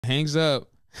Hangs up.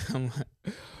 I'm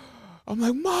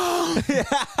like, Mom.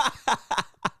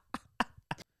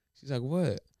 She's like,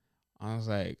 what? I was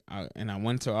like, and I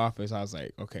went to her office. I was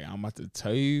like, okay, I'm about to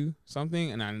tell you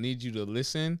something, and I need you to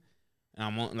listen. And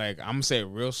I'm gonna say it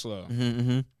real slow.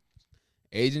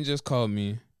 Agent just called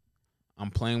me.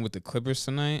 I'm playing with the Clippers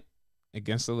tonight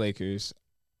against the Lakers.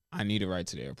 I need a ride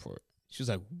to the airport. She was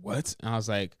like, what? And I was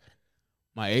like,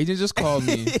 my agent just called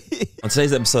me. On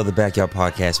today's episode of the Backyard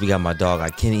Podcast, we got my dog,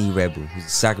 Ikenna Iroegbu, who's a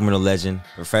Sacramento legend,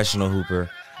 professional hooper,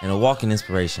 and a walking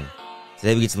inspiration.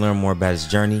 Today we get to learn more about his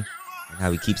journey and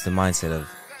how he keeps the mindset of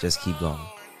just keep going.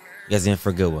 You guys are in for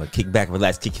a good one. Kick back,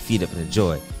 relax, kick your feet up, and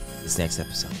enjoy this next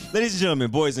episode. Ladies and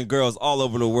gentlemen, boys and girls all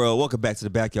over the world, welcome back to the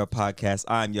Backyard Podcast.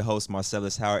 I'm your host,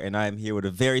 Marcellus Howard, and I am here with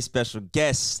a very special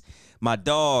guest, my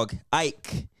dog,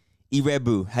 Ikenna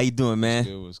Iroegbu. How you doing, man?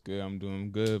 What's good? I'm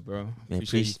doing good, bro. Man,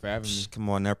 appreciate you for having me. Come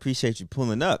on, I appreciate you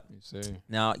pulling up. Yes, sir.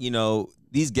 Now, you know,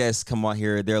 these guests come on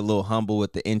here, they're a little humble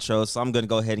with the intro, so I'm going to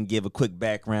go ahead and give a quick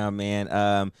background,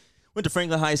 man. Went to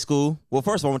Franklin High School. Well,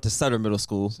 first of all, I went to Sutter Middle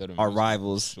School, our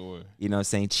rivals, sure. You know what I'm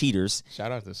saying, cheaters.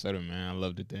 Shout out to Sutter, man. I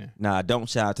loved it there. Nah, don't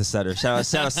shout out to Sutter.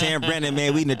 Shout out Sam Brandon,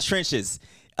 man. We in the trenches.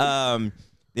 Then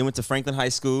went to Franklin High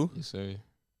School. Yes, sir.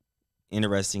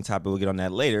 Interesting topic. We'll get on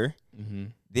that later. Mm-hmm.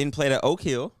 Then played at Oak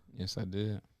Hill. Yes, I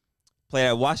did. Played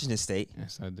at Washington State.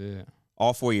 Yes, I did.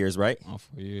 All 4 years, right? All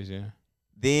 4 years, yeah.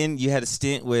 Then you had a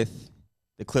stint with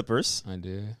the Clippers. I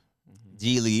did. Mm-hmm.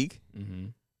 G League. Mm-hmm.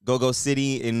 Go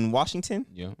City in Washington.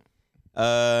 Yep.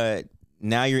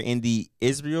 Now you're in the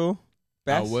Israel.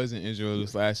 I was in Israel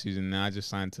this last season. Now I just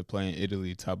signed to play in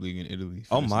Italy, top league in Italy.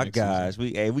 Oh my gosh,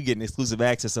 we getting exclusive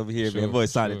access over here, man. Boy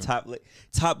signed a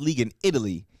top league in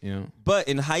Italy. Yeah. But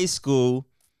in high school,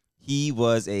 he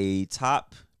was a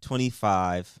top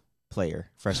 25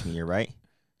 player freshman year, right?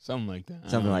 Something like that.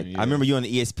 Something like. Yeah. I remember you on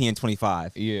the ESPN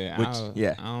 25. Yeah.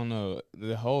 I don't know.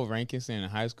 The whole ranking thing in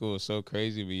high school was so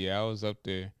crazy, but yeah, I was up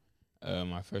there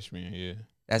my freshman year.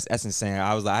 That's insane.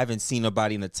 I haven't seen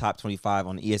nobody in the top 25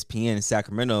 on ESPN in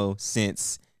Sacramento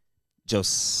since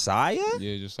Josiah.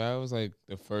 Yeah, Josiah was like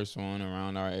the first one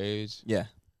around our age. Yeah.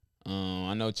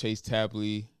 I know Chase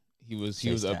Tapley. He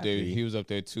was up there. He was up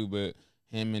there too, but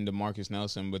him and DeMarcus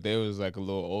Nelson, but they was like a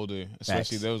little older.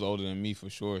 Especially they was older than me for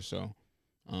sure. So,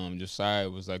 Josiah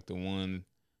was like the one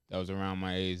that was around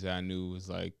my age that I knew was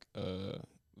like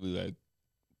really like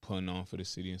putting on for the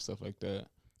city and stuff like that.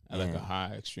 At like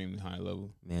a extremely high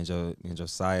level. Man,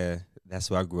 Josiah, that's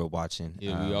who I grew up watching.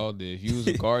 Yeah, we all did. If you was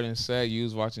a Garden set, you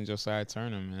was watching Josiah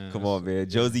Turner, man. Come on, man.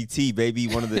 Josie T, baby,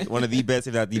 one of the best,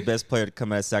 if not the best player to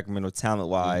come out of Sacramento talent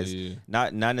wise. Yeah.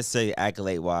 Not necessarily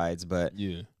accolade wise, but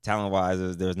talent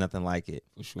wise, there's nothing like it.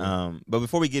 For sure. But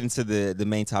before we get into the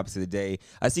main topics of the day,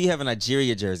 I see you have a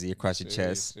Nigeria jersey across your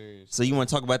chest. So you want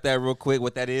to talk about that real quick?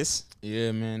 What that is?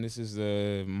 Yeah, man. This is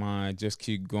my Just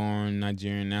Keep Going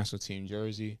Nigerian national team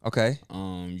jersey. Okay.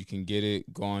 You can get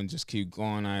it. Go on, Just Keep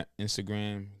Going on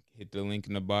Instagram. Hit the link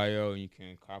in the bio, and you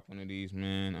can cop one of these,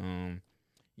 man.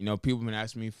 You know, people have been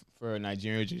asking me for a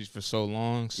Nigerian jersey for so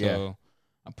long, so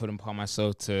I put upon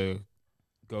myself to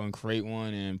go and create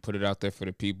one and put it out there for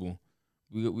the people.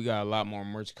 We got a lot more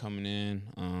merch coming in.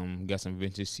 We got some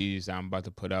vintage tees that I'm about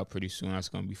to put out pretty soon. That's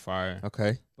gonna be fire.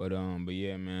 Okay. But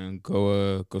yeah, man,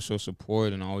 go show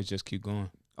support and always just keep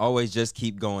going. Always just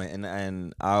keep going,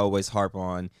 and I always harp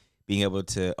on being able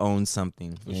to own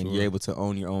something and you're able to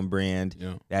own your own brand.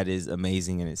 Yeah. That is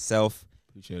amazing in itself.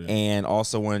 Appreciate it. And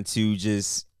also wanted to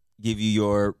just give you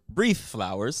your brief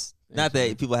flowers. Not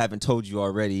that people haven't told you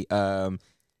already.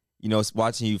 You know,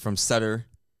 watching you from Sutter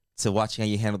to watching how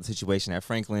you handle the situation at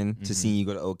Franklin to seeing you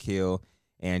go to Oak Hill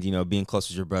and, you know, being close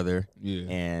with your brother. Yeah.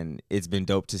 And it's been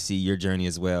dope to see your journey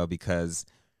as well, because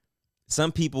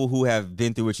some people who have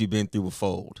been through what you've been through will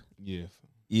fold. Yeah.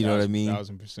 You know what I mean?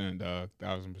 1000%, dog.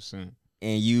 1000%.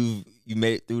 And you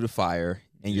made it through the fire,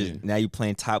 and now you're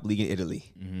playing top league in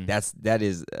Italy. That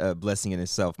is a blessing in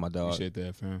itself, my dog. Appreciate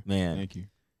that, fam. Man. Thank you.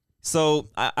 So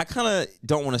I kind of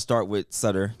don't want to start with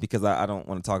Sutter because I don't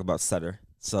want to talk about Sutter.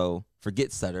 So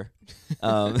forget Sutter.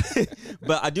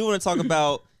 But I do want to talk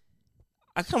about,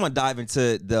 I kind of want to dive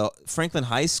into the Franklin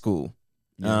High School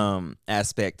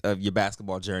aspect of your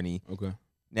basketball journey. Okay.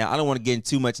 Now, I don't want to get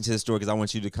too much into the story because I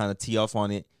want you to kind of tee off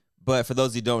on it. But for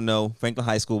those who don't know, Franklin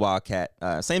High School Wildcat,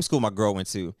 same school my girl went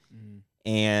to.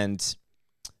 And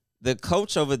the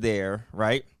coach over there,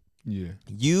 right? Yeah.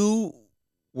 You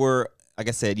were, like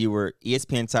I said, you were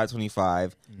ESPN Top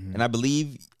 25. And I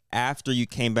believe after you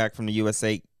came back from the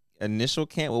USA initial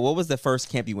camp, well, what was the first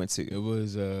camp you went to? It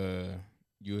was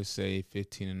USA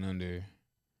 15 and under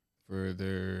for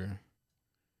their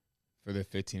for the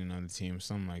 15 and under team,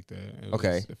 something like that.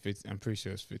 Okay. I'm pretty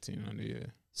sure it's 15 and under, yeah.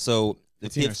 So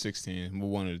 15 or 16,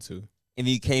 one of the two. And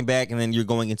you came back, and then you're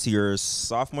going into your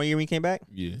sophomore year when you came back?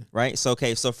 Yeah. Right? So,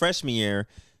 okay, so freshman year,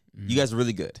 you guys were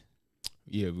really good.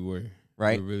 Yeah, we were.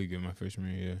 Right? We were really good my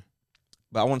freshman year, yeah.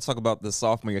 But I want to talk about the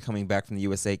sophomore year coming back from the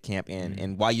USA camp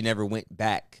and why you never went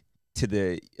back to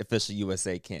the official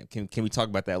USA camp. Can we talk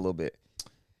about that a little bit?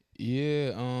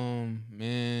 Yeah,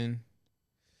 man.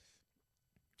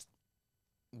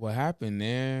 What happened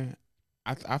there,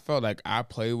 I felt like I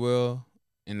played well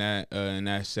in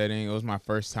that setting. It was my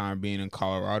first time being in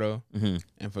Colorado. Mm-hmm.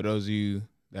 And for those of you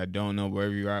that don't know,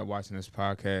 wherever you are watching this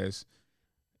podcast,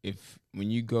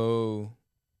 when you go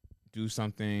do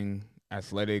something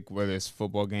athletic, whether it's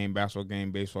football game, basketball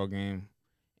game, baseball game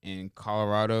in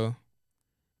Colorado,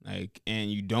 like, and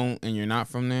you're not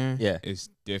from there, yeah, it's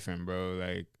different, bro.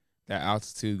 Like, that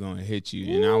altitude gonna hit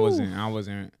you. And I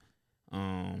wasn't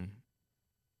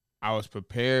I was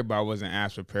prepared, but I wasn't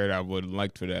as prepared I would have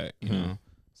liked for that, you know.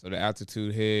 So the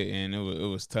altitude hit, and it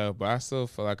was tough, but I still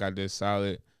felt like I did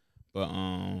solid. But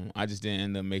I just didn't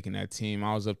end up making that team.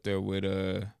 I was up there with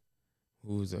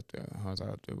who was up there? Who was I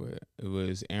up there with? It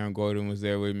was Aaron Gordon was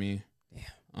there with me.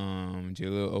 Damn.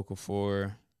 Jalil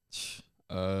Okafor.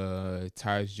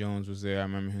 Tyus Jones was there. I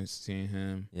remember seeing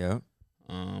him. Yeah.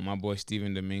 My boy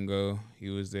Steven Domingo, he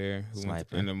was there. Who went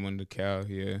to Cal,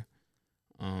 yeah.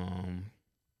 And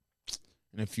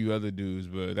a few other dudes,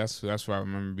 but that's why I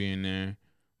remember being there.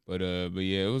 But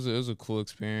yeah, it was a cool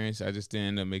experience. I just didn't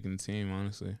end up making the team,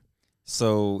 honestly.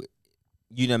 So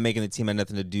you not making the team had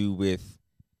nothing to do with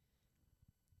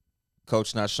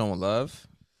coach not showing love?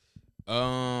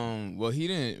 Well, he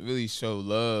didn't really show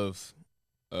love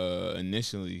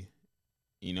initially.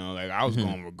 You know, like, I was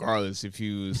going regardless if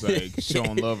he was like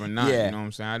showing love or not. Yeah. You know what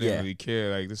I'm saying? I didn't really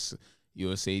care. Like, this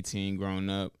USA team growing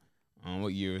up.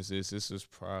 What year is this? This was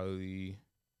probably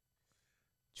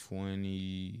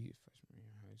 20 freshman year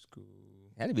of high school.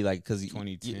 Had to be like, because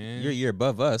 2010. you're a year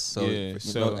above us, so, yeah,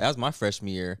 that was my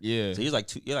freshman year. Yeah. So you're like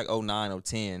 09,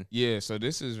 010. Yeah, so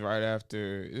this is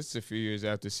this is a few years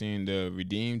after seeing the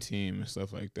Redeem team and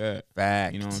stuff like that.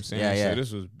 Fact. You know what I'm saying? Yeah. So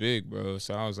this was big, bro.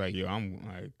 So I was like, yo,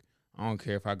 I don't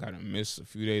care if I gotta miss a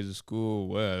few days of school.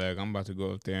 Well, like, I'm about to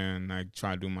go up there and like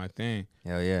try to do my thing.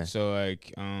 Hell yeah. So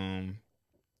like,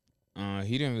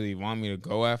 he didn't really want me to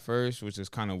go at first, which is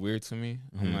kind of weird to me.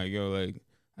 I'm like, yo,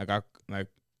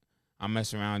 I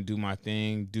mess around, do my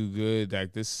thing, do good.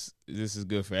 Like, this is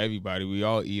good for everybody. We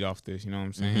all eat off this, you know what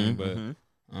I'm saying?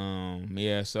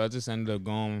 Yeah. So I just ended up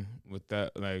going with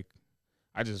that. Like,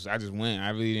 I just went. I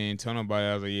really didn't tell nobody.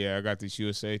 I was like, yeah, I got this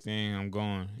USA thing. I'm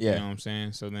going. Yeah. You know what I'm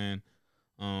saying? So then,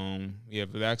 yeah,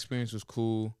 but that experience was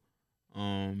cool.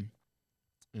 Yeah,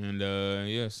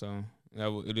 so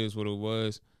it is what it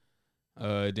was.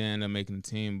 It didn't end up making the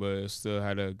team, but it still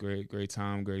had a great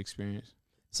time, great experience.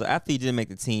 So after you didn't make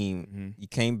the team, you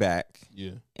came back.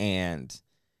 Yeah. And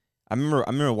I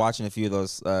remember watching a few of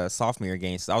those sophomore year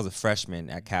games. So I was a freshman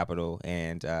at Capitol,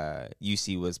 and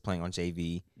UC was playing on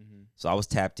JV. So I was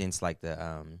tapped into like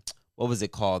the what was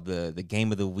it called, the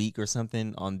game of the week or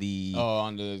something on the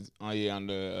on the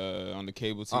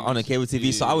cable TV. On the cable TV.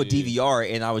 Yeah, so I would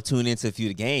DVR and I would tune into a few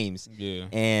of the games. Yeah.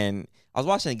 And I was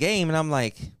watching a game and I'm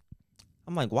like,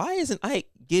 why isn't Ike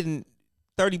getting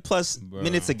 30 plus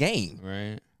minutes a game?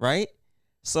 Right?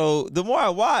 So the more I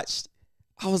watched,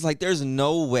 I was like, there's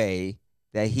no way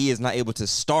that he is not able to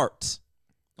start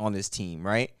on this team,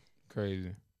 right?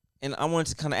 Crazy. And I wanted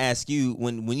to kind of ask you,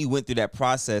 when you went through that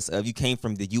process of you came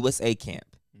from the USA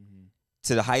camp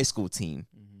to the high school team,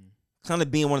 kind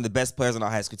of being one of the best players on our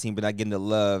high school team, but not getting the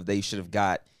love that you should have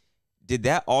got, did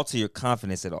that alter your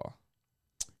confidence at all?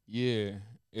 Yeah,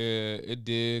 it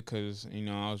did, because, you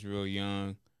know, I was real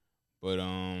young. But,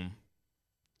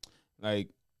 like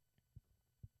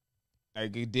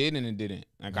it did and it didn't.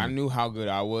 Like, I knew how good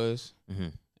I was.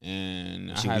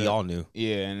 And we all knew.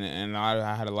 Yeah, and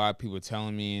I had a lot of people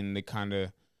telling me, and they kind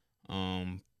of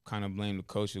blamed the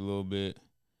coach a little bit.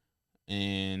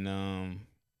 And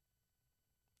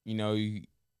you know, you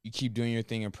keep doing your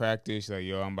thing in practice, like,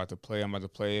 yo, I'm about to play,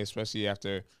 especially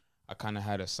after I kind of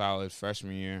had a solid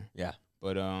freshman year. Yeah.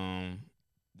 But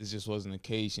this just wasn't the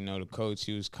case. You know, the coach,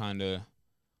 he was kind of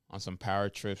on some power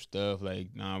trip stuff, like,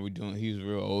 nah, he was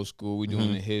real old school. We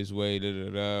doing it his way,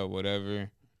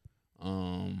 whatever.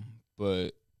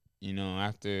 But, you know,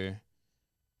 after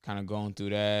kind of going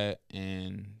through that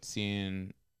and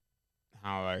seeing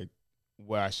how, like,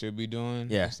 what I should be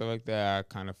doing, and stuff like that, I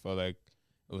kind of felt like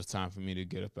it was time for me to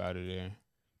get up out of there.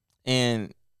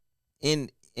 And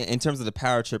in terms of the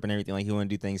power trip and everything, like he want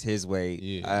to do things his way.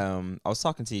 Yeah. I was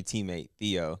talking to your teammate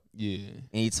Theo. Yeah.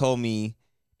 And he told me,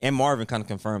 and Marvin kind of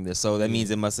confirmed this. So that Yeah. means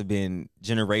it must have been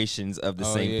generations of the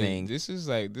same thing.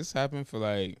 This happened for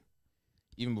like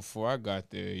even before I got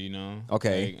there, you know.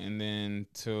 Okay. Like, and then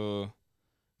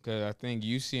because I think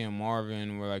UC and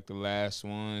Marvin were like the last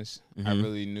ones I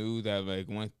really knew that like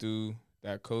went through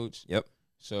that coach. Yep.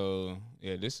 So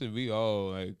yeah, we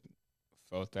all like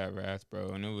felt that wrath,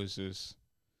 bro, and it was just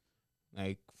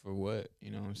like for what,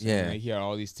 you know what I'm saying? Yeah. Like he had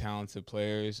all these talented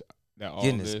players that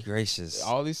Gracious.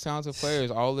 all these talented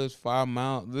players all live 5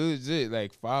 miles, legit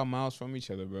like 5 miles from each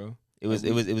other, bro. It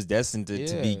was destined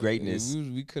to be greatness.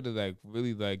 We could have like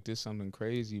really like did something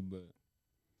crazy, but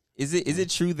is it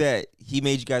true that he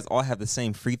made you guys all have the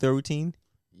same free throw routine?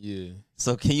 yeah.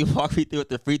 So can you walk me through what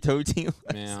the free throw routine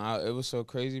was? Man, it was so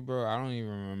crazy, bro. I don't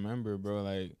even remember, bro.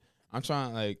 Like I'm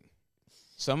trying like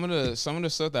some of the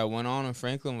stuff that went on in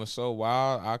Franklin was so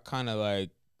wild. I kind of like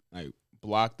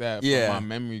blocked that from my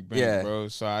memory bank, bro.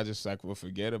 So I just like will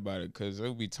forget about it because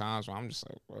there'll be times where I'm just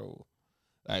like, bro,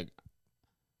 like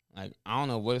I don't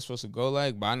know what it's supposed to go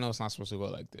like, but I know it's not supposed to go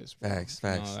like this, bro. Facts. You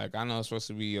know, like I know it's supposed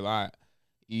to be a lot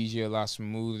easier, a lot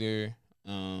smoother.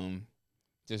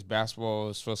 Just basketball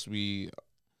is supposed to be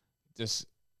just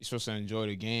you're supposed to enjoy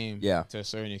the game to a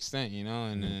certain extent, you know.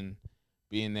 And then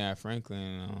being there at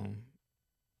Franklin,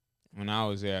 when I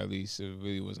was there, at least it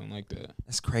really wasn't like that.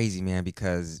 That's crazy, man.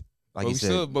 Because like you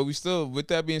said, we still. With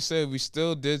that being said, we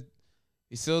still did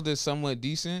somewhat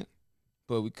decent,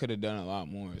 but we could have done a lot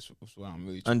more. Is what I'm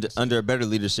really trying to say. Under better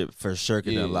leadership for sure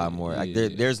could have done a lot more. Like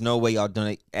there's no way y'all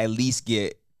done at least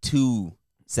get 2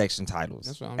 section titles.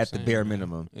 That's what I'm at saying, the bare man.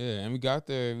 minimum. Yeah, and we got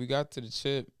there. We got to the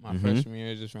chip. My freshman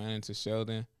year, just ran into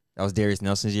Sheldon. That was Darius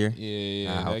Nelson's year.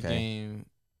 Yeah.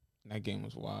 That game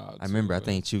was wild. I remember. I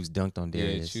think Chooks dunked on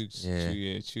Darius.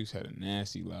 Chooks had a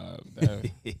nasty lob.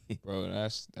 Bro,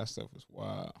 that stuff was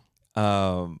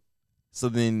wild. So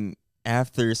then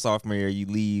after your sophomore year, you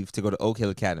leave to go to Oak Hill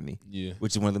Academy. Yeah.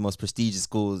 Which is one of the most prestigious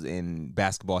schools in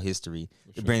basketball history.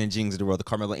 The Brandon Jennings of the world, the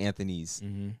Carmelo Anthonys,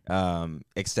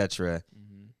 etc.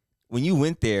 When you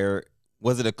went there,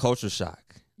 was it a culture shock?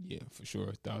 Yeah, for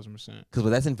sure, 1,000%. Because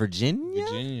that's in Virginia.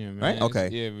 Virginia, man. Right?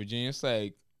 Okay. Virginia. It's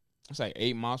like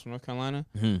 8 miles from North Carolina.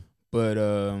 But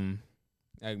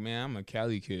like man, I'm a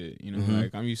Cali kid. You know,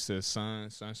 like I'm used to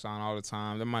sunshine all the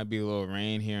time. There might be a little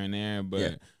rain here and there,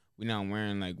 but we're not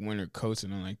wearing like winter coats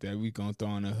and nothing like that. We gonna throw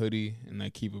on a hoodie and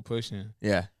like keep it pushing.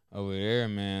 Yeah. Over there,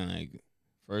 man, like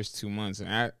first 2 months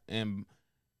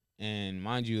and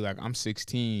mind you, like I'm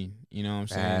 16. You know what I'm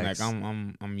saying? Like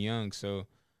I'm young, so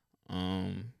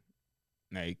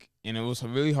like, and it was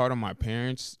really hard on my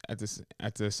parents at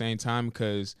the same time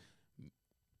because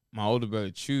my older brother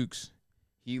Chooks,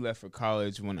 he left for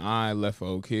college when I left for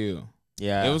Oak Hill.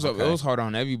 Yeah, it was hard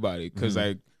on everybody because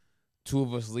like 2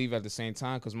 of us leave at the same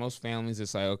time because most families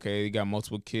it's like okay, they got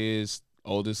multiple kids,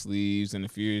 oldest leaves, and a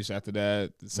few years after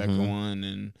that the second one,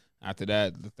 and after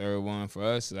that the third one. For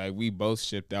us, like we both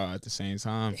shipped out at the same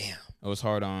time. Damn, it was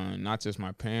hard on not just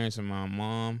my parents and my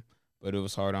mom, but it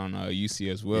was hard on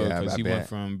UC as well because he went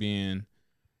from being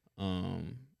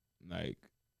like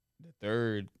the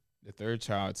third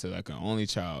child to like an only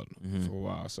child for a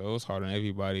while. So it was hard on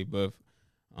everybody. But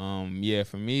yeah,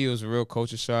 for me it was a real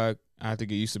culture shock. I had to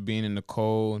get used to being in the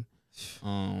cold.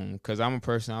 Cause I'm a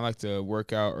person, I like to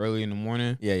work out early in the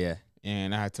morning. Yeah.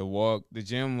 And I had to walk. The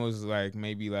gym was like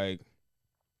maybe like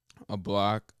a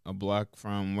block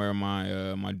from where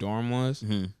my dorm was.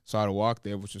 So I had to walk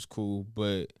there, which was cool.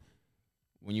 But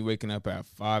when you're waking up at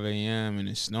 5 a.m. and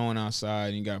it's snowing outside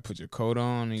and you gotta put your coat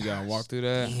on and you gotta walk through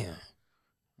that. Damn.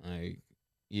 Like,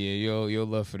 yeah, your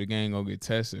love for the game gonna get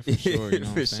tested for sure. You know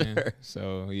what I'm saying? Sure.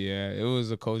 So yeah, it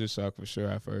was a culture shock for sure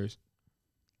at first.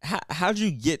 How'd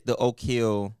you get the Oak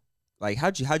Hill? Like,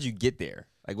 how'd you get there?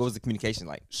 Like, what was the communication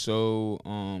like? So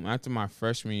after my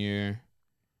freshman year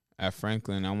at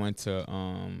Franklin, I went to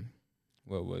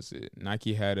what was it?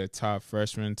 Nike had a top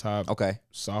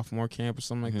sophomore camp or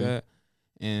something like that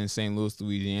in St. Louis,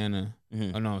 Louisiana.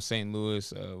 Oh no, St.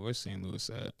 Louis. Where's St. Louis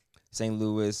at? St.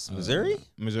 Louis, Missouri?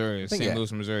 Missouri. St.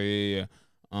 Louis, Missouri, yeah.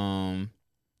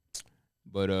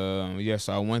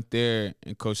 So I went there,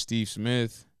 and Coach Steve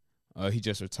Smith, he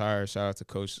just retired. Shout out to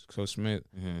Coach Smith.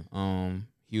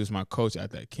 He was my coach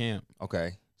at that camp.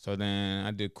 Okay. So then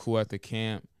I did cool at the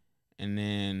camp, and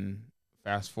then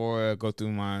fast forward, I go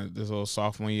through this little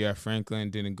sophomore year at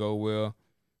Franklin, didn't go well.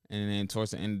 And then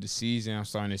towards the end of the season, I'm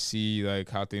starting to see like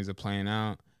how things are playing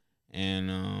out. And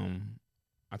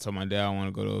I told my dad I want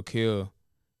to go to Oak Hill.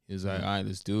 He was like, all right,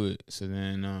 let's do it. So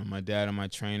then my dad and my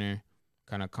trainer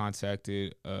kind of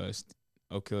contacted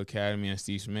Oak Hill Academy and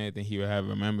Steve Smith, and he would have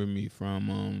remembered me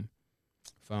from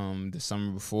the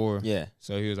summer before. Yeah.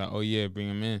 So he was like, "Oh yeah, bring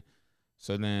him in."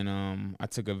 So then I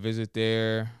took a visit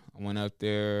there. I went up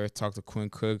there, talked to Quinn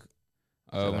Cook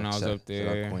when I was up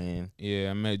there. Quinn.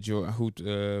 Yeah, I met hooped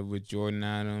with Jordan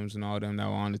Adams and all them that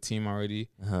were on the team already.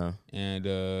 And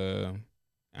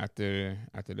after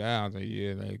that, I was like,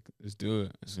 yeah, like let's do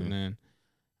it. So then,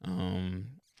 and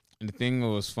the thing that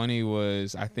was funny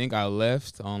was I think I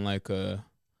left on like a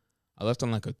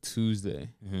Tuesday,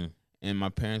 and my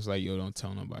parents were like, yo, don't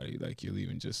tell nobody, like you're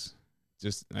leaving, just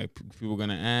like people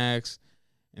gonna ask.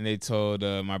 And they told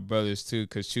my brothers too,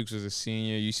 because Chooks was a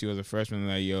senior, UC was a freshman.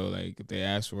 Like, yo, like if they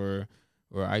ask where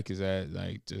Ike is at,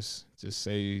 like just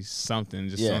say something.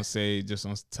 Just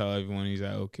don't tell everyone he's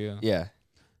at Oak Hill. Yeah.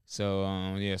 So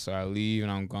so I leave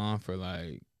and I'm gone for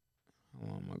like, how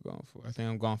long am I gone for? I think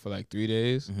I'm gone for like 3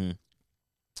 days.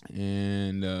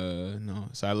 And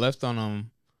so I left on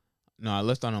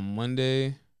a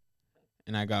Monday.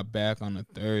 And I got back on a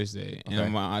Thursday. Okay.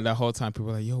 And that whole time, people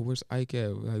were like, yo, where's Ike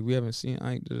at? Like, we haven't seen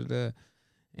Ike,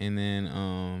 And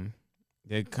then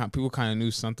people kind of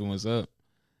knew something was up.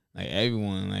 Like,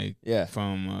 everyone, like,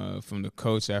 from the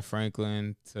coach at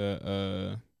Franklin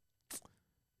to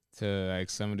like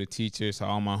some of the teachers, to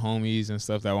all my homies and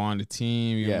stuff that were on the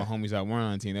team, even my homies that weren't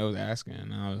on the team, they was asking.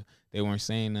 And they weren't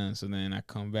saying nothing. So then I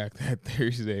come back that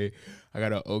Thursday. I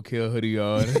got an Oak Hill hoodie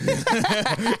on.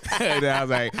 And I was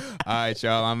like, all right,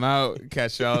 y'all, I'm out.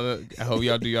 Catch y'all. I hope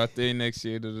y'all do y'all thing next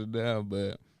year.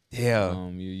 But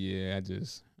I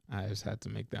just had to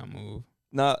make that move.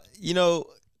 Now,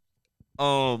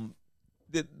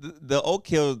 the Oak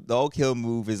Hill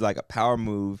move is like a power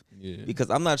move. Yeah. Because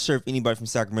I'm not sure if anybody from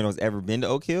Sacramento has ever been to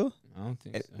Oak Hill. I don't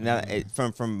think so. Now,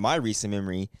 from my recent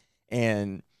memory,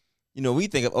 and we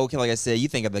think of Oak Hill, like I said, you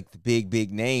think of like the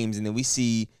big names, and then we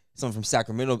see someone from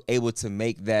Sacramento able to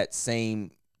make that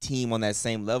same team on that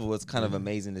same level. It's kind of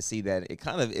amazing to see that. It's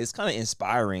kind of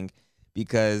inspiring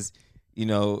because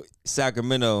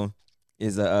Sacramento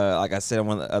is like I said on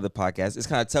one of the other podcasts, it's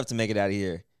kind of tough to make it out of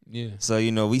here. Yeah. So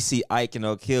we see Ike and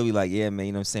Oak Hill, we like, yeah,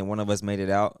 man, what I'm saying, one of us made it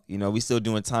out. We still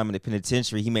doing time in the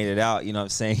penitentiary. He made it out, what I'm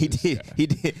saying?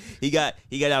 He got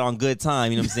out on good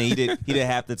time, what I'm saying? He did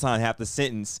half the time, half the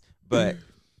sentence. But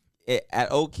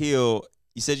at Oak Hill,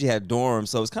 you said you had dorms,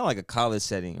 so it's kind of like a college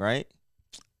setting, right?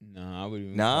 No, I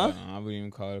wouldn't even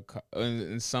call it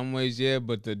in some ways, yeah,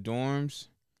 but the dorms.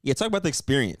 Yeah, talk about the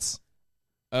experience.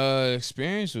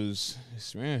 Experience was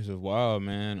wild,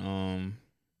 man.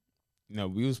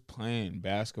 We was playing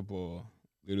basketball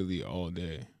literally all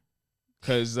day.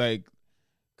 Cause they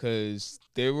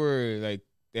were like,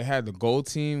 they had the gold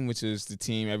team, which is the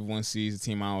team everyone sees, the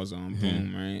team I was on,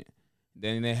 boom, right?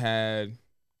 Then they had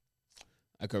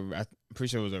like I'm pretty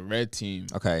sure it was a red team.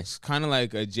 Okay. It's kind of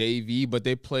like a JV, but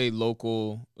they play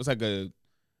local. It's like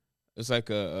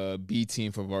a B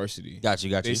team for varsity. Got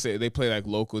you. They say they play like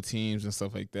local teams and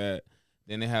stuff like that.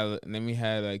 Then we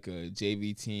had like a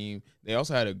JV team. They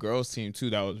also had a girls team too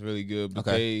that was really good, but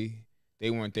they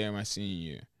weren't there my senior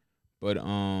year.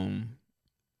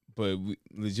 But we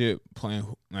legit playing,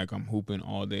 like I'm hooping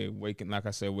all day, waking up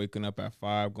at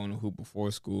 5, going to hoop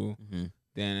before school.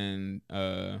 Then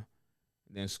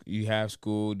you have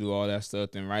school, do all that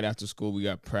stuff. Then right after school we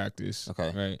got practice.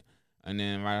 Okay. Right. And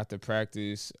then right after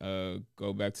practice,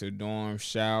 go back to the dorm,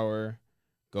 shower,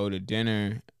 go to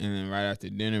dinner, and then right after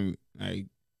dinner, like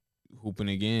hooping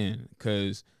again.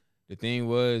 Cause the thing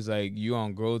was, like, you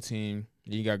on girl team,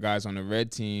 you got guys on the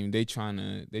red team. They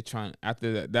trying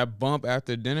after that bump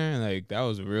after dinner, like that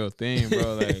was a real thing,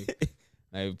 bro.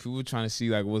 like people trying to see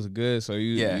like what's good. So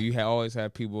you always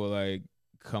have people like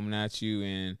coming at you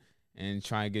and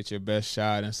try to get your best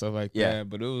shot and stuff like that.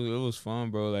 But it was fun,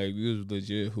 bro. Like we was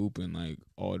legit hooping like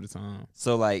all the time.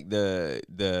 So like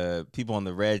the people on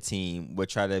the red team would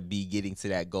try to be getting to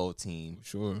that gold team.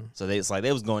 Sure. So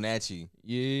they was going at you.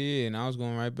 Yeah, and I was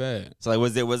going right back. So like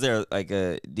was there like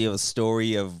do you have a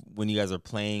story of when you guys are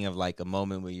playing, of like a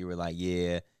moment where you were like,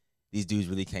 yeah, these dudes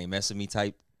really can't mess with me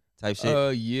type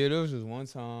shit? Yeah, there was just one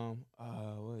time.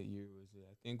 What year was it?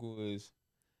 I think it was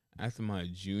after my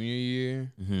junior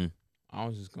year. I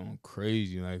was just going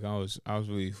crazy. Like I was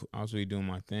really doing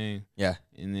my thing. Yeah.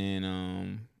 And then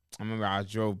I remember I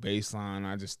drove baseline.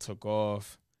 I just took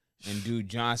off,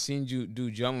 and I seen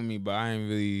dude jump with me, but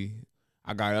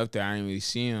I got up there. I didn't really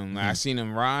see him. Like I seen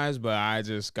him rise, but I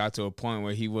just got to a point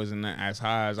where he wasn't as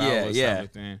high as I was. Type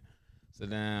of thing. So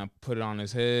then I put it on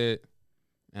his head,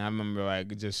 And I remember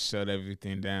like just shut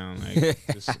everything down. Like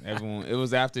just everyone. It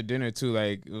was after dinner too.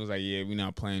 Like it was like, yeah, we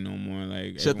not playing no more.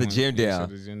 Like shut the gym down. Shut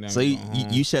the gym down. So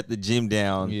you shut the gym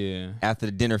down. Yeah. After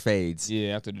the dinner fades.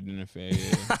 Yeah, after the dinner fade.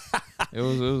 Yeah. it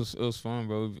was fun,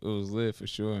 bro. It was lit for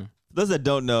sure. For those that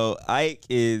don't know, Ike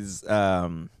is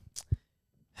one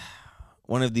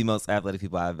of the most athletic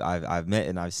people I've met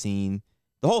and I've seen.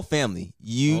 The whole family,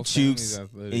 you, Chooks,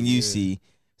 and UC. Yeah.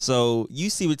 So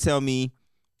UC would tell me,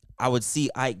 I would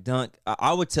see Ike dunk.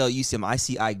 I would tell UC, I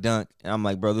see Ike dunk, and I'm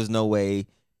like, bro, there's no way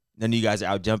none of you guys are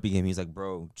out jumping him. He's like,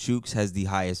 bro, Chooks has the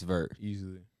highest vert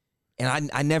easily. And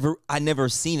I never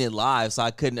seen it live, so I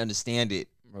couldn't understand it.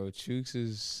 Bro,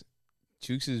 Chooks's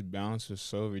bounce was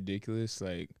so ridiculous.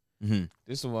 Like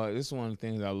this is one of the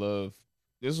things I love.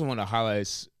 This is one of the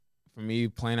highlights for me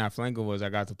playing at flanker was I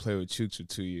got to play with Chooks for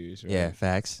 2 years. Right? Yeah,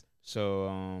 facts. So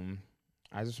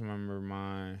I just remember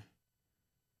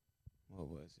what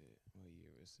was it? What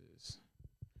year was this?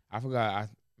 I forgot. I'm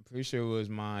pretty sure it was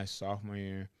my sophomore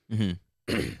year.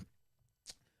 Because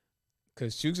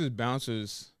Chooks' bounce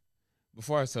was,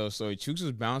 before I tell the story,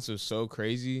 Chooks' bounce was so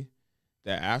crazy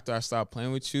that after I stopped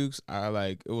playing with Chooks,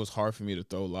 it was hard for me to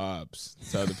throw lobs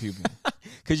to other people.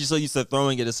 Because you're so used to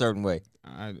throwing it a certain way.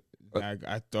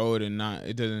 I throw it and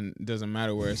it doesn't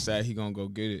matter where it's at, he gonna go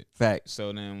get it. Fact.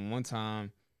 So then one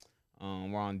time,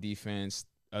 we're on defense,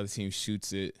 other team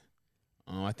shoots it.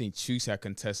 I think Chooks had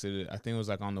contested it. I think it was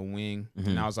like on the wing,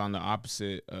 and I was on the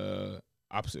opposite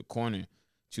corner.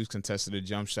 Chooks contested a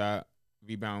jump shot.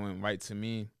 Rebound went right to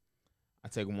me. I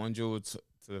take one dribble to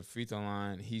the free throw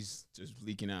line. He's just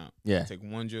leaking out. Yeah. I take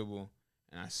one dribble,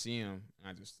 and I see him, and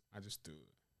I just threw it.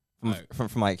 From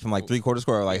 3/4 court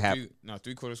or like half?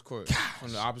 3/4 court.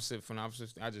 From the opposite.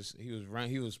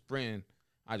 He was sprinting.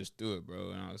 I just threw it,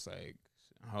 bro. And I was like,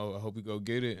 I hope he go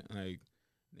get it. Like,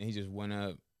 then he just went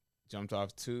up, jumped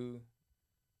off two,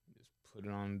 just put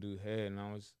it on the dude's head. And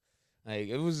I was like,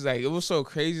 it was so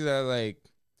crazy that like,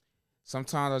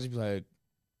 sometimes I'll just be like,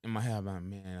 in my head, I'm like,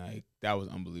 man, like, that was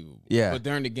unbelievable. Yeah. But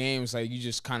during the game, it's like, you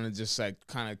just kind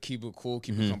of keep it cool,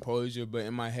 keep it composure. But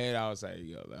in my head, I was like,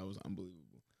 yo, that was unbelievable.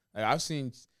 Like, I've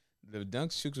seen the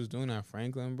dunks Chooks was doing at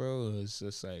Franklin, bro. It was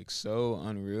just, like, so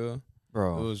unreal.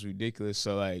 Bro. It was ridiculous.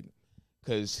 So, like,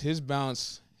 because his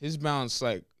bounce,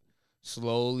 like,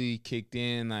 slowly kicked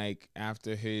in, like,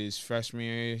 after his freshman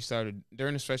year.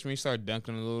 During his freshman year, he started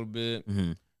dunking a little bit.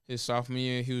 His sophomore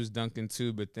year, he was dunking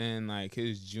too. But then, like,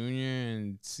 his junior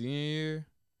and senior year.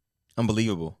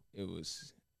 Unbelievable. It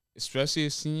was, especially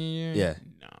his senior year. Yeah.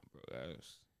 Nah, bro, that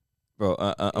was. Bro,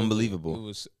 unbelievable. It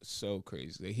was so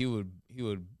crazy. Like, he would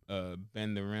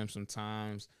bend the rim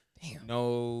sometimes. Damn.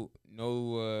 No,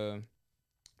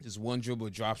 just one dribble,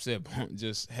 drop step,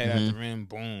 just head at the rim,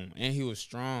 boom. And he was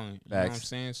strong. You know what I'm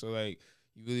saying? So like,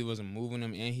 you really wasn't moving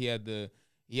him, and he had the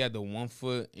 1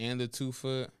 foot and the 2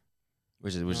 foot,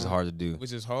 which is hard to do.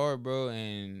 Which is hard, bro.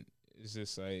 And it's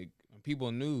just like,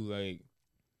 people knew, like,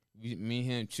 me and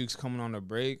him, Chooks coming on the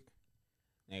break.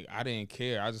 Like, I didn't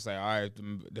care. I was just like, all right,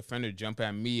 the defender jump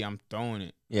at me, I'm throwing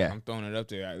it. Yeah. I'm throwing it up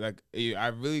there. I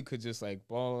really could just, like,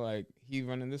 ball, like, he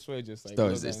running this way, just, like,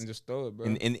 and just throw it, bro.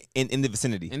 In the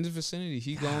vicinity. In the vicinity.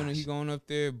 He going up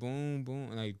there, boom, boom.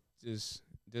 And, like, just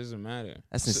doesn't matter.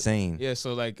 That's insane. Yeah,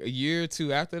 so, like, a year or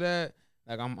two after that,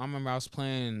 like, I remember I was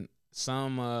playing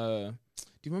some,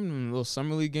 do you remember the little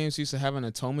summer league games we used to have in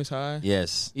Atomas High?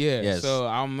 Yes. Yeah. Yes. So,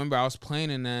 I remember I was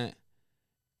playing in that.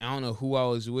 I don't know who I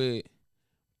was with.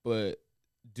 But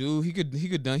dude, he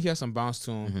could dunk. He had some bounce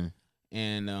to him,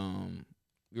 and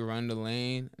we were running the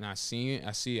lane, and I seen it.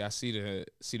 I see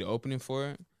the opening for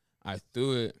it. I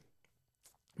threw it,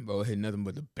 bro. It hit nothing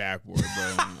but the backboard,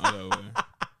 bro. The other way.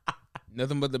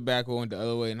 Nothing but the backboard went the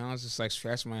other way, and I was just like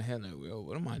scratching my head, like, yo,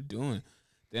 what am I doing?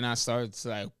 Then I started to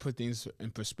like put things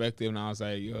in perspective, and I was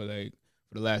like, yo, like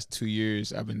for the last 2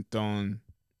 years, I've been throwing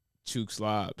Chooks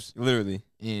lobs, literally,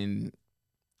 and.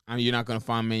 I mean, you're not gonna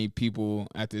find many people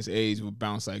at this age with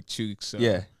bounce like Chooks. So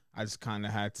yeah, I just kind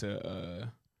of had to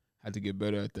get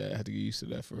better at that. I had to get used to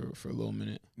that for a little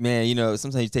minute. Man, you know,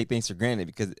 sometimes you take things for granted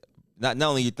because not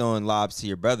only you throwing lobs to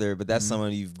your brother, but that's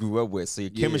someone you grew up with, so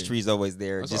your chemistry is always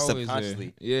there, that's just always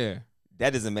subconsciously. There. Yeah,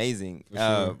 that is amazing.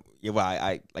 Sure. Yeah, well,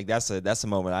 I like that's a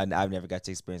moment I've never got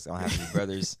to experience. I don't have any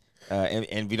brothers, and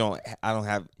I don't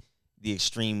have the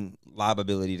extreme lob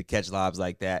ability to catch lobs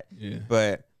like that. Yeah,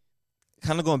 but.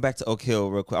 Kind of going back to Oak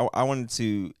Hill real quick, I wanted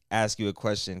to ask you a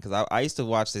question because I used to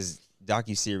watch this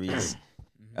docuseries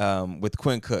with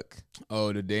Quinn Cook.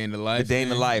 Oh, The Day in the Life. The Day in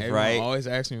the Life, Everyone right? Always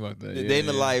ask me about that. The Day in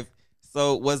the Life.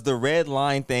 So was the red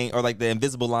line thing or like the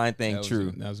invisible line thing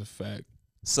true? That was a fact.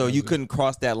 So you couldn't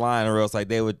cross that line, or else like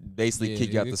they would basically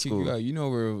kick you out the school. You know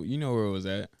where it was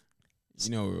at.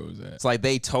 You know where it was at. It's like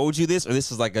they told you this, or this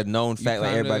was like a known fact.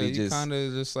 Like everybody just kind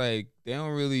of just like they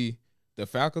don't really. The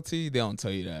faculty, they don't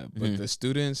tell you that, but the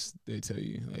students, they tell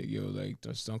you like, yo, like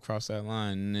just don't cross that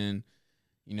line. And then,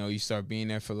 you know, you start being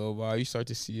there for a little while, you start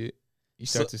to see it.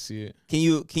 Can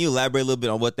you elaborate a little bit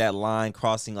on what that line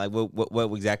crossing, like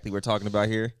what exactly we're talking about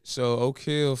here? So Oak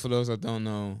Hill, for those that don't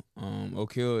know,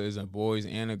 Oak Hill is a boys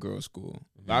and a girls school.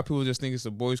 A lot of people just think it's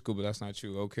a boys school, but that's not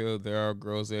true. Oak Hill, there are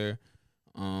girls there,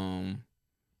 you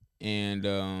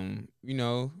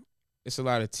know, it's a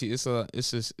lot of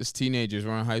it's teenagers.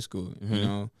 We're in high school, you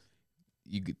know.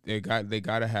 They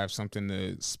got to have something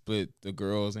to split the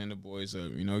girls and the boys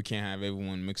up. You know, you can't have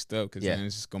everyone mixed up because then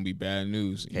it's just gonna be bad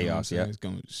news. Chaos, It's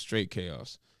gonna be straight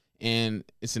chaos. And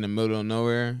it's in the middle of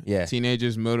nowhere. Yeah,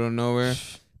 teenagers, middle of nowhere.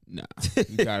 Nah,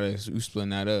 you splitting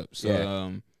that up.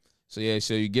 So so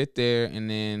you get there, and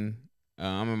then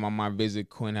I remember my visit,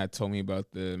 Quinn had told me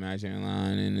about the imaginary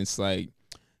line, and it's like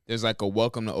there's like a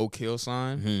welcome to Oak Hill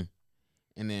sign,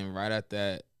 and then right at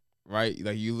that. Right,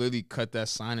 like you literally cut that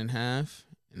sign in half,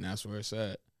 and that's where it's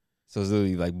at. So it's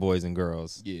literally like boys and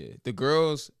girls. Yeah, the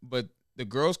girls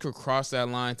could cross that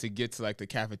line to get to like the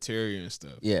cafeteria and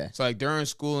stuff. Yeah. So like during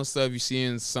school and stuff, you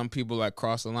seeing some people like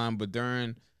cross the line, but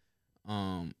during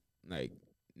like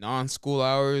non-school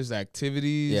hours,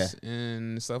 activities,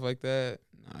 and stuff like that,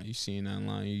 nah, you seeing that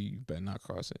line, you better not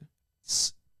cross it.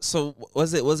 So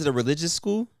was it a religious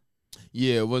school?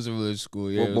 Yeah, it was a religious school.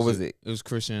 Yeah, what was it? It was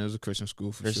Christian. It was a Christian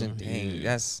school for Christian. sure. Dang,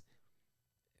 yeah.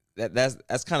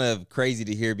 that's kind of crazy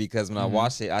to hear, because when I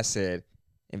watched it, I said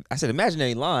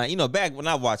imaginary line. You know, back when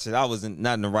I watched it, I was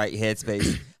not in the right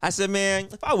headspace. I said, man,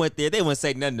 if I went there, they wouldn't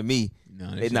say nothing to me.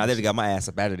 They'd got my ass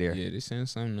up out of there. Yeah, they saying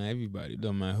something to everybody.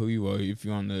 Don't matter who you are. If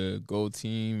you're on the gold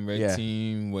team, red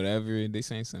team, whatever, they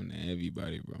saying something to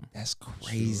everybody, bro. That's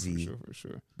crazy. For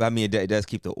sure. But I mean, it does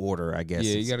keep the order, I guess.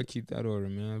 Yeah, you got to keep that order,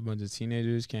 man. A bunch of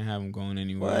teenagers, can't have them going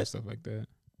anywhere and stuff like that.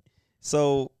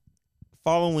 So,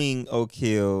 following Oak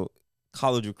Hill,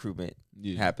 college recruitment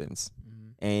happens,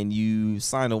 and you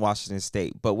signed to Washington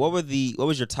State. But what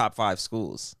was your top 5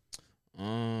 schools?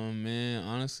 Man,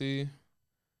 honestly,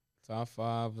 top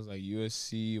 5 was like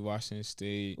USC, Washington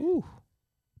State,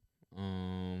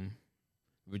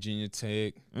 Virginia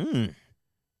Tech. That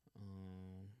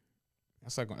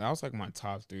was like my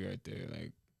top 3 right there.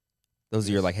 Like those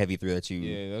are your like heavy 3 that you.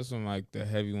 Yeah, those were like the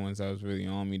heavy ones that was really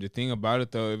on me. The thing about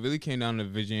it though, it really came down to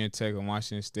Virginia Tech and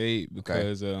Washington State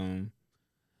because a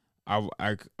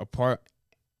part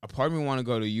of me want to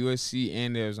go to USC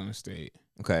and Arizona State.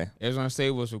 Okay. Arizona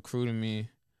State was recruiting me,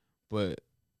 but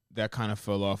that kind of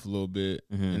fell off a little bit.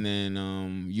 And then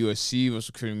USC was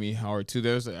recruiting me hard too.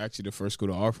 That was actually the first school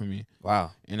to offer me.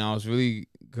 Wow. And I was really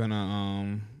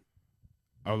gonna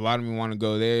a lot of me want to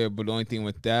go there, but the only thing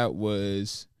with that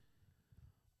was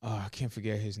I can't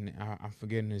forget his name. I'm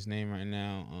forgetting his name right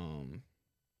now.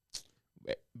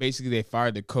 Basically they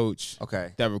fired the coach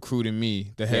that recruited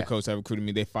me, the head coach that recruited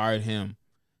me. They fired him.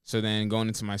 So then going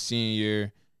into my senior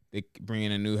year, they bring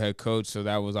in a new head coach, so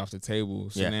that was off the table.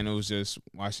 So then it was just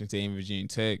Washington State and Virginia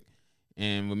Tech.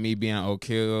 And with me being at Oak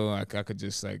Hill, I could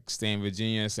just like stay in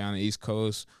Virginia, stay on the East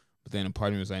Coast. But then a part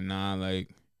of me was like, nah, like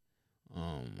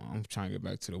I'm trying to get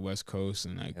back to the West Coast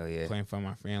and like playing for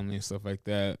my family and stuff like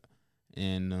that.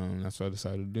 And that's what I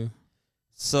decided to do.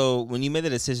 So when you made the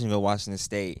decision to go to Washington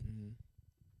State,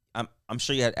 I'm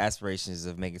sure you had aspirations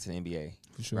of making it to the NBA,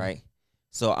 for sure. right?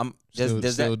 So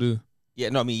still do. Yeah,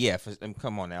 no, I mean,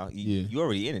 come on now. You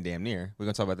already in it damn near. We're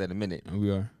going to talk about that in a minute. We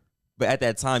are. But at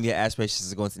that time, you had aspirations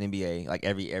to go into the NBA, like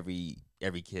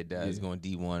every kid does, going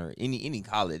D1 or any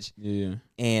college. Yeah.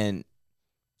 And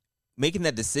making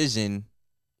that decision,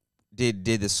 did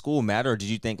the school matter, or did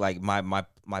you think like my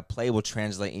play will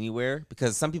translate anywhere?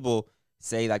 Because some people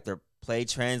say like their play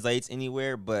translates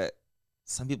anywhere, but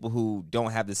some people who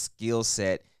don't have the skill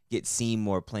set get seen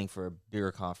more playing for a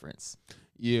bigger conference.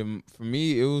 Yeah, for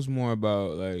me, it was more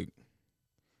about like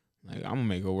I'm gonna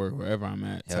make it work wherever I'm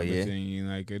at type of thing.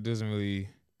 Like it doesn't really,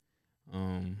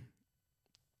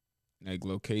 like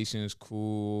location is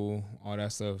cool, all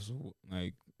that stuff.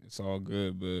 Like it's all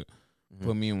good, but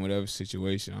put me in whatever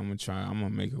situation. I'm gonna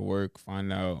make it work.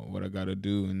 Find out what I gotta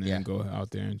do, and then go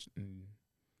out there and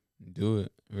do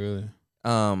it. Really.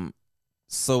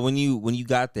 So when you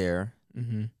got there,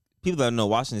 people that know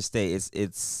Washington State,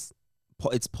 it's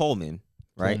Pullman.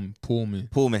 Right?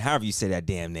 Pullman, however you say that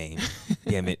damn name.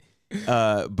 Damn it.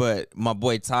 But my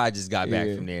boy Ty just got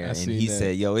back from there, and he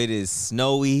said, yo, it is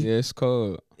snowy. Yeah, it's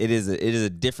cold. It is a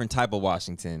different type of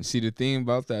Washington. See, the thing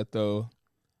about that, though,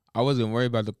 I wasn't worried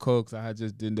about the cold 'cause I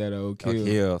just did that at Oak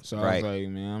Hill. So I was like,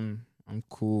 man, I'm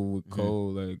cool with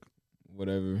cold, like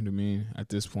whatever to me at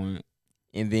this point.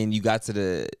 And then you got to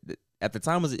the at the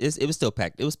time it was still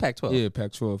Pac. It was Pac-12. Yeah,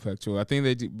 Pac-12. I think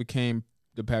they became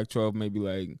the Pac-12 maybe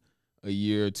like a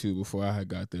year or two before I had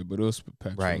got there, but it was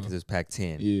Pac-12. Right, because it was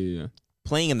Pac-10. Yeah.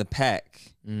 Playing in the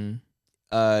Pac,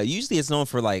 usually it's known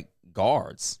for like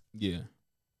guards. Yeah.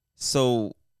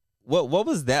 So what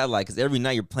was that like? Because every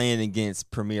night you're playing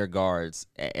against premier guards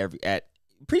at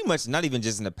pretty much not even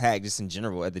just in the Pac, just in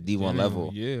general at the D1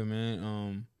 level. Yeah,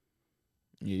 man.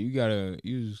 Yeah, you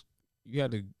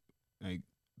gotta like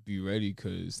be ready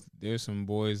because there's some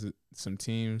boys, some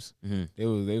teams, they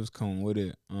was coming with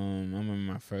it. I remember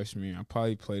my freshman year, I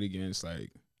probably played against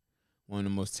like one of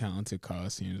the most talented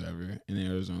college teams ever in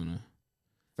Arizona.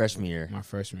 Freshman year. My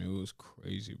freshman year, it was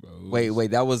crazy, bro.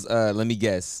 Wait, that was let me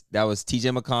guess. That was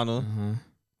TJ McConnell,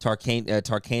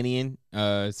 Tarkanian,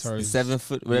 7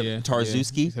 foot,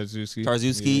 Tarczewski.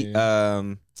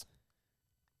 Yeah.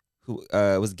 Who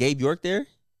was Gabe York there?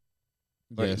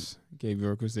 Yes, Gabe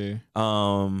York was there.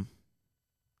 I'm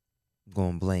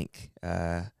going blank.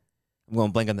 I'm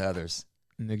going blank on the others.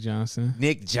 Nick Johnson,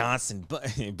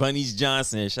 Bunnies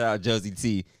Johnson. Shout out Josie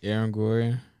T. Aaron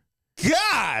Gordon.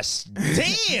 Gosh,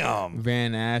 damn.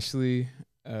 Van Ashley,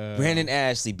 Brandon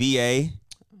Ashley, BA.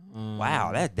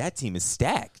 Wow, that team is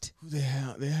stacked. Who they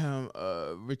have? They have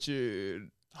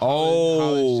Richard.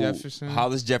 Hollis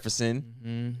Jefferson.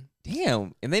 Mm-hmm.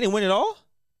 Damn, and they didn't win it all.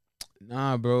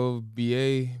 Nah, bro.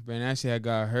 Brandon Ashley had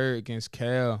got hurt against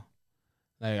Cal.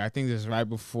 Like I think this is right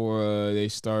before they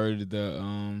started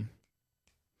the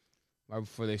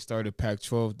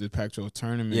Pac-12, the Pac-12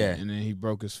 tournament. Yeah. And then he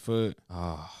broke his foot.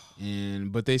 Oh.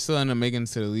 But they still ended up making it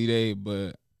to the Elite Eight.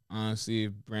 But honestly,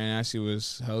 if Brandon Ashley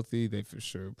was healthy, they for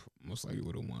sure most likely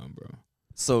would have won, bro.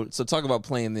 So talk about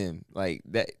playing them. Like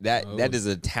that is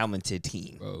a talented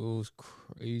team. Bro, it was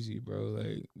crazy, bro.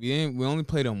 Like we only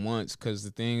played them once because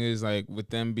the thing is like with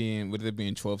there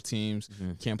being 12 teams,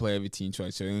 you can't play every team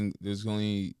twice. So there's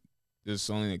only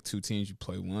like 2 teams you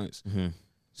play once.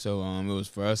 So it was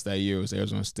for us that year. It was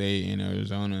Arizona State and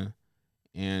Arizona,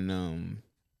 and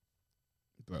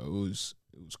bro, it was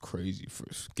crazy.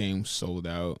 First game sold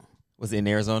out. Was it in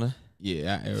Arizona? Yeah,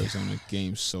 that Arizona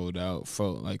game sold out.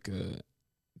 Felt like a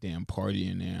damn party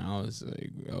in there. I was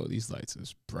like, oh, these lights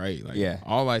is bright. Like, yeah,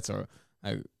 all lights are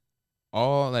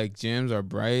all gyms are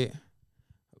bright,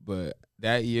 but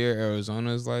that year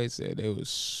Arizona's lights, it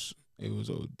was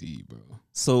OD, bro.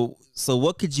 So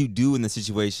what could you do in the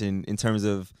situation in terms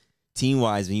of team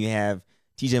wise when you have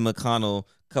TJ McConnell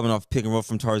coming off pick and roll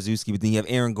from Tarczewski, but then you have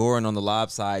Aaron Gordon on the lob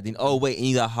side, then and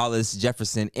you got Hollis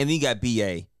Jefferson, and then you got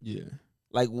BA. Yeah.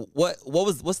 Like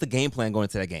what's the game plan going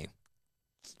into that game?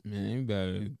 Man, you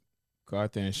better go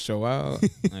out there and show out.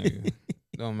 Like,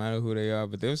 don't matter who they are,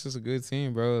 but they was just a good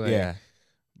team, bro. Like, yeah.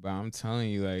 But I'm telling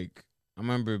you, like, I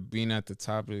remember being at the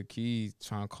top of the key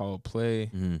trying to call a play,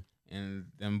 and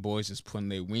them boys just putting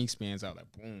their wingspans out,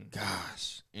 like, boom.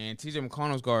 Gosh. And TJ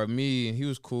McConnell's guarded me, and he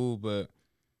was cool, but,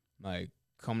 like,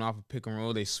 coming off a pick and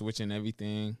roll, they switching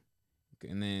everything.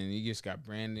 And then you just got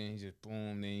Brandon, he just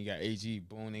boom. Then you got AG,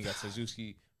 boom. Then you got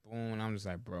Suzuki, boom. And I'm just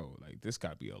like, bro, like this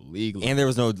got to be illegal. And there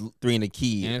was no 3 in the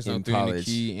key. And there's no 3 in the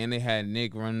key. And they had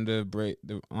Nick running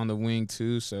on the wing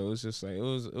too. So it was just like it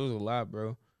was a lot,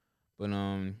 bro. But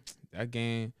that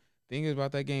game, thing is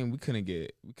about that game, we couldn't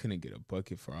get a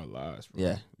bucket for our lives, bro.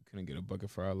 Yeah, we couldn't get a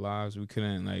bucket for our lives. We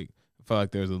couldn't I felt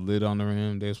like there was a lid on the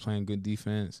rim. They was playing good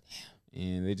defense.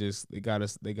 And they got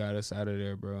us out of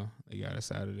there, bro. They got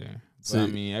us out of there. But, I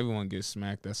mean, everyone gets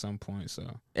smacked at some point. So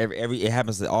it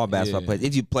happens to all basketball players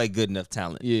if you play good enough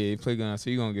talent. Yeah, you play good enough,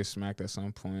 so you're gonna get smacked at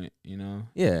some point, you know.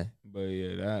 Yeah. But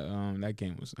yeah, that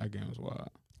game was wild.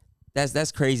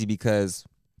 That's crazy because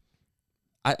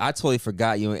I totally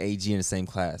forgot you and AG in the same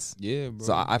class. Yeah, bro.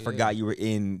 So I forgot you were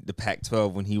in the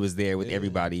Pac-12 when he was there with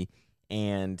everybody.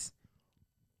 And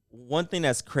one thing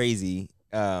that's crazy,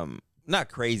 not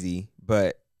crazy,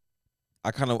 but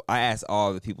I asked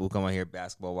all the people who come on here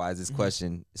basketball wise this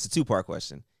question. It's a 2-part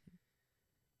question.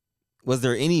 Was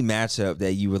there any matchup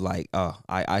that you were like, oh,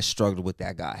 I struggled with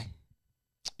that guy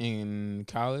in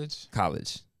college?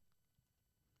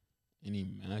 Any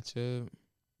matchup?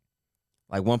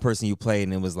 Like one person you played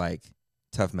and it was like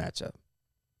tough matchup.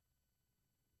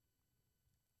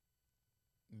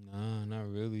 Nah, not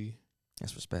really.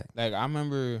 That's respect. Like I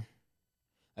remember,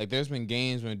 like there's been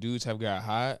games when dudes have got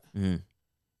hot and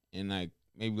like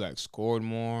maybe like scored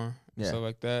more and stuff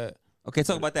like that. Okay,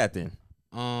 talk about that then.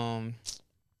 Oh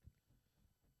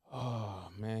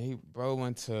man, bro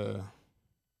went to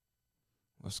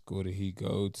What school did he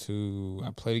go to?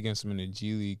 I played against him in the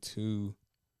G League too.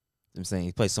 I'm saying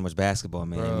he plays so much basketball,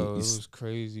 man. Bro, it was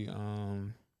crazy.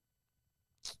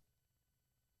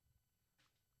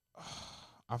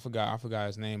 I forgot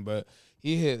his name, but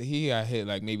he got hit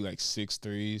like maybe like 6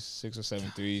 threes, 6 or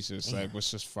 7 threes, just like was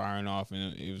just firing off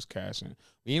and it was cashing.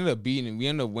 We ended up beating him. We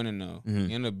ended up winning though. Mm-hmm.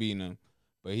 We ended up beating him,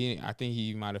 but I think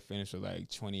he might have finished with like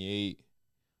 28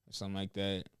 or something like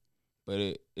that.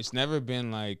 But it's never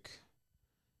been like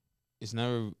it was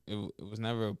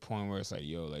never a point where it's like,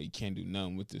 yo, like you can't do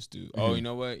nothing with this dude. Oh, you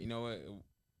know what? I'm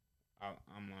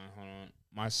like, hold on.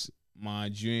 My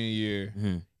junior year,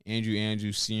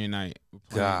 Andrew senior night,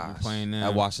 we're playing now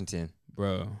at Washington,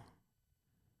 bro.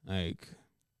 Like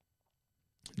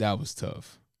that was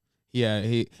tough. Yeah,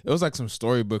 it was like some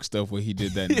storybook stuff what he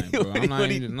did that night, bro.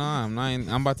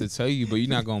 I'm about to tell you, but you're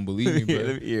not gonna believe me,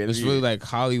 bro. It's really like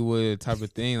Hollywood type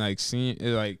of thing. Like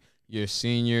like you're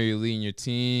senior, you're leading your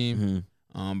team.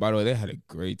 By the way, they had a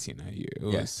great team that year. It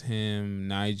was him,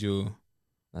 Nigel.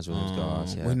 Nigel was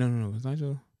gosh. Yeah. Wait, no, was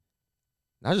Nigel?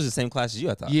 Nigel's the same class as you,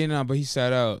 I thought. Yeah, no, but he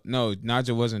sat out. No,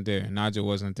 Nigel wasn't there.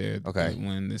 Okay.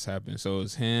 When this happened. So it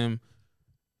was him.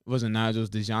 It wasn't Nigel,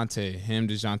 it was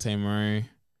DeJounte Murray.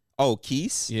 Oh,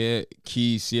 Keys? Yeah,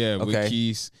 Keys, yeah, with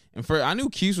Keys. And I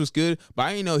knew Keys was good, but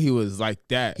I didn't know he was like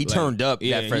that. He turned up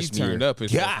that freshman year. He turned up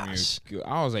his freshman year.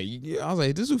 I was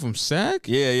like, this dude from SAC?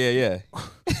 Yeah.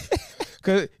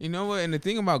 Cause you know what? And the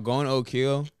thing about going to Oak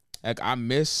Hill, like I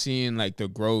miss seeing like the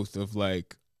growth of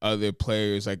like other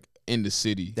players like in the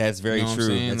city. That's very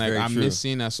true. I miss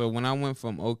seeing that. So when I went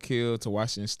from Oak Hill to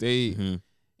Washington State,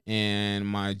 and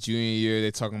my junior year, they're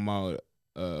talking about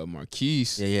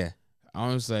Marquise. Yeah.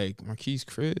 I was like, Marquise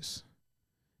Chris.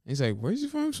 He's like, where's he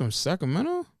from? He's from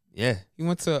Sacramento? Yeah. He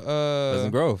went to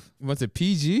Pleasant Grove. He went to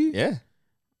PG? Yeah.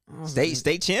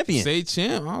 State champion. State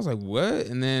champ. I was like, what?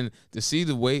 And then to see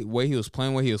the way he was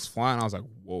playing, way he was flying, I was like,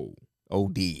 whoa.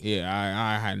 OD. Yeah,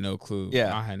 I had no clue.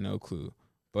 Yeah. I had no clue.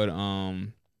 But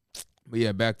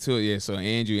yeah, back to it. Yeah, so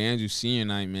Andrew senior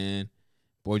night, man.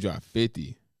 Boy dropped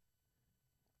 50.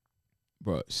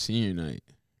 Bro, senior night.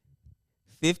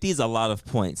 50 is a lot of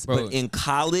points. Bro, but in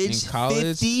college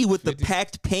 50 with the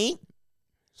packed paint?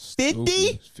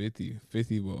 50?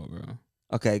 50 ball, bro.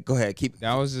 Okay, go ahead. I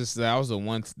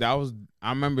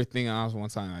remember thinking I was one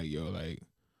time like, yo, like,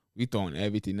 we throwing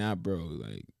everything out, bro.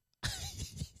 Like,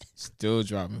 still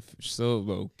dropping,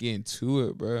 bro, getting to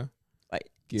it, bro. Like,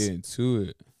 getting to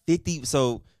it. 50,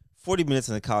 so 40 minutes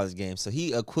in a college game. So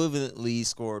he equivalently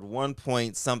scored 1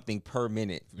 point something per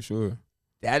minute. For sure.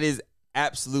 That is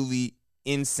absolutely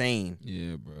insane.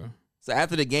 Yeah, bro. So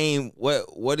after the game,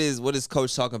 what is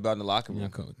coach talking about in the locker room? You're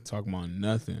not talking about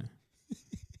nothing.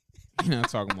 You're not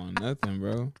talking about nothing,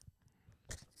 bro.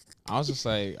 I was just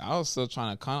like, I was still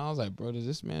trying to I was like, bro, does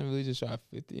this man really just shot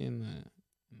 50 in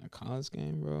the college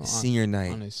game, bro? Senior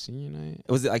night. On his senior night.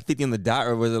 Was it like 50 on the dot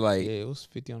or was it like? Yeah, it was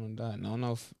 50 on the dot.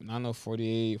 No,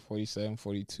 48, 47,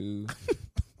 42,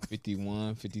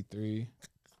 51, 53.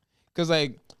 Cause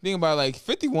like think about like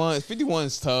 51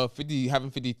 is tough.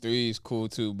 Having 53 is cool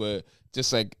too, but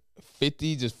just like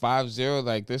 50, just 5-0,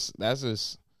 like that's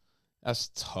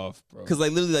tough, bro. Cause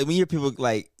like literally like when you hear people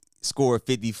like score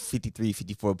 50, 53,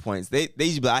 54 points, they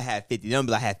usually be like, I had 50. They don't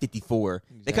be like I had 54.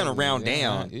 Exactly. They kind of round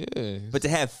down. Yeah. But to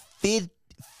have 50,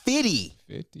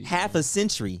 half a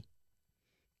century.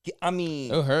 I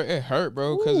mean, it hurt,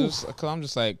 bro. Cause I'm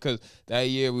just like, cause that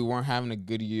year we weren't having a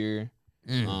good year.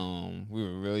 We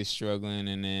were really struggling,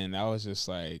 and then that was just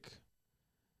like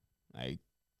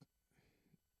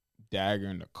dagger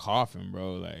in the coffin,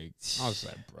 bro. Like I was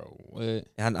like, bro, what?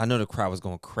 I know the crowd was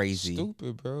going crazy.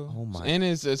 Stupid, bro. Oh my! And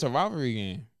it's a rivalry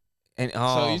game. And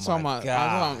so you talking about?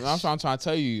 I'm trying to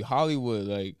tell you, Hollywood,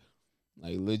 like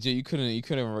legit. You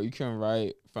couldn't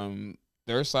write from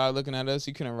their side looking at us.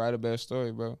 You couldn't write a better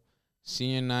story, bro.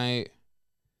 Senior night,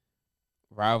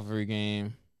 rivalry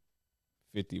game.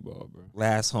 50 ball, bro.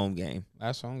 Last home game, bro.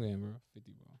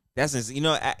 50 ball. That's after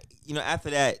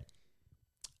that,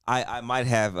 I might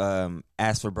have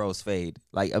asked for bro's fade.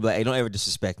 Like, I'm like, hey, don't ever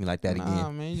disrespect me like that again.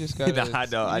 Nah, man, you just gotta.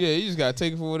 You just gotta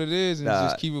take it for what it is and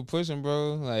just keep it pushing,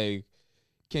 bro. Like,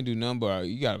 can't do nothing but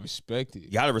you gotta respect it.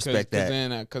 You gotta respect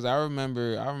that. Cause I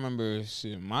remember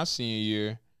shit. My senior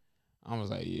year, I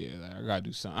was like, yeah, like, I gotta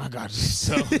do something.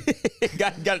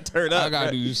 gotta turn up. I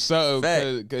gotta do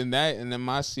something. And then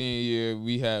my senior year,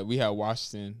 we had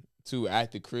Washington too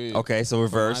at the crib. Okay, so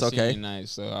reverse. Okay. Night,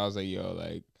 so I was like, yo,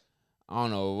 like, I don't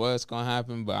know what's gonna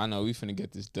happen, but I know we finna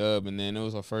get this dub. And then it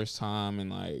was our first time in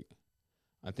like,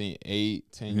 I think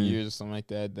 8-10 years or something like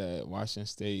that Washington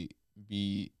State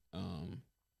beat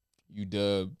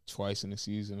UW twice in the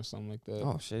season or something like that.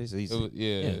 Oh shit, it's easy.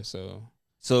 Yeah.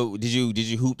 So did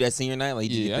you hoop that senior night? Like,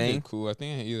 you did your thing? I did cool. I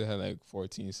think I either had like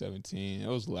 14, 17. It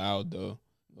was loud though.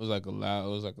 It was like a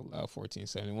loud 14,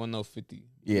 17. It wasn't no 50.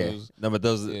 Yeah. But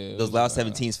those loud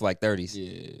 17s for like 30s. Yeah,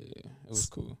 it was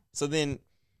cool. So then,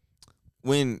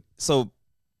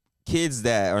 kids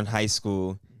that are in high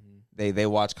school, they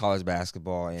watch college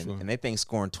basketball and they think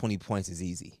scoring 20 points is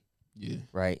easy. Yeah.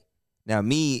 Right. Now,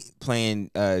 me playing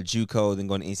JUCO, then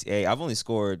going to NCAA, I've only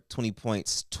scored 20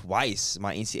 points twice in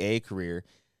my NCAA career,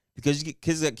 because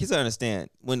kids understand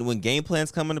when game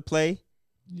plans come into play,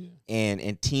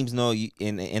 and teams know you,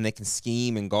 and they can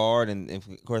scheme and guard, and of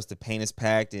course the paint is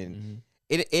packed, and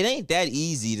it ain't that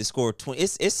easy to score 20.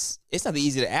 It's not that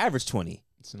easy to average 20.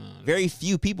 It's not. Very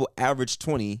few people average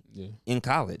 20 in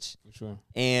college. For sure.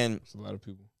 And it's a lot of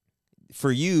people.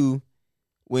 For you,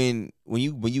 when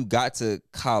you got to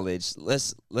college,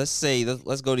 let's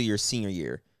go to your senior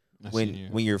year,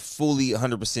 when you're fully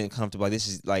 100% comfortable. Like, this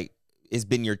is like, it's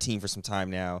been your team for some time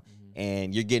now,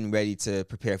 and you're getting ready to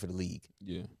prepare for the league.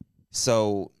 Yeah.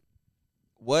 So,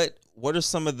 what are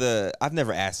some of the? I've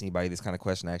never asked anybody this kind of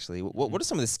question actually. What are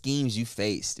some of the schemes you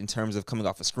faced in terms of coming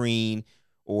off a screen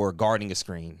or guarding a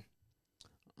screen?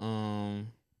 Man,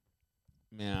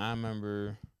 I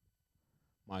remember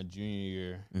my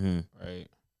junior year, right?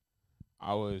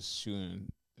 I was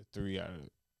shooting the three at a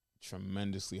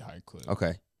tremendously high clip.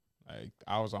 Okay. Like,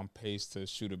 I was on pace to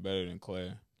shoot it better than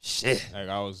Claire. Shit. Like,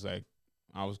 I was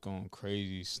going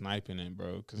crazy sniping it,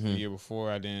 bro. Because the year before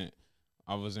I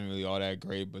wasn't really all that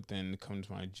great, but then coming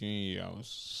to my junior year, I was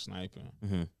sniping.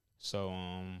 So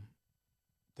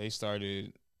they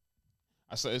started.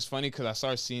 It's funny because I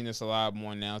started seeing this a lot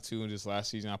more now too. In this last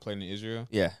season, I played in Israel.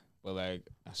 Yeah. But like,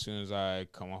 as soon as I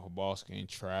come off a ball screen,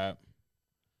 trap.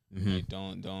 Like,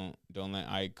 don't let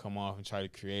Ike come off and try to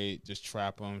create. Just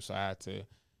trap him. So I had to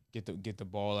get the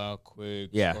ball out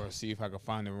quick. Yeah. Or see if I could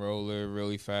find a roller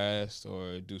really fast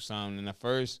or do something. And at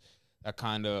first, that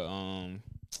kind of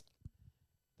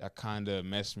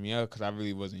messed me up because I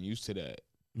really wasn't used to that.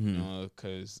 You know,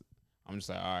 because I'm just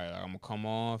like, all right, I'm gonna come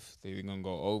off. They're gonna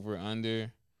go over,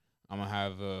 under. I'm gonna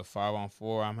have a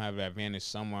 5-on-4. I'm gonna have an advantage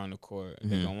somewhere on the court.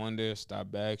 They go under, stop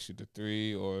back, shoot the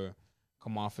three, or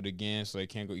come off it again, so you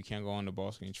can't go on the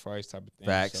ball screen twice, type of thing.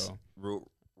 Facts. So, rule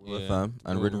of thumb,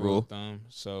 unwritten rule of thumb.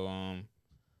 So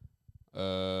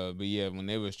but yeah, when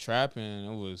they was trapping,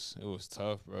 it was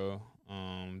tough, bro.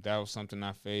 That was something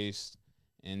I faced,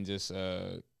 and just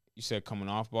you said coming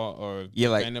off ball or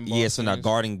ball so now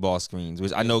guarding ball screens,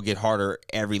 which I know get harder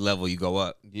every level you go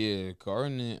up. Yeah,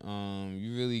 guarding it,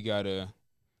 you really gotta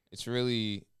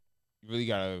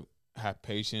have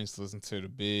patience, listen to the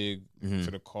big,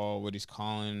 to the call, what he's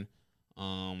calling.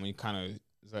 When you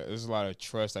there's a lot of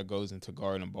trust that goes into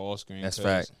guarding a ball screen. That's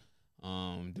fact.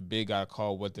 The big gotta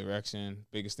call what direction.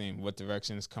 Biggest thing, what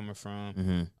direction it's coming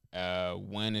from,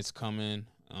 when it's coming,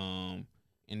 and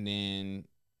then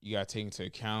you gotta take into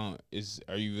account,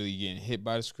 are you really getting hit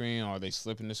by the screen, or are they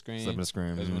slipping the screen? Slipping the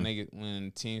screen. Because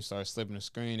when teams start slipping the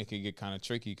screen, it could get kind of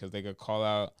tricky because they could call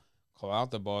out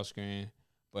the ball screen.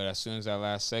 But as soon as that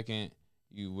last second,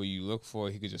 what you look for,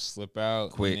 he could just slip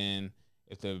out. Quick. And then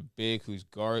if the big who's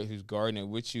guarding it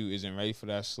with you isn't ready for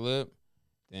that slip,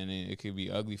 then it could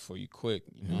be ugly for you quick,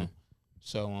 you know.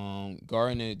 So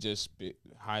guarding it, just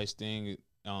highest thing.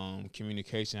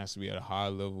 Communication has to be at a high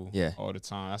level all the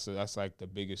time. That's like the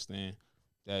biggest thing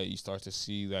that you start to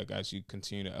see, like, as you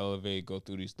continue to elevate, go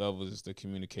through these levels, is the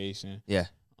communication. Yeah.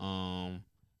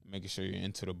 Making sure you're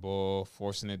into the ball,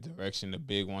 forcing the direction the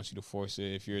big wants you to force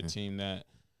it. If you're a team that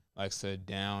likes to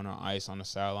down or ice on the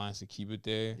sidelines to keep it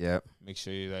there, make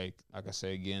sure you like I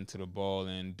said, get into the ball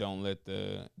and don't let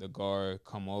the guard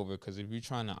come over. Because if you're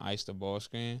trying to ice the ball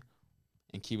screen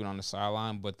and keep it on the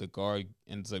sideline, but the guard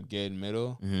ends up getting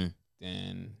middle,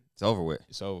 then it's over with.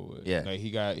 It's over with. Yeah. Like,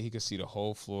 he could see the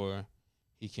whole floor.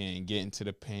 He can get into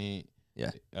the paint.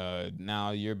 Yeah.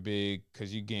 Now you're big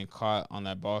because you getting caught on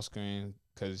that ball screen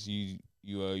because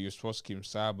you're supposed to keep him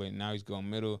side, but now he's going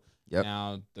middle. Yep.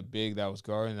 Now the big that was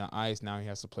guarding the ice, now he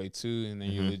has to play two, and then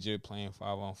you're legit playing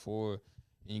 5-on-4,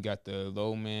 and you got the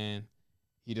low man.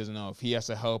 He doesn't know if he has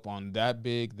to help on that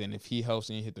big. Then if he helps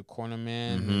and you hit the corner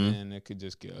man, then it could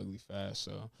just get ugly fast.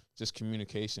 So just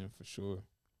communication for sure.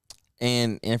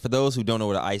 And for those who don't know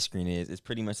what an ice screen is, it's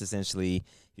pretty much essentially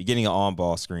you're getting an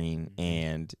on-ball screen,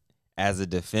 and as a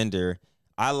defender,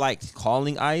 I liked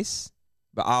calling ice,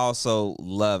 but I also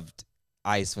loved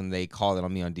ice when they call it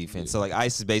on me on defense. So like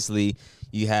ice is basically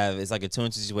it's like a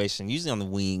 2-inch situation, usually on the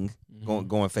wing,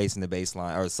 going facing the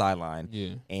baseline or the sideline.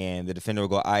 Yeah. And the defender will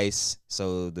go ice,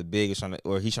 so the big is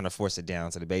he's trying to force it down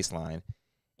to the baseline.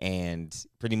 and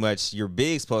pretty much your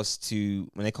big's supposed to,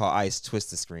 when they call ice,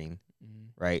 twist the screen,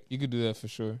 right? You could do that for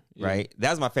sure. Yeah. Right?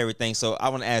 That's my favorite thing. So I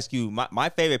want to ask you, my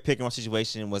favorite pick and roll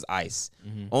situation was ice.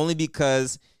 Only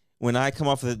because when I come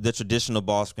off of the traditional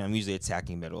ball screen, I'm usually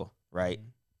attacking middle, right?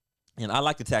 And I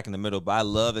like attacking the middle, but I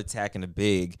love attacking the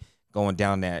big going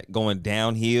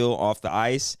downhill off the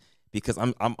ice because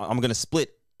I'm gonna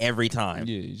split every time.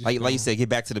 Yeah, like you said, get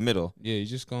back to the middle. Yeah, you're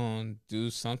just gonna do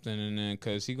something, and then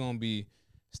because he gonna be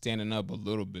standing up a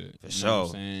little bit. For sure. Know what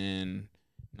I'm saying?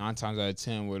 9 times out of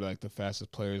 10, we're like the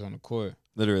fastest players on the court.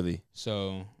 Literally.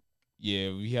 So,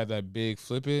 yeah, we have that big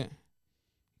flip it,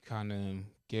 kind of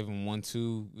give him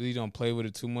 1-2. Really don't play with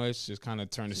it too much. Just kind of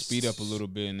turn the speed up a little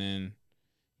bit, and then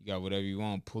you got whatever you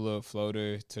want. Pull up,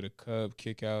 floater, to the cup,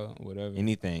 kick out, whatever.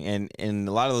 Anything. And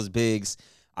a lot of those bigs,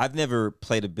 I've never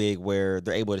played a big where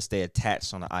they're able to stay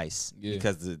attached on the ice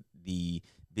because the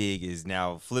big is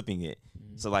now flipping it.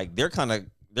 So, like, they're trying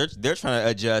to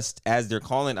adjust as they're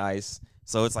calling ice.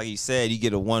 So it's like you said, you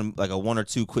get a one or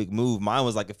two quick move. Mine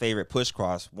was like a favorite push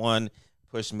cross, one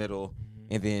push middle,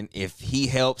 and then if he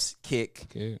helps kick,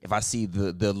 if I see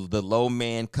the low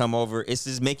man come over, it's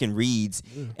just making reads.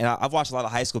 And I've watched a lot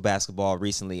of high school basketball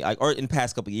recently, or in the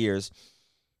past couple of years.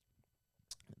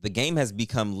 The game has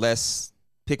become less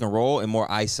pick and roll and more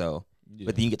ISO.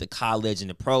 But then you get to college and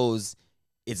the pros,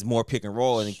 it's more pick and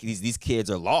roll, and these kids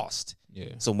are lost.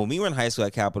 Yeah. So when we were in high school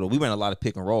at Capital, we ran a lot of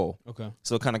pick and roll. Okay.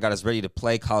 So it kind of got us ready to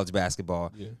play college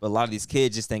basketball. Yeah. But a lot of these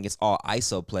kids just think it's all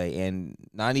ISO play, and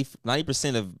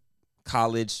 90% of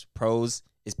college pros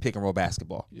is pick and roll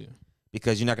basketball. Yeah.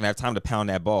 Because you're not gonna have time to pound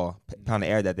that ball, pound the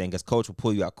air of that thing, because coach will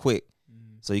pull you out quick.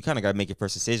 So you kind of got to make your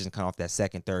first decision, kind of off that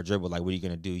second, third dribble. Like, what are you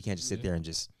gonna do? You can't just sit there and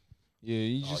just. Yeah,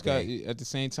 you just got at the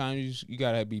same time you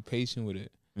gotta be patient with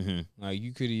it. Like,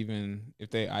 you could even, if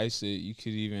they ice it, you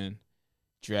could even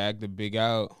drag the big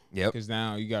out. Yep. Because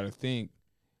now you got to think,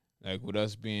 like, with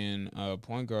us being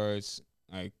point guards,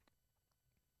 like,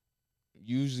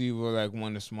 usually we're like one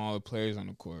of the smaller players on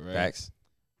the court, right? Facts.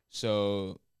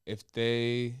 So if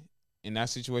they, in that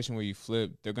situation where you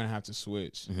flip, they're gonna have to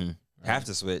switch. Right? Have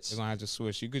to switch. They're gonna have to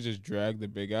switch. You could just drag the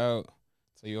big out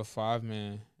to your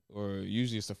 5-man, or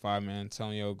usually it's the 5-man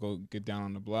telling you, go get down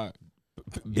on the block.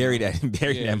 Bury that.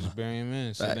 Bury him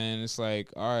in. So then it's like,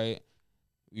 all right,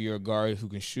 you're a guard who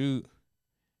can shoot.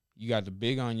 You got the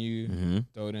big on you.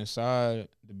 Throw it inside.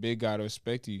 The big got to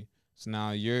respect you. So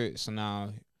now your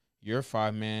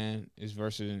 5-man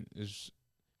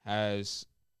has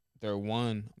their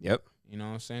one. Yep. You know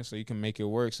what I'm saying? So you can make it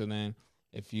work. So then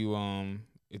if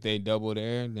they double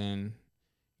there, then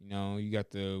you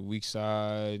got the weak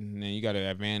side, and then you got an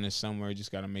advantage somewhere. You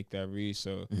just got to make that read.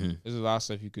 So there's a lot of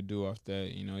stuff you could do off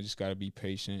that. Just got to be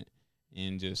patient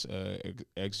and just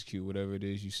execute whatever it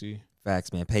is you see.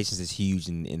 Facts, man. Patience is huge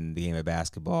in the game of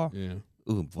basketball. Yeah.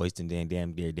 Ooh, voice and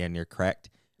damn near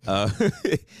cracked.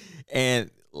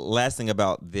 And last thing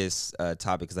about this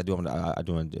topic, because I do want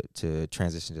to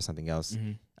transition to something else.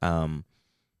 I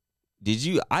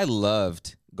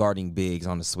loved guarding bigs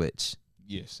on the switch.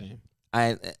 Yeah, same.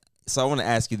 So I want to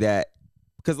ask you that,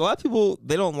 because a lot of people,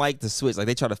 they don't like the switch. Like,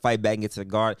 they try to fight back and get to the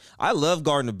guard. I love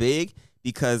guarding the big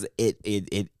because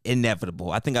it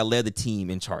inevitable. I think I led the team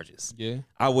in charges. Yeah.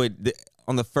 I would,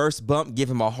 on the first bump, give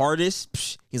him a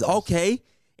hardest. He's okay.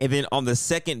 And then on the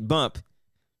second bump,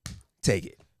 take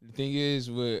it. The thing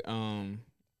is, with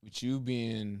you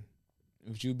being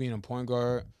a point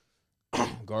guard,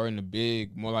 guarding the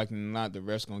big, more likely than not, the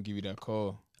ref's gonna give you that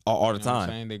call. All the time. What I'm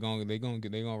saying? They gonna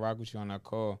rock with you on that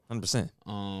call. 100%.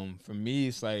 For me,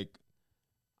 it's like,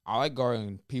 I like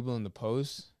guarding people in the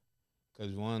post,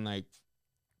 because one, like,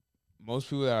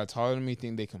 most people that are taller than me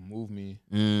think they can move me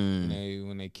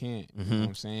when they can't. You know what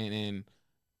I'm saying? And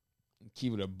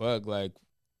keep it a buck, like,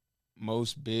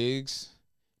 most bigs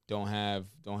don't have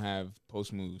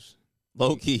post moves.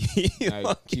 Low key.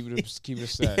 Like, keep it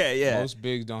set. Yeah. Most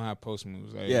bigs don't have post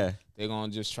moves. Like, they're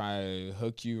gonna just try to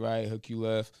hook you right, hook you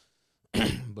left.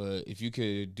 But if you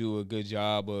could do a good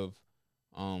job of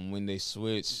when they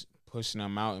switch, pushing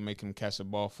them out and making them catch the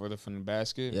ball further from the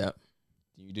basket,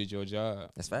 you did your job.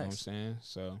 That's facts. You know what I'm saying?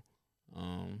 So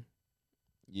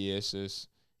it's just,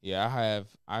 I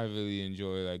really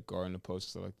enjoy, like, guarding the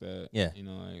post, stuff like that. Yeah.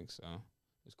 So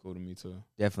it's cool to me too.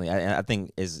 Definitely. I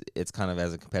think it's kind of,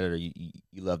 as a competitor, you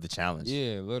love the challenge.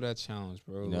 Yeah, love that challenge,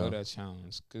 bro. Love that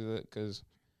challenge. Cause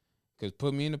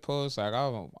put me in the post, like,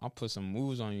 I'll put some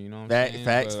moves on you. You know what I'm saying?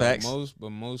 Facts. But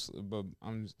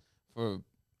I'm, for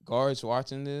guards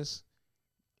watching this,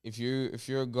 if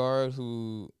you're a guard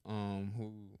who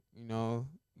you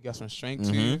got some strength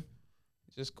to you,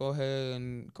 just go ahead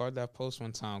and guard that post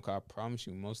one time. Cause I promise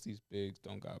you, most of these bigs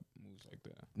don't got moves like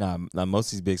that. Nah, most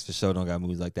of these bigs for sure don't got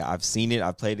moves like that. I've seen it.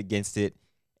 I've played against it.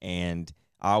 And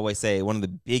I always say one of the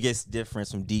biggest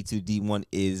difference from D2, D1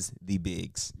 is the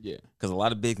bigs. Yeah. Because a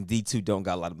lot of bigs in D2 don't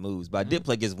got a lot of moves. But I did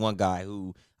play against one guy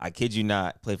who, I kid you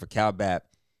not, played for Cal Bap.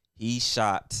 He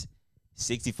shot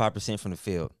 65% from the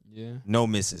field. Yeah. No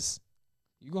misses.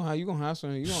 You gonna have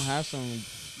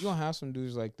some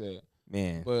dudes like that.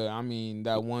 Man. But I mean,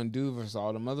 that one dude versus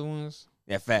all them other ones.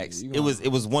 Yeah, facts. It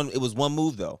was one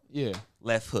move though. Yeah.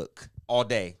 Left hook all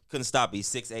day. Couldn't stop. He's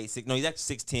 6'8", 6. No, he's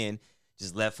actually 6'10".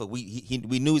 Just left hook. We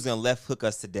knew he was gonna left hook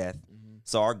us to death.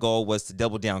 So our goal was to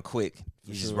double down quick.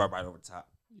 He just right over top.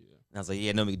 Yeah. And I was like,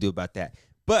 yeah, nothing we can do about that.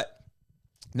 But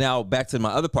now back to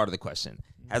my other part of the question.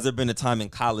 Has there been a time in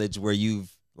college where you've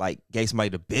like gave somebody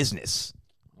the business?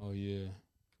 Oh yeah,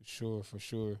 for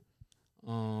sure.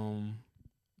 You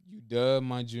dubbed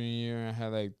my junior year. I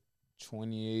had like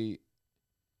 28,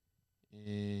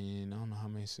 and I don't know how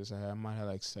many assists I had. I might have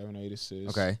like 7 or 8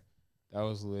 assists. Okay, that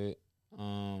was lit.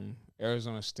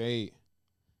 Arizona State.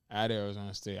 At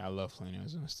Arizona State, I love playing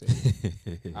Arizona State.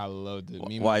 I loved it.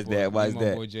 Why is that? My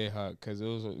boy J-Hawk, because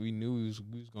we knew we was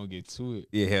gonna get to it.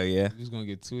 Yeah, hell yeah. We was gonna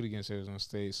get to it against Arizona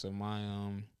State. So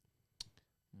my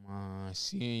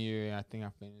senior year, I think I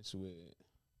finished with,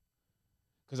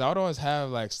 because I would always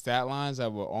have like stat lines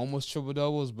that were almost triple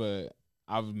doubles, but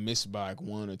I would miss by like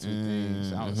 1 or 2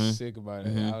 things. I was sick about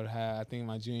it. I think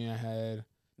my senior year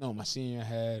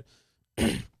I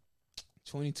had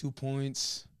 22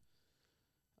 points.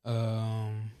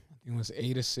 I think it was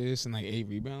 8 assists and like 8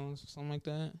 rebounds or something like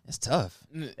that. That's tough.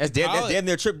 That's damn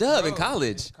near trip dub in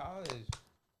college.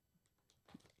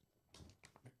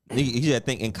 You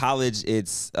think in college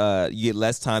it's you get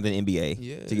less time than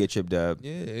NBA to get trip dub.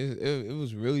 Yeah, it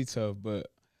was really tough, but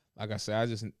like I said, I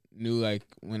just knew like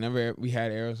whenever we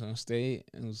had Arizona State,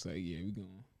 it was like, yeah, we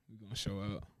gonna show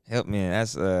out. Help, man.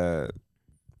 That's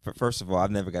first of all,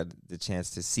 I've never got the chance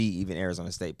to see even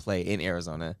Arizona State play in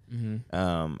Arizona.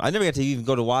 I never got to even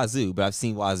go to Wazoo, but I've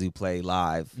seen Wazoo play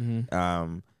live.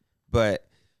 But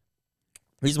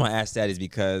the reason why I asked that is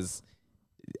because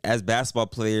as basketball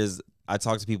players, I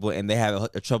talk to people and they have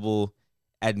a trouble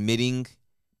admitting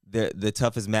the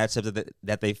toughest matchups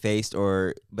that they faced,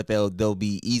 but they'll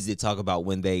be easy to talk about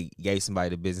when they gave somebody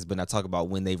the business, but not talk about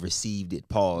when they received it.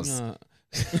 Pause.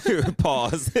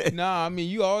 Pause. Nah, I mean,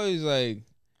 you always like.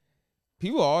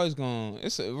 People are always gonna.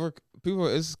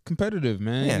 It's competitive,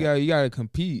 man. Yeah. You gotta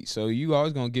compete. So you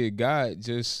always gonna get got.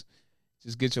 Just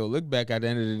get your look back at the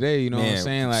end of the day. You know what I'm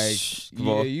saying? Like,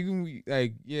 you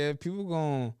can people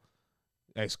gonna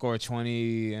like score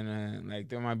 20, and like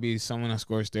there might be someone that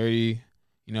scores 30.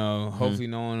 You know, hopefully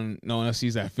no one else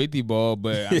sees that 50 ball.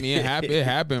 But I mean, it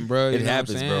happened, bro. It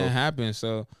happens, bro. It happened.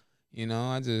 So you know,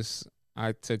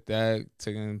 I took it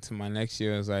to my next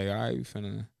year. I was like, all right, we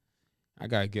finna. I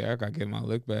gotta get my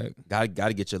look back.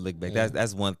 Gotta get your look back. Yeah.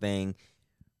 That's one thing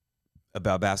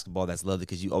about basketball that's lovely,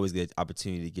 because you always get an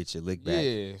opportunity to get your lick back.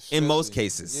 Yeah, in most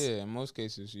cases. Yeah, in most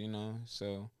cases, you know.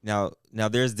 So now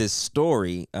there's this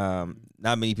story. Not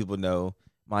many people know.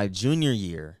 My junior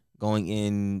year, going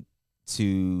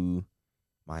into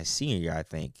my senior year, I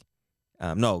think.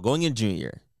 Going in junior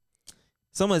year.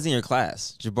 Someone's in your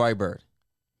class, Jabari Bird.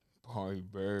 Jabari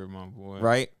Bird, my boy.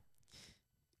 Right.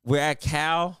 We're at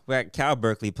Cal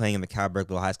Berkeley, playing in the Cal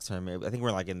Berkeley High School tournament. I think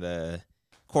we're like in the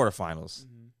quarterfinals.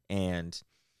 And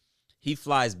he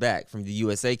flies back from the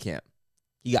USA camp.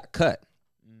 He got cut.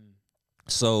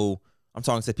 So I'm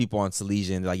talking to people on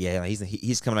Silesia, and they're like, yeah,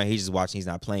 he's coming out. He's just watching. He's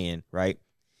not playing, right?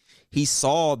 He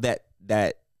saw that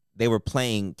they were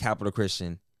playing Capital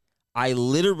Christian. I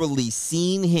literally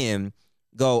seen him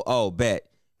go, oh, bet.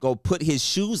 Go put his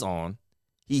shoes on.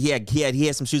 He had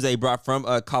some shoes that he brought from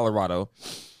Colorado,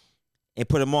 and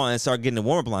put them on and start getting the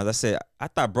warm-up lines. I said, I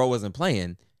thought bro wasn't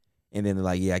playing. And then they're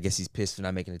like, yeah, I guess he's pissed for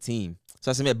not making the team.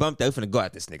 So I said, man, bump that. We're finna go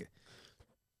at this nigga.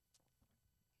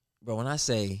 Bro, when I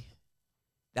say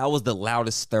that was the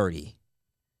loudest 30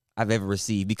 I've ever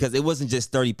received, because it wasn't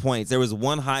just 30 points. There was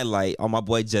one highlight on my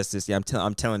boy Justice. Yeah,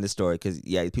 I'm telling this story because,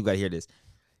 yeah, people got to hear this.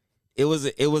 It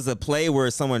was a play where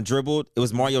someone dribbled. It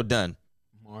was Mario Dunn.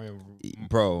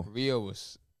 Bro. Rio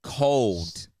was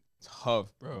cold. Tough,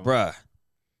 bro. Bruh.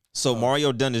 So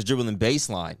Mario Dunn is dribbling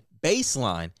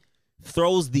baseline,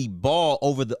 throws the ball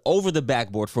over the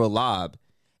backboard for a lob,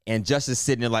 and Justice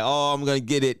sitting there like, oh, I'm gonna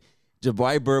get it.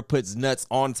 Jabari Bird puts nuts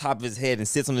on top of his head and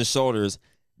sits on his shoulders,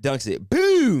 dunks it.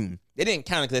 Boom! They didn't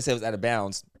count it because they said it was out of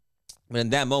bounds. But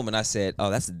in that moment, I said, oh,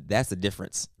 that's the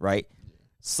difference, right?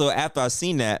 So after I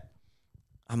seen that,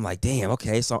 I'm like, damn,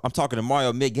 okay. So I'm talking to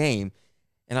Mario mid-game,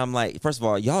 and I'm like, first of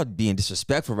all, y'all being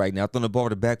disrespectful right now. Throwing the ball to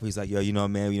the back, but he's like, yo, you know,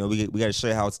 man, you know, we got to show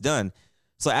you how it's done.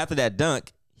 So after that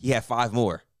dunk, he had 5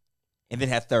 more, and then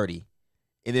had 30.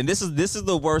 And then this is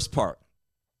the worst part.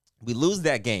 We lose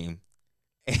that game,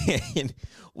 and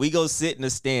we go sit in the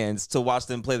stands to watch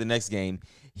them play the next game.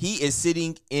 He is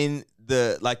sitting in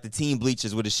the team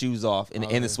bleachers with his shoes off and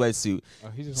in the sweatsuit. Oh,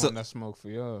 he just want that smoke for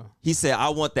y'all. He said, "I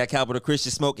want that Capital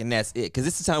Christian smoke, and that's it." Because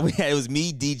this is the time we had. It was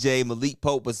me, DJ, Malik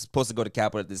Pope was supposed to go to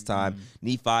Capital at this time.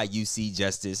 Nephi, UC,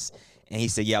 Justice, and he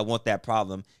said, "Yeah, I want that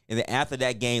problem." And then after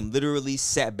that game, literally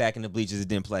sat back in the bleachers and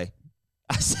didn't play.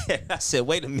 I said,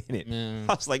 "Wait a minute." Man.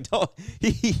 I was like, "No,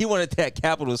 he wanted that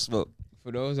Capital smoke."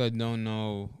 For those that don't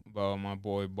know about my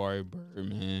boy Barry Bird,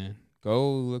 man,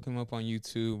 go look him up on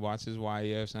YouTube. Watch his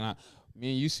YFs, and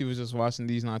me and UC was just watching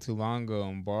these not too long ago,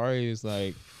 and Barry is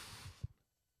like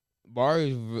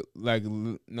no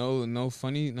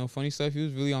funny stuff. He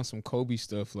was really on some Kobe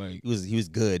stuff. Like he was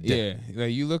good. Yeah,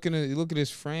 like you look at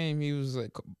his frame. He was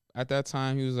like at that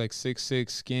time he was like 6'6",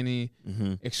 skinny,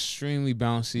 extremely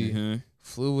bouncy,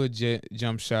 fluid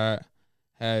jump shot.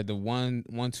 Had the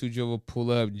 1-2 dribble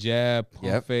pull up, jab,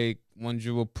 pump fake, 1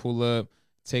 dribble pull up,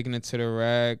 taking it to the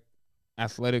rack,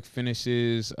 athletic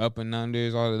finishes, up and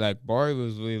unders, all that. Like Barry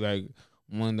was really like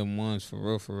one of them ones for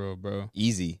real, bro.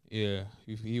 Easy. Yeah,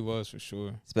 he was for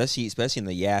sure. Especially in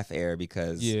the YAF era,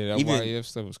 because that YF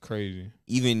stuff was crazy.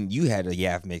 Even you had a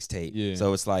YAF mixtape. Yeah.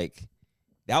 So it's like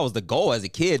that was the goal as a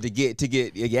kid to get a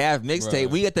YAF mixtape. Right.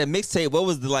 We got that mixtape. What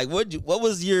was what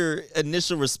was your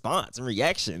initial response and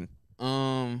reaction?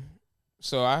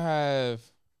 So I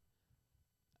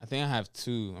think I have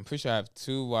 2. I'm pretty sure I have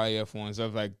 2 YF ones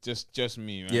of like just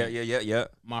me, right? Yeah.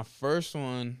 My first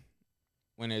one,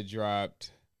 when it dropped,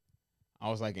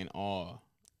 I was like in awe.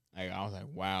 Like I was like,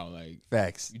 wow, like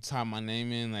facts. You type my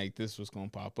name in, like this was gonna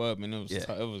pop up, and it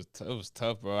was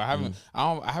tough, bro. I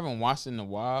haven't watched it in a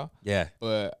while. Yeah.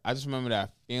 But I just remember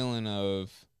that feeling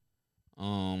of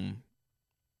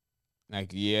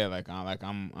like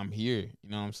I'm here, you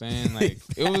know what I'm saying? Like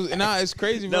it was, it's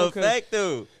crazy, bro. No fact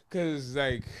though, cause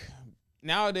like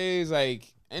nowadays, like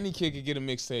any kid could get a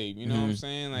mixtape, you know what I'm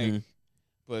saying? Like,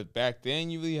 but back then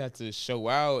you really had to show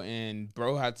out, and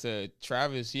bro had to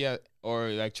Travis and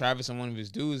one of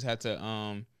his dudes had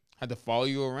to follow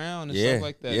you around and stuff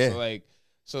like that. Yeah.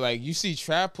 So like you see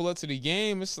Trap pull up to the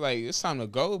game, it's like it's time to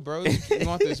go, bro. You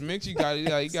want this mix? You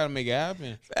gotta make it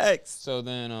happen. Facts. So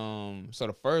then so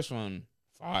the first one,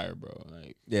 fire, bro.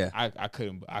 Like I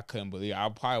couldn't believe it. I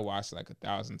probably watched it like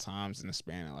 1,000 times in the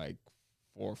span of like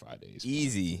 4 or 5 days.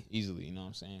 Easily, you know what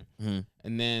I'm saying?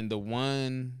 And then the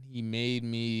one he made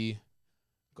me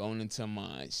going into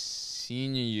my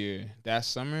senior year that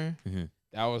summer.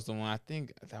 That was the one. I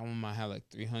think that one might have like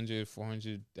 300,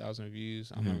 400,000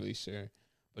 views. I'm not really sure.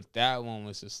 But that one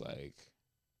was just like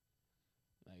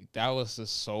that was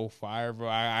just so fire, bro.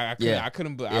 I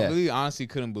really honestly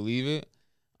couldn't believe it.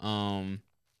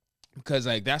 Because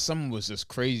like that summer was just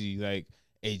crazy. Like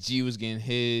AG was getting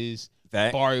his,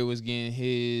 Barry was getting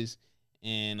his,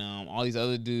 and all these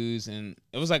other dudes, and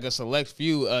it was like a select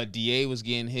few. DA was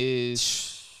getting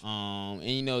his.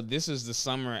 And this is the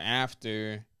summer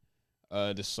after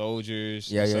the Soldiers.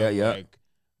 Yeah. Like,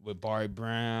 with Barry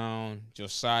Brown,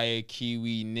 Josiah,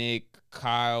 Kiwi, Nick,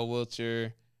 Kyle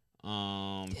Wilcher,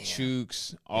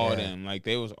 Chooks, all them. Like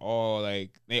they was all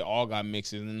like they all got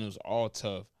mixes, and it was all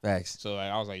tough. Facts. So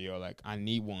like I was like, yo, like I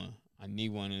need one, and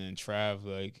then Trav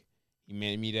like he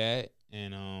made me that,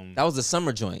 and that was the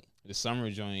summer joint. The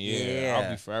summer joint, yeah. I'll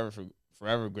be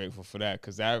forever grateful for that,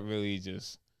 because that really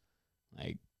just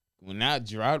like when that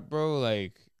dropped, bro,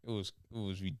 like it was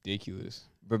ridiculous.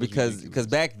 But because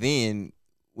back then,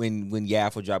 when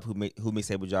YAF would drop, who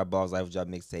mixtape would drop, Balls Life would drop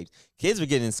mixtapes, kids were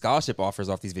getting scholarship offers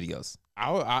off these videos.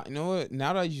 I you know what?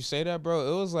 Now that you say that,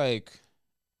 bro, it was like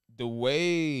the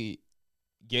way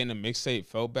getting a mixtape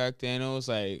felt back then. It was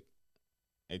like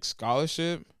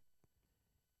scholarship,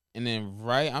 and then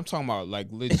I'm talking about like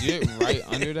legit right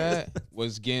under that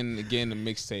was getting the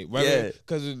mixtape.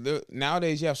 Because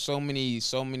nowadays you have so many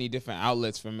different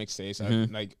outlets for mixtapes,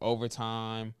 like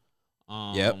Overtime.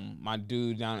 My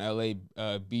dude down in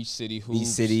LA, Beach City Hoops. Beach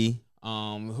City.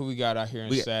 Who we got out here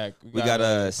in SAC? We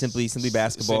got Simply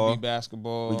Basketball. Simply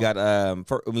Basketball. We got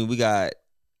we got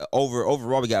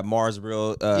overall we got Mars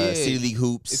Real, City League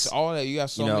Hoops. It's all that. You got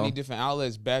so many different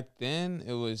outlets. Back then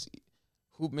it was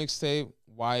Hoop Mixtape,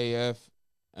 YAF,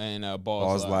 and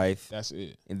Ball's Life. That's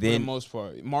it. And for then the most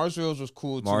part, Mars Reels was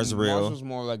cool too. Mars was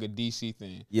more like a DC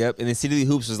thing. Yep, and then City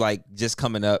Hoops was like just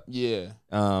coming up. Yeah.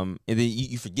 And then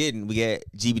you forgetting we got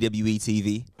GBWE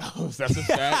TV. Oh, that's a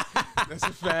fact. That's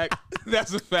a fact.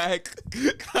 That's a fact.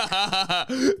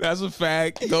 That's a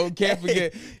fact. Can't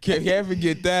forget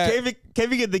that. Can't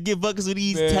forget to get buckets with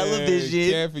these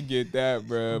television. Can't forget that,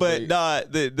 bro. But nah,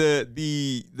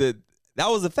 the that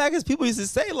was the fact is people used to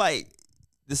say like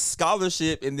the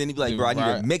scholarship, and then he'd be like, bro, I need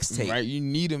a mixtape. Right, you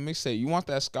need a mixtape. You want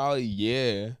that scholar?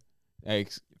 Yeah.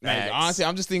 Like honestly,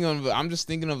 I'm just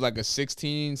thinking of like a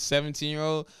 16,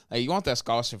 17-year-old. Like you want that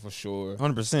scholarship for sure.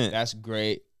 100%. That's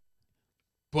great.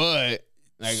 But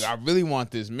like I really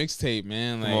want this mixtape,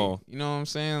 man. Like you know what I'm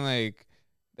saying? Like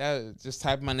that, just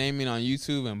type my name in on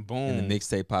YouTube and boom. And the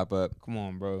mixtape pop up. Come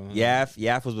on, bro.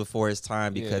 Yaf was before his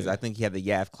time because I think he had the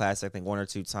Yaf Classic, I think 1 or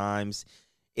 2 times.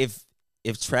 If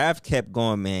Trav kept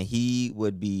going, man, he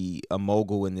would be a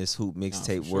mogul in this hoop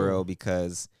mixtape world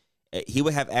because he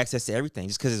would have access to everything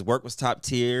just because his work was top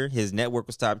tier, his network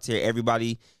was top tier.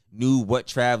 Everybody knew what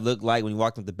Trav looked like when he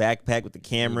walked with the backpack with the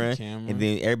camera, and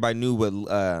then everybody knew what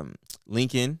not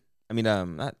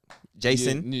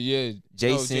Jason.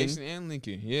 Jason and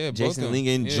Lincoln. Yeah, Jason both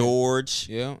Lincoln, George.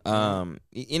 Yeah. And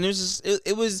it was just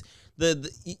it was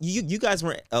you guys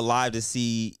weren't alive to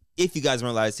see. If you guys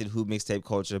weren't alive to see the hoop mixtape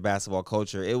culture, basketball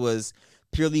culture, it was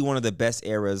purely one of the best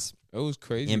eras. It was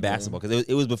crazy in basketball because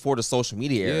it was before the social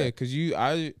media era. Yeah, because you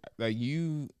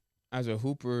as a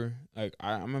hooper, like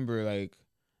I remember like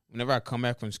whenever I come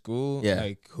back from school,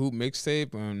 like hoop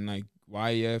mixtape and like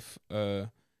YF,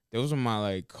 those were my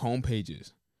like home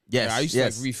pages. Yes, like, I used to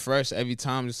like refresh every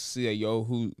time just to see like, yo,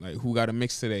 who got a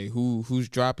mix today? Who's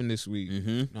dropping this week? You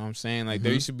know what I'm saying? Like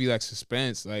there used to be like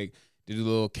suspense, like did a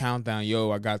little countdown.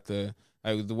 Yo, I got the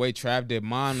way Trav did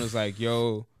mine was like,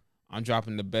 yo, I'm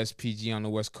dropping the best PG on the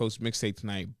West Coast mixtape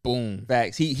tonight. Boom.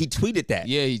 Facts. He tweeted that.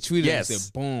 Yeah, he tweeted it and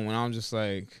said boom. And I'm just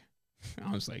like,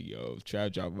 yo,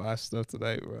 Trav dropped my stuff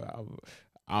tonight, bro.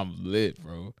 I'm lit,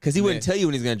 bro. Because he wouldn't tell you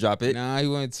when he's gonna drop it. Nah, he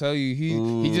wouldn't tell you.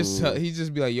 He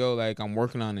just be like, yo, like I'm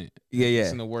working on it. Yeah.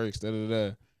 It's in the works. Da da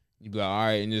da. You be like, all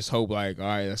right, and just hope like, all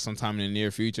right, that's sometime in the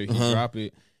near future he drop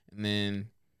it, and then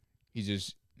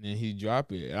he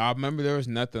drop it. I remember there was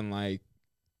nothing like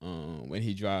when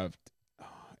he dropped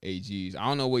AGs. I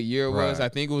don't know what year it was. I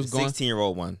think it was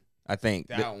 16-year-old one. I think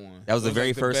that one. That was the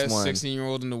very first one.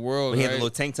 16-year-old in the world. He had the little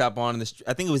tank top on in the street.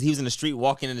 I think he was in the street,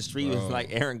 walking in the street with like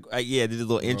Aaron. Did a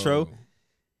little intro.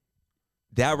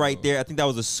 That right there, I think that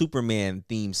was a Superman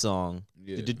theme song.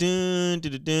 Yeah. It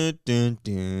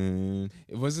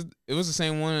was the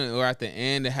same one, or at the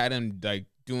end it had him like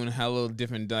doing hella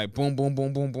different, like boom, boom,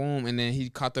 boom, boom, boom, and then he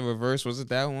caught the reverse. Was it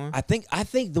that one? I think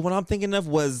the one I'm thinking of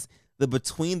was the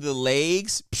between the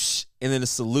legs, and then the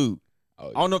salute.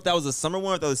 I don't know if that was a summer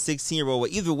one or if that was a 16-year-old. But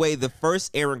either way, the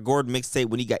first Aaron Gordon mixtape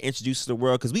when he got introduced to the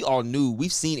world, because we all knew,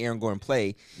 we've seen Aaron Gordon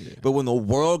play. Yeah. But when the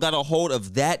world got a hold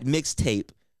of that mixtape,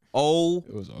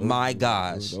 my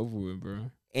gosh. It was over with,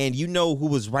 bro. And you know who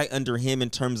was right under him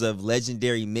in terms of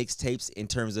legendary mixtapes, in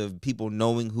terms of people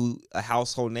knowing who a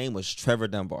household name was? Trevor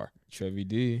Dunbar. Trev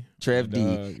D.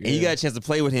 And you got a chance to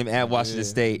play with him at Washington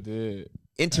State.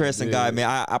 Interesting guy,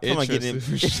 man. I plan on getting him.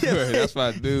 For sure. That's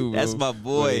my dude, bro. That's my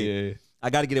boy. I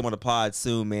got to get him on the pod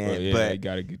soon, man. But you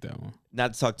got to get that one.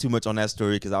 Not to talk too much on that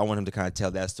story because I want him to kind of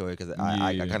tell that story because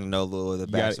I kind of know a little of the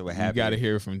backstory what happened. You got to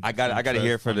hear from. I got to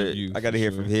hear from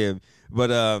him.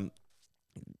 But last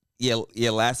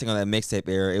thing on that mixtape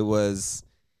era, it was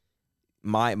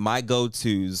my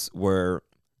go-tos were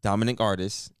Dominic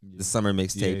Artis, the summer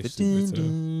mixtape.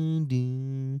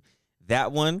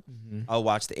 That one, I'll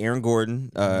watch the Aaron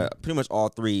Gordon, pretty much all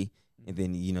three. And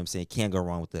then, you know what I'm saying, can't go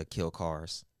wrong with the Kill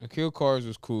Cars. The Kill Cars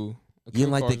was cool. You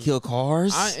didn't like the Kill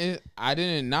Cars? I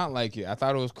didn't not like it. I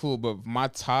thought it was cool, but my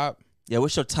top. Yeah,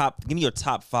 what's your top? Give me your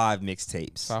top 5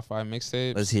 mixtapes. Top 5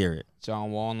 mixtapes? Let's hear it.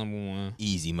 John Wall, #1.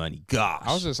 Easy money. Gosh.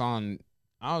 I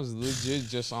was legit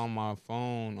just on my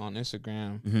phone on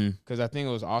Instagram. Because I think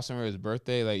it was Austin Rivers'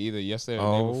 birthday, like either yesterday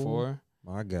or the day before.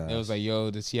 My God. It was like,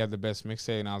 yo, does he have the best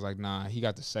mixtape? And I was like, nah, he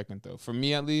got the second, though. For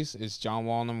me, at least, it's John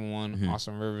Wall, #1,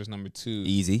 Austin Rivers, #2.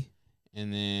 Easy.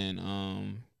 And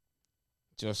then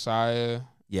Josiah.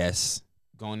 Yes.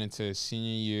 Going into his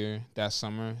senior year that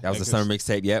summer. That was the summer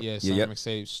mixtape, yep. Yeah, summer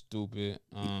mixtape, stupid.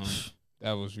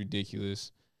 That was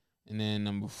ridiculous. And then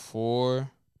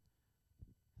 #4,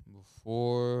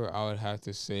 I would have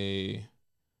to say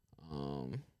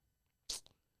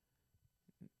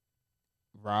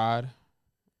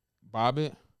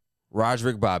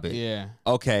Roderick Bobbitt. Yeah.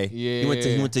 Okay. Yeah.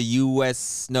 He went to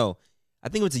US. No. I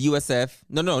think he went to USF.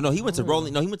 No. He went to Oh.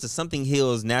 Rolling. No, he went to Something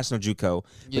Hills National JUCO,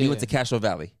 but he went to Castro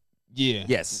Valley. Yeah.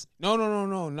 Yes. No,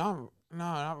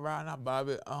 not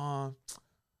Bobby.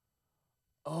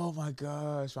 Oh my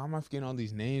gosh, why am I forgetting all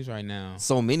these names right now?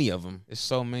 So many of them. It's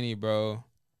so many, bro.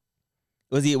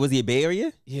 Was he a Bay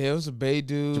Area? Yeah, it was a Bay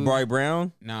dude. Jabari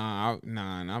Brown? Not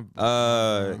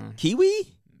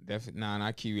Kiwi? Definitely,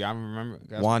 not Kiwi. I remember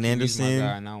Juan Kiwi's my Anderson?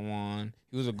 guy, not Juan.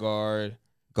 He was a guard.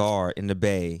 Guard in the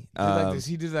Bay. He did like this.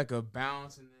 He did like a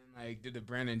bounce and then like did the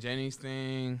Brandon Jennings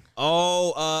thing.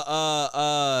 Oh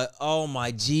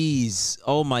my G's.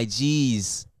 Oh my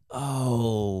G's. I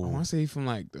Oh. want to say he's from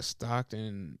like the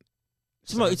Stockton.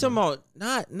 You talking about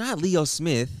not Leo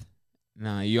Smith.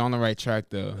 Nah, you on the right track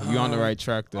though. You on the right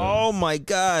track though. Oh my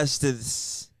gosh.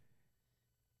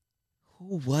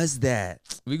 Who was that?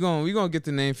 We gonna get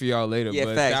the name for y'all later. Yeah,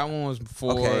 but facts. that one was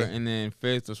 4, Okay. and then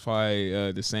 5th was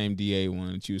probably the same DA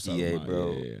one that you was talking Yeah, about.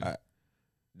 bro. Yeah.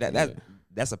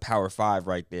 That's a power 5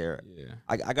 right there. Yeah.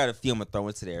 I got a few I'm gonna throw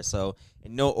into there. So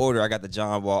in no order, I got the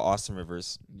John Wall, Austin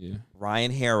Rivers, Yeah.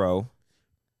 Ryan Harrow.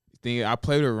 I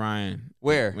played with Ryan.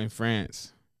 Where? In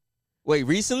France. Wait,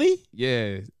 recently?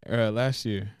 Yeah, last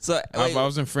year. So I wait,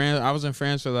 was in France. I was in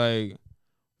France for like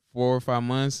 4 or 5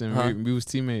 months, and we was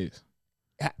teammates.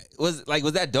 was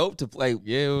that dope to play?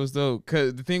 Yeah, it was dope.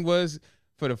 Cause the thing was,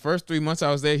 for the first 3 months I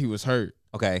was there, he was hurt.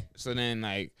 Okay. So then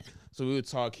we would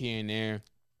talk here and there.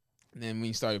 And then when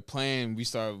we started playing, we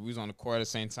was on the court at the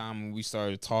same time, and we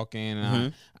started talking.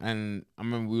 And, I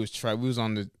remember we was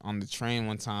on the train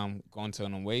one time going to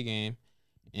an away game,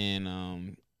 and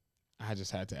I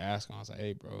just had to ask him. I was like,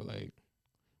 "Hey, bro, like,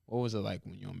 what was it like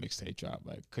when your mixtape dropped?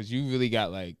 Like, cause you really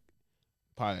got like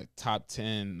probably a top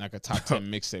 10 mixtape of all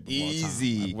time.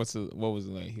 Easy. Like, what was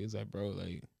it like?" He was like, "Bro,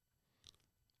 like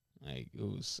it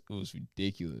was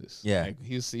ridiculous." Yeah. Like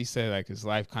he said like his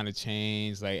life kind of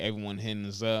changed. Like everyone hitting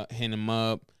him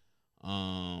up,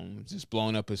 just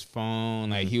blowing up his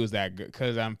phone. Like he was that good.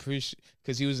 Cause I'm pretty sure,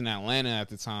 cause he was in Atlanta at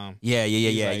the time. Yeah.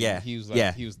 He was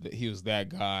like he was that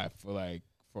guy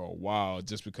for a while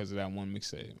just because of that one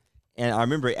mixtape. And I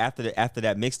remember after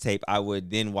that mixtape, I would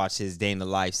then watch his Day in the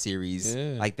Life series.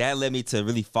 Yeah. Like that led me to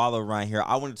really follow Ryan Harrow.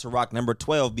 I wanted to rock number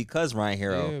 12 because Ryan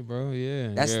Harrow. Yeah, bro.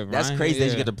 Yeah, That's Ryan, crazy that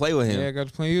you get to play with him. Yeah, I got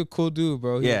to play. He's a cool dude,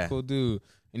 bro. He's a cool dude,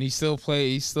 and he still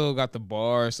got the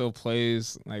bar. Still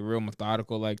plays like real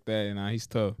methodical like that, and he's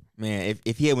tough. Man,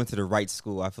 if he had went to the right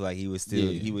school, I feel like he would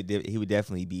he would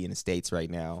definitely be in the States right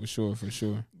now. For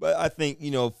sure. But I think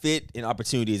fit and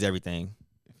opportunity is everything,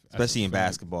 especially in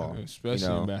basketball.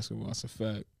 Especially in basketball, that's a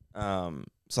fact.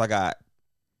 So I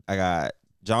got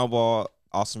John Wall,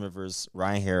 Austin Rivers,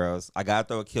 Ryan Harrows. I gotta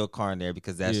throw a Kill Car in there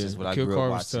because that's just what I grew up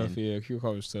watching. Tough. Yeah, Kill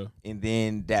Car was tough. And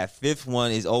then that 5th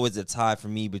one is always a tie for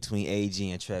me between AG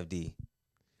and Trev D.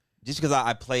 Just because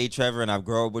I played Trevor and I've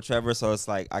grown up with Trevor, so it's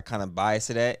like I kind of bias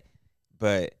to that.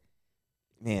 But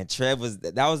man, Trev was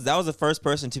the first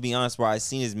person, to be honest, where I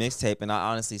seen his mixtape and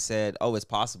I honestly said, "Oh, it's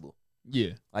possible." Yeah,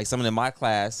 like someone in my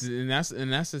class, and that's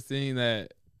the thing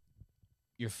that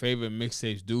your favorite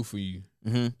mixtapes do for you.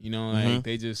 Like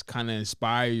they just kind of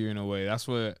inspire you in a way. That's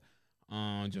what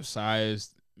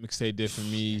Josiah's mixtape did for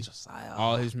me. Josiah.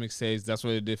 All his mixtapes, that's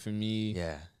what it did for me.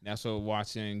 Yeah. That's what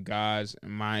watching guys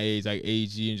my age like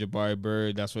AG and Jabari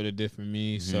Bird, that's what it did for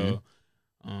me. So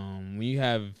when you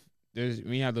have those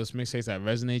mixtapes that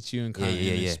resonate you and kind of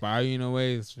inspire you in a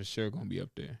way, it's for sure gonna be up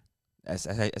there. That's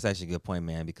actually a good point,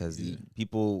 man, because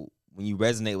people, when you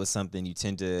resonate with something, you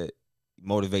tend to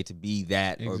motivate to be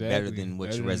that or better than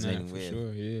what you're resonating with.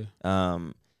 Sure, yeah.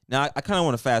 Now I kind of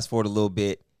want to fast forward a little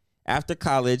bit. After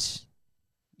college,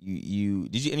 you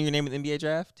did you enter your name in the NBA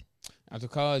draft? After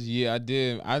college, yeah, I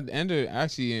did. I entered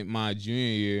actually in my junior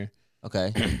year.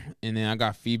 Okay. And then I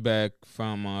got feedback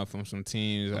from some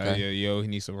teams. Okay. He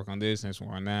needs to work on this, needs to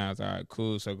work on that. I was like, all right,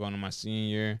 cool. So going to my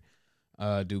senior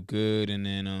year, do good. And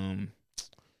then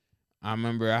I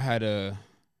remember I had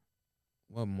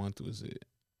what month was it?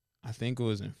 I think it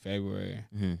was in February.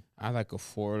 I had like a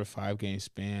 4 to 5 game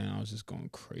span. I was just going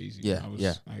crazy. Yeah, I was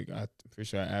like, I'm pretty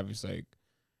sure I averaged like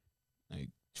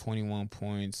 21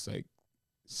 points, like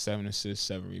 7 assists,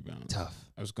 7 rebounds. Tough.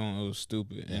 It was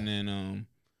stupid. Yeah.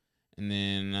 And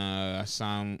then I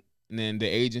signed. And then the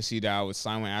agency that I would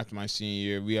sign with after my senior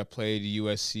year, we had played the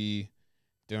USC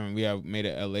during. We had made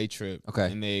an LA trip.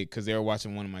 Okay. And because they were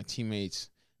watching one of my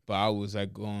teammates, but I was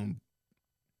like going.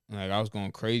 Like I was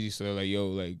going crazy, so they're like, "Yo,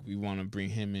 like we want to bring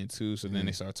him in too." So then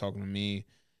they started talking to me,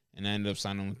 and I ended up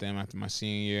signing with them after my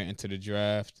senior year into the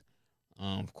draft,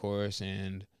 of course.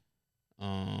 And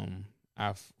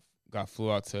I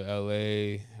flew out to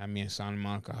LA, had me in Santa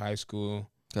Monica High School.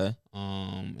 Okay.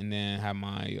 And then have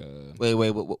my Wait.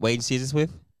 What agency is this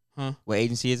with? Huh? What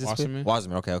agency is this Wasserman? with?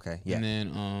 Wasserman. Okay. Yeah. And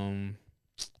then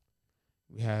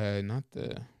we had not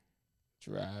the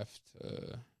draft.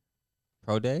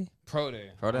 Pro day. Pro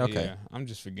day. Okay. Yeah, I'm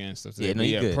just forgetting stuff today. Yeah, no,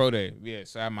 you good. Pro day. Yeah,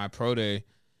 so I had my pro day,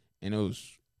 and it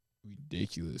was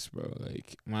ridiculous, bro.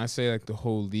 Like when I say like the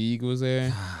whole league was there,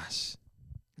 Gosh,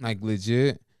 like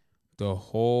legit, the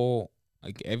whole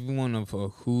like everyone of a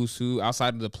who's who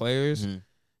outside of the players,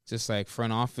 just like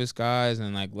front office guys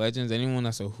and like legends. Anyone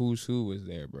that's a who's who was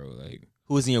there, bro. Like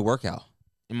who was in your workout?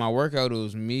 In my workout, it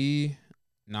was me,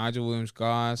 Nigel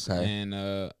Williams-Goss,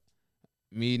 and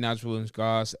me, Nigel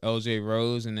Williams-Goss, LJ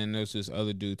Rose, and then there's this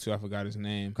other dude too. I forgot his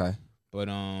name. Okay. But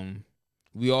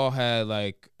we all had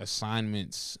like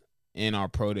assignments in our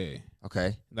pro day.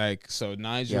 Okay. Like so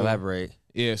Nigel. Yeah, elaborate.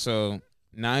 Yeah, so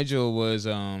Nigel was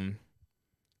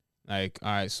like,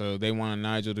 all right, so they wanted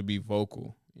Nigel to be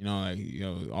vocal. You know, like, you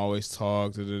know, always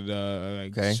talk,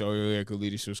 like show your like a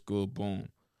leadership school, boom.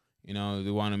 You know,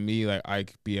 they wanted me like I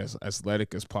could be as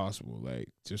athletic as possible, like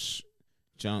just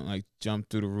jump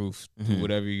through the roof, do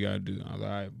whatever you gotta do. I was like,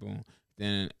 all right, boom.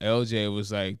 Then LJ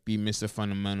was like, be Mr.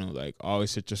 Fundamental, like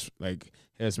always hit hit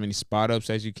as many spot ups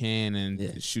as you can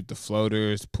and shoot the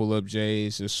floaters, pull up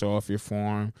J's, just show off your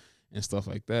form and stuff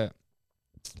like that.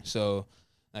 So,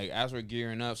 like as we're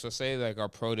gearing up, so say like our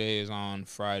pro day is on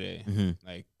Friday,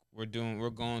 like we're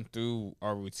going through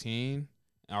our routine,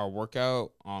 our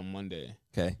workout on Monday.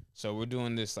 Okay. So we're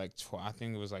doing this like I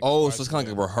think it was like so it's kind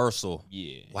of like a rehearsal.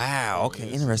 Yeah. Wow. Okay.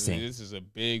 Interesting. This is a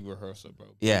big rehearsal, bro.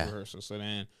 Rehearsal. So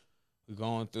then we're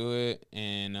going through it,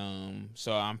 and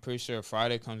so I'm pretty sure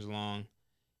Friday comes along,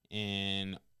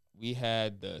 and we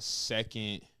had the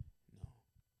second. No,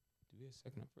 did we have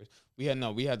second or first?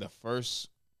 We had the first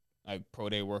like pro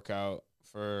day workout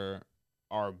for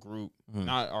our group,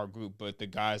 not our group, but the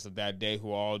guys of that day who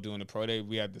were all doing the pro day.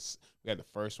 We had the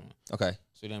first one. Okay.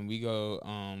 So then we go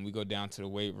down to the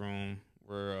weight room.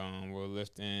 We're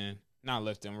not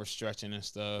lifting, we're stretching and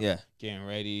stuff. Yeah. Getting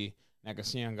ready. And I can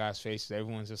see on guys' faces,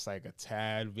 everyone's just like a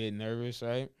tad bit nervous,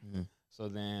 right? So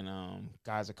then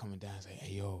guys are coming down and say,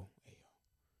 hey yo,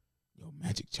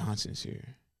 Magic Johnson's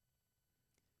here.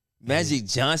 Magic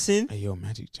Johnson? Hey yo,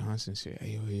 Magic Johnson's here.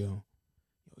 Hey yo,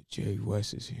 Jerry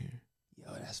West is here.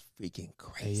 Yo, that's freaking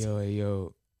crazy. Hey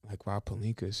yo, like Rob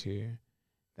Pelinka's here.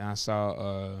 Then I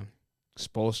saw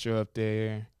Spoelstra up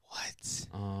there. What?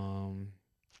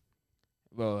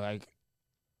 Well, like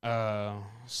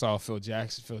saw Phil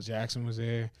Jackson. Phil Jackson was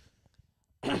there.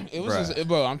 It was just,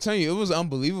 bro, I'm telling you, it was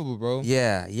unbelievable, bro.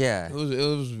 Yeah. It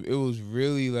was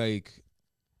really like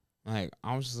I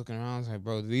was just looking around, I was like,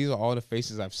 bro, these are all the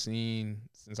faces I've seen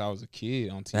since I was a kid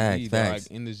on TV. Facts.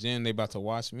 Like in the gym, they about to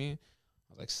watch me. I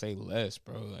was like, say less,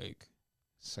 bro. Like,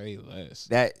 say less.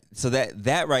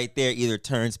 That right there either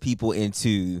turns people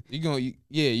into you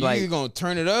either gonna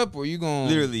turn it up or you gonna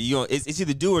literally it's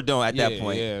either do or don't at that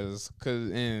point. Yeah,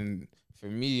 and for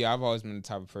me, I've always been the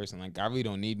type of person like I really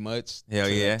don't need much. Hell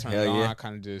yeah. I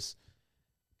kind of just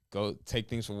go take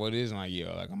things for what it is and like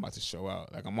like I'm about to show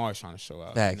out. Like I'm always trying to show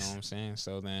out. Facts. You know what I'm saying?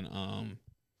 So then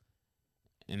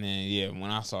and then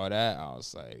when I saw that, I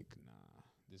was like, nah,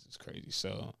 this is crazy.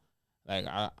 So like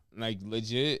I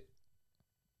legit.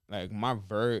 Like my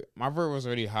vert was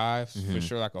already high for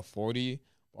sure, like a 40.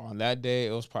 But on that day,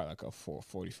 it was probably like a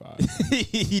 445.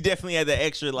 He definitely had the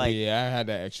extra I had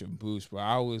that extra boost, bro.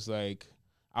 I was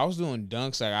doing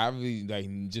dunks like I really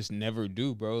like just never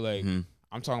do, bro. Like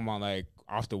I'm talking about like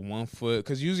off the 1 foot,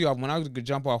 because usually when I could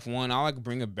jump off one, I like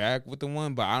bring it back with the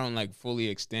one, but I don't like fully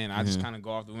extend. I just kind of go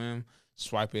off the rim,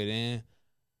 swipe it in.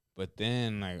 But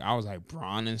then, like, I was, like,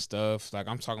 Braun and stuff. Like,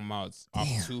 I'm talking about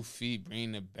off 2 feet,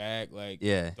 bringing it back. Like,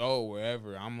 throw it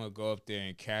wherever. I'm going to go up there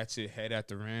and catch it, head at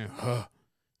the rim,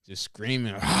 just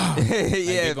screaming.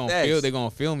 They're going to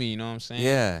feel me, you know what I'm saying?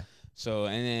 Yeah. So,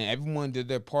 and then everyone did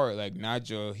their part. Like,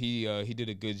 Nigel, he did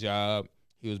a good job.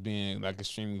 He was being, like,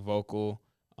 extremely vocal.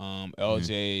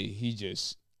 LJ, he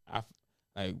just,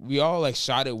 we all, like,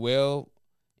 shot it well.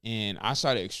 And I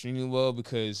shot it extremely well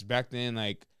because back then,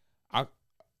 like,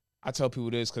 I tell people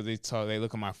this because they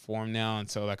look at my form now and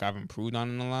tell like I've improved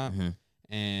on it a lot.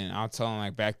 And I'll tell them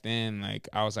like back then, like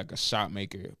I was like a shot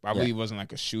maker. I really wasn't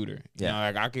like a shooter. You know,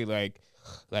 like I could like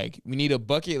we need a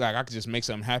bucket. Like I could just make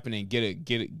something happen and get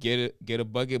a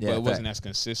bucket, but it wasn't as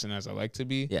consistent as I like to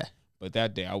be. Yeah. But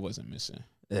that day I wasn't missing.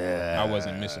 I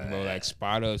wasn't missing, bro. Like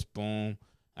spot ups, boom.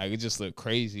 Like it just looked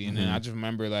crazy. And then I just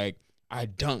remember like I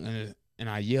dunked and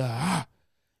I yell,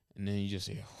 and then you just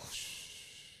hear whoosh.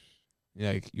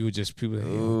 Like you would just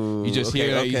people, you just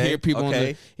hear you hear people,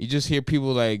 you just hear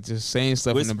people like just saying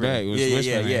stuff in the back. It was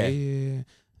whispering, yeah. And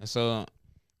so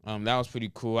That was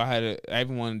pretty cool.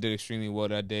 Everyone did extremely well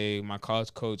that day. My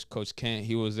college coach, Coach Kent,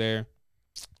 he was there.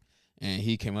 And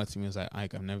he came up to me and was like,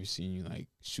 Ike, I've never seen you like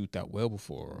shoot that well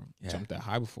before or jump that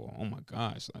high before. Oh my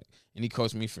gosh. Like, and he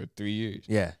coached me for 3 years.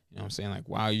 Yeah. You know what I'm saying? Like,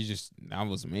 wow, that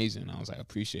was amazing. I was like, I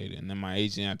appreciate it. And then my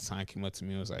agent at the time came up to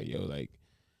me and was like, yo, like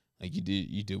you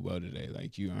did well today.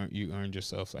 Like you earned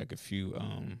yourself like a few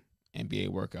NBA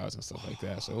workouts and stuff like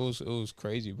that. So it was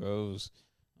crazy, bro. It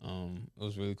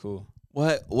was really cool.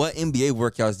 What NBA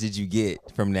workouts did you get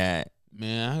from that?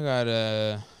 Man, I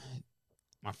got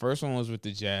my first one was with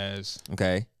the Jazz.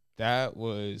 Okay. That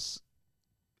was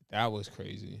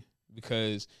crazy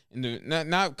because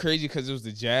not crazy because it was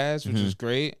the Jazz, which was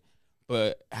great,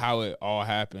 but how it all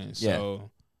happened.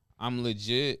 So I'm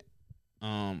legit.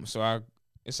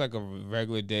 It's like a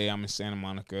regular day. I'm in Santa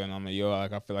Monica and I'm like, yo,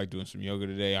 like I feel like doing some yoga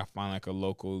today. I find like a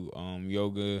local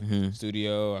yoga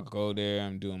studio. I go there.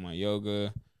 I'm doing my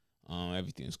yoga.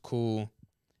 Everything's cool,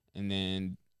 and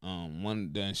then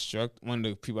one of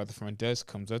the people at the front desk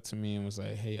comes up to me and was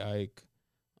like, "Hey, Ike."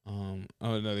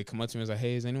 They come up to me and was like,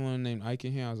 "Hey, is anyone named Ike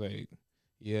in here?" I was like,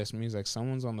 "Yes." Me, he's like,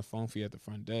 "Someone's on the phone for you at the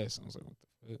front desk." I was like, "What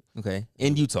the fuck?" Okay,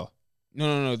 in Utah.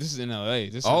 No. This is in LA.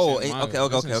 This is okay.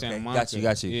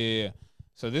 Got you. Yeah.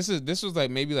 So this was like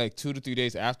maybe like 2 to 3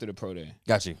 days after the pro day.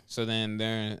 Got you. So then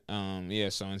they're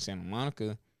so in Santa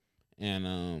Monica,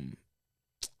 and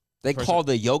they call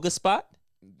the yoga spot.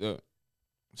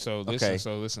 So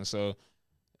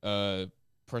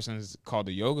person's called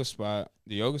the yoga spot,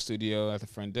 the yoga studio at the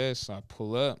front desk. So I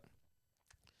pull up,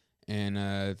 and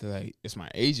they're like, it's my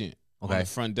agent on the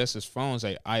front desk's phone. It's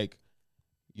like, Ike,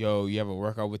 yo, you have a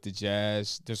workout with the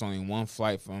Jazz. There's only one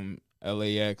flight from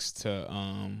LAX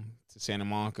to Santa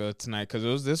Monica tonight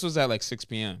because this was at like 6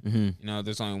 p.m. You know,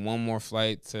 there's only one more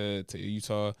flight to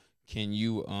Utah. Can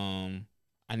you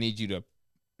I need you to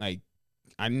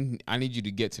I need you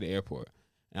to get to the airport.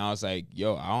 And I was like,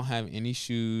 yo, I don't have any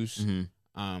shoes.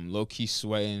 I'm low key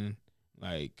sweating.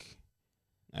 Like,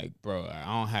 bro, I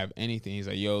don't have anything. He's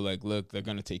like, yo, like, look, they're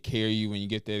gonna take care of you when you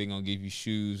get there. They're gonna give you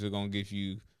shoes. They're gonna give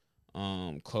you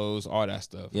clothes, all that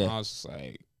stuff. Yeah. And I was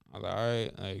like, all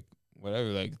right, like, whatever.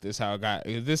 Like, this how it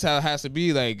has to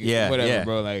be. Like, whatever,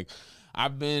 bro. Like,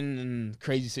 I've been in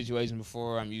crazy situations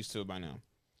before. I'm used to it by now.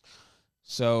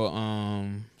 So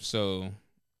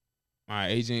my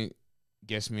agent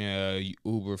gets me a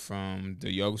Uber from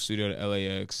the yoga studio to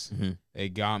LAX. They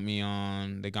got me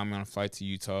on a flight to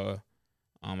Utah.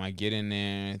 I get in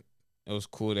there. It was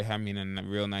cool. They had me in a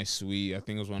real nice suite. I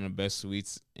think it was one of the best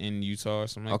suites in Utah or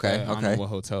something like that. I don't know what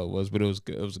hotel it was, but it was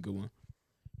good. It was a good one.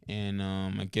 And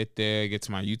I get there, get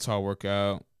to my Utah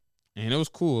workout, and it was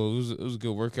cool. It was a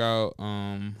good workout.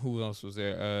 Who else was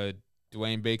there?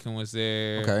 Dwayne Bacon was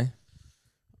there. Okay.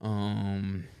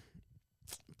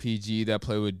 PG that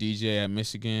played with DJ at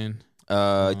Michigan. You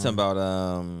talking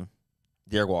about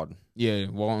Derek Walton? Yeah,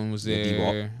 Walton was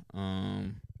there.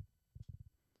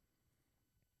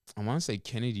 I want to say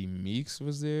Kennedy Meeks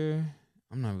was there.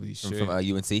 I'm not really sure. From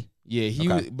UNC? Yeah,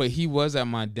 he was at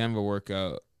my Denver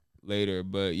workout later.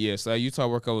 But yeah, so that Utah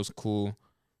workout was cool.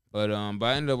 But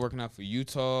I ended up working out for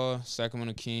Utah,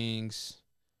 Sacramento Kings.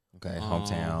 Okay,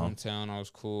 hometown. Hometown, I was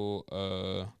cool.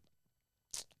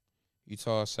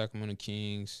 Utah, Sacramento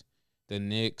Kings, the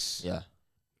Knicks,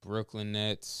 Brooklyn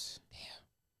Nets,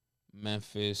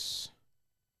 Memphis,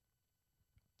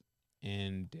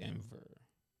 and Denver.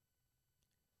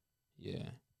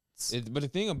 Yeah. But the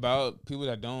thing about people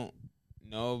that don't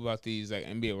know about these like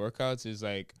NBA workouts is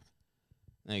like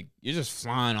you're just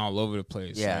flying all over the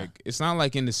place. Yeah. Like it's not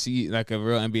like in the like a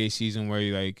real NBA season where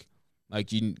you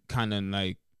like you kind of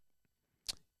like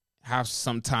have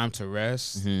some time to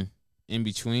rest in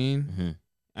between.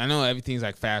 I know everything's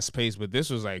like fast paced, but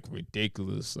this was like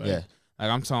ridiculous. Like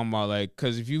I'm talking about like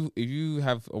because if you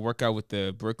have a workout with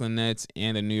the Brooklyn Nets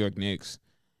and the New York Knicks,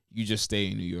 you just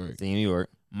stay in New York. Stay in New York.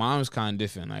 Mine was kind of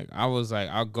different. Like I was like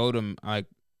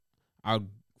I'll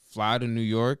fly to New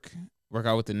York, work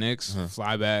out with the Knicks,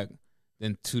 fly back,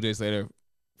 then 2 days later,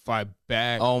 fly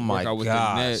back. Oh my work out with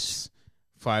the Nets,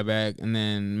 fly back, and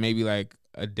then maybe like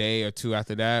a day or two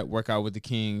after that, work out with the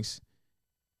Kings.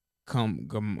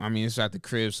 It's at the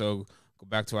crib, so go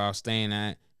back to where I was staying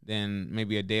at. Then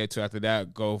maybe a day or two after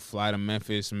that, go fly to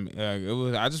Memphis.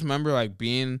 I just remember like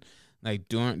being like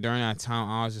during that time,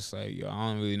 I was just like, yo, I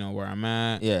don't really know where I'm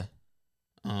at. Yeah.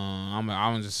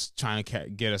 I'm just trying to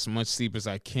get as much sleep as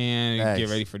I can, get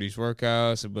ready for these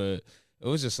workouts. But it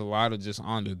was just a lot of just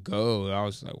on the go. I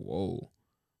was like, whoa.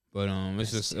 But it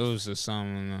was just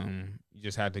something you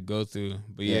just had to go through.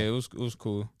 But yeah, it was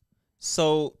cool.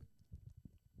 So,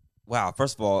 wow.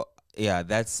 First of all, Yeah,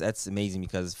 that's amazing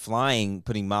because flying,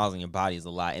 putting miles on your body is a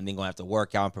lot, and then gonna have to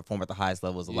work out and perform at the highest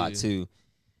level is a lot too.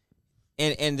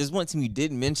 And there's one team you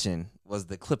didn't mention was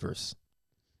the Clippers.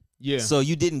 Yeah. So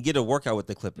you didn't get a workout with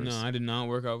the Clippers. No, I did not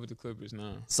work out with the Clippers.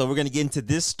 No. So we're gonna get into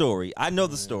this story. I know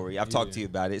the story. I've talked to you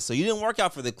about it. So you didn't work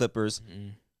out for the Clippers,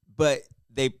 but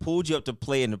they pulled you up to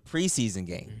play in the preseason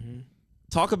game.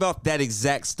 Talk about that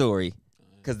exact story,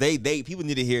 because they people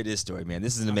need to hear this story, man.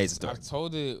 This is an amazing story. I've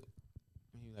told it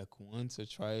maybe like once or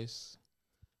twice,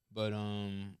 but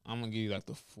I'm gonna give you like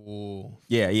the full.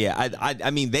 Yeah.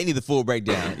 I mean, they need the full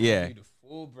breakdown. Yeah. The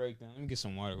full breakdown. Let me get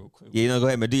some water real quick. Yeah, go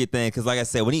ahead, man. Do your thing, because like I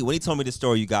said, when he told me this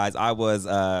story, you guys, I was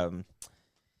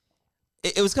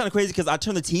it was kind of crazy because I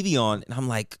turned the TV on and I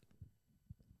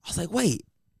was like, wait,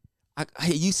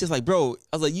 you see, like, bro,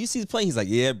 I was like, you see the play? He's like,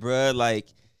 yeah, bro, like.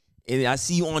 And I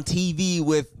see you on TV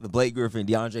with the Blake Griffin,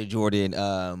 DeAndre Jordan.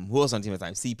 Who else on the team at the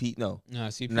time? CP? No,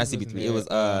 CP. Not CP3. It was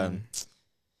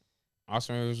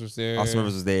Austin Rivers was there. Austin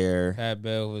Rivers was there. Pat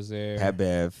Bev was there. Pat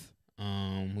Bev.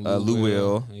 Lou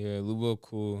Will. Yeah, Lou Will,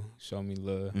 cool. Show me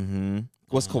love.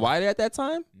 Was Kawhi there at that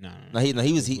time? No, he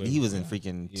was in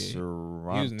freaking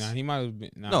Toronto. He might have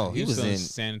been. He was in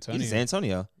San Antonio. He was in San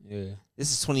Antonio. Yeah.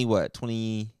 This is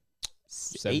 2017,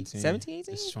 18?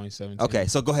 This is 2017. Okay,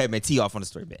 so go ahead, man. Tee off on the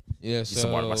story, man. Yeah, Get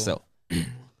some water myself.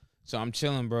 So I'm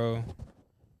chilling, bro.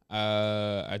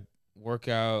 I work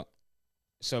out.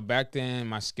 So back then,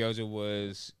 my schedule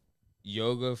was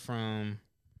yoga from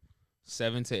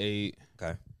 7 to 8.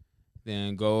 Okay.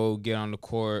 Then go get on the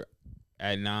court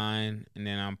at 9, and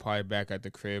then I'm probably back at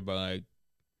the crib by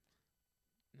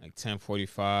like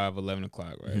 10:45, 11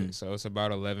 o'clock, right? So it's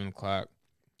about 11 o'clock.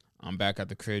 I'm back at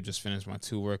the crib, just finished my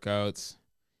 2 workouts,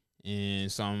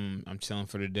 and so I'm chilling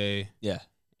for the day. Yeah.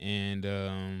 And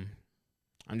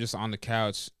I'm just on the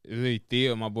couch. Really,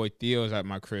 my boy Theo is at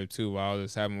my crib too. While we're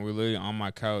literally on my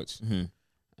couch,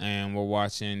 and we're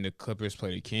watching the Clippers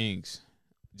play the Kings,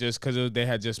 just because they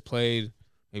had just played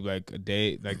maybe like the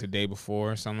day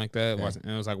before or something like that. Yeah.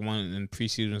 And it was like one in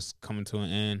preseason was coming to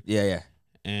an end. Yeah.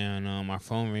 And my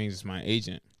phone rings. It's my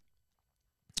agent.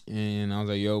 And I was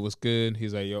like, "Yo, what's good?"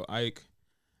 He's like, "Yo, Ike,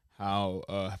 how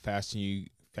fast can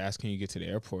you get to the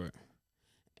airport?"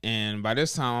 And by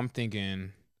this time, I'm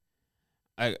thinking,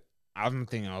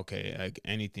 okay, like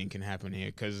anything can happen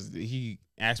here, because he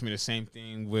asked me the same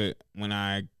thing when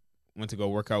I went to go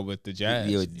work out with the Jazz.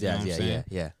 Yeah, with Jazz,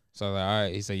 yeah. So I was like, all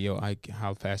right. He said, "Yo, Ike,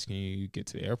 how fast can you get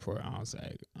to the airport?" I was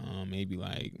like, maybe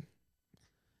like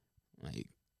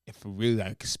if we're really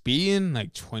like speeding,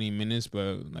 like 20 minutes,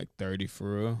 but like 30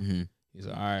 for real. He's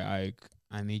like, "All right, Ike,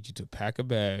 I need you to pack a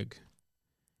bag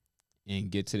and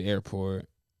get to the airport.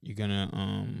 You're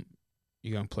gonna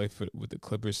play with the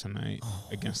Clippers tonight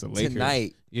against the Lakers."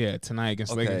 Tonight? Yeah, tonight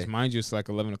against the Lakers. Mind you, it's like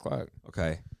 11 o'clock.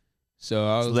 Okay. So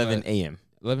I was 11 a.m.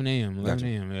 11 a.m. 11 Gotcha.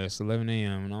 a.m. Yeah, it's 11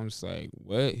 a.m. And I'm just like,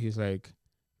 what? He's like,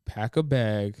 pack a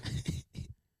bag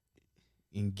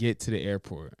and get to the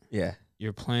airport. Yeah.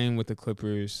 You're playing with the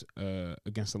Clippers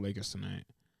against the Lakers tonight.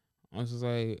 I was just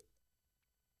like,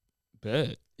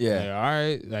 bet. Yeah. Like, all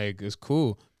right. Like, it's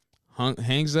cool.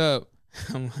 Hangs up.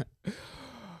 I'm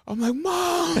like,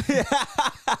 Mom.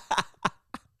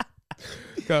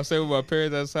 I stayed with my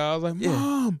parents outside. I was like,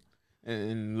 Mom. Yeah.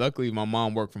 And luckily, my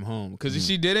mom worked from home. Because if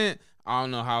she didn't, I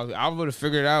don't know how. I would have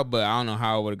figured it out, but I don't know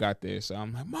how I would have got there. So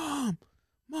I'm like,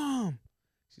 Mom.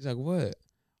 She's like, what?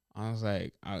 I was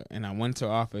like, and I went to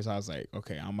her office. I was like,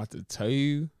 okay, I'm about to tell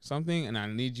you something, and I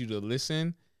need you to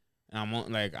listen. And I'm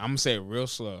gonna say it real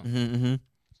slow.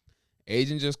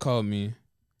 Agent just called me.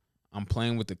 I'm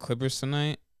playing with the Clippers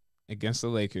tonight against the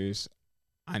Lakers.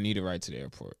 I need a ride to the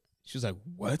airport. She was like,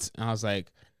 what? And I was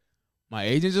like, my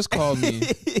agent just called me.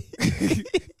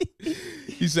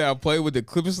 He said, I'll play with the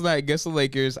Clippers tonight against the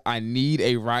Lakers. I need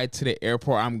a ride to the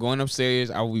airport. I'm going upstairs.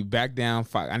 I will be back down.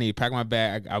 I need to pack my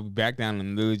bag. I'll be back down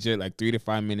in legit like 3 to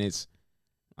 5 minutes.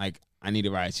 Like, I need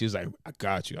a ride. She was like, I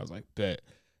got you. I was like, bet.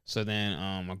 So then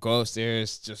I go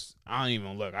upstairs. I don't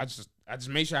even look. I just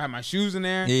make sure I have my shoes in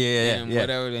there. And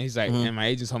whatever. And he's like, and my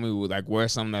agent told me like wear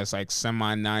something that's like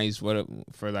semi nice,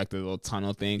 for like the little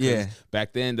tunnel thing. Yeah.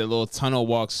 Back then the little tunnel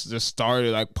walks just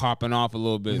started like popping off a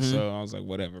little bit. So I was like,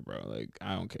 whatever, bro. Like,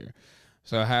 I don't care.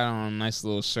 So I had on a nice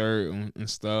little shirt and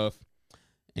stuff.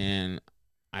 And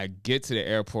I get to the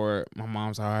airport. My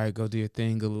mom's like, all right, go do your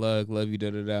thing. Good luck. Love you. Da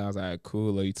da da. I was like,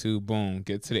 cool. Love you too. Boom.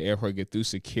 Get to the airport. Get through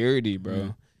security,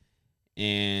 bro.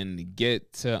 And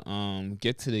get to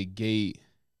the gate,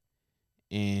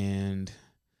 and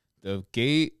the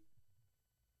gate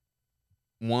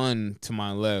one to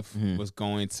my left was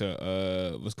going to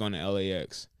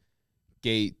LAX.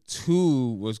 Gate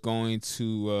 2 was going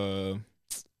to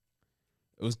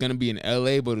It was gonna be in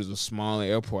L.A., but it was a smaller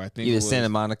airport. I think either it was Santa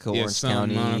Monica, Orange Santa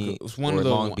County, Monica. It was one or of the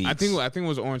Long Beach. I think it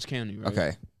was Orange County, right?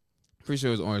 Okay. Pretty sure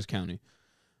it was Orange County.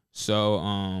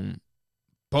 So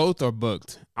both are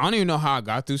booked. I don't even know how I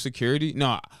got through security.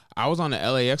 No, I was on the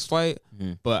LAX flight,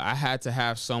 but I had to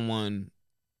have someone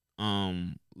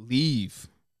leave,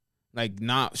 like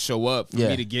not show up for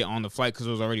me to get on the flight because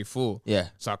it was already full. Yeah.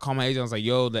 So I called my agent. I was like,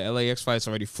 "Yo, the LAX flight's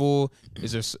already full.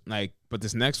 Is there like, but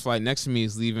this next flight next to me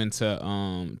is leaving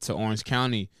to Orange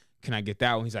County. Can I get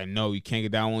that one?" He's like, "No, you can't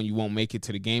get that one. You won't make it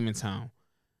to the game in time."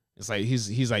 It's like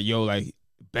he's like, "Yo, like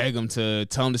beg him to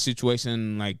tell him the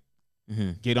situation, like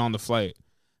get on the flight."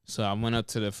 So I went up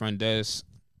to the front desk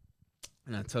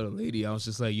and I told the lady, I was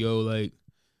just like, "Yo, like,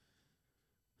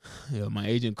 my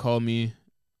agent called me.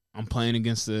 I'm playing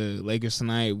against the Lakers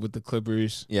tonight with the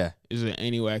Clippers. Yeah. Is there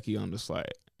any wacky on this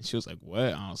flight?" And she was like,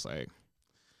 "What?" I was like,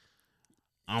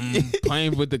 "I'm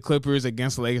playing with the Clippers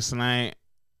against the Lakers tonight.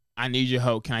 I need your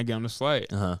help. Can I get on this flight?"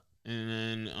 And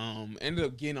then ended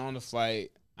up getting on the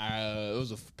flight. It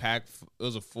was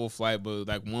a full flight, but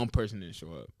like one person didn't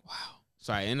show up. Wow.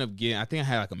 So I ended up getting, I think I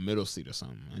had like a middle seat or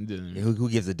something. Who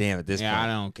gives a damn at this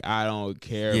point? I don't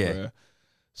care, bro.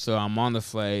 So I'm on the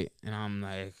flight and I'm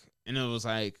like, and it was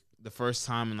like the first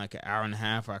time in like an hour and a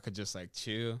half where I could just like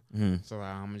chill. So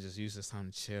like, I'm gonna just use this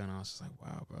time to chill. And I was just like,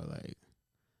 wow, bro, like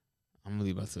I'm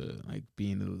really about to like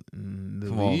be in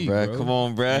the league, bro. Come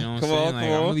on, bro. You know what I'm saying? Like,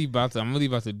 I'm really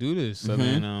about to do this. So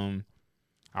then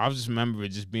I just remember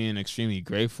just being extremely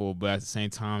grateful, but at the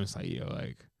same time, it's like, yo,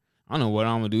 like, I don't know what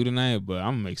I'm gonna do tonight, but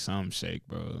I'm gonna make something shake,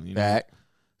 bro. You know? Back.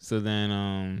 So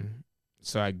then,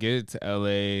 so I get to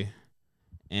LA,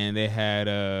 and they had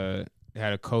a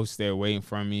coach there waiting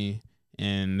for me,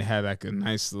 and they had like a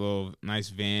nice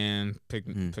van, pick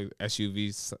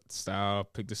SUV style,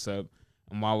 picked us up.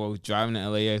 And while we was driving to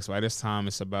LAX, by this time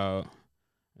it's about,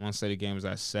 I want to say the game was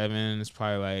at 7. It's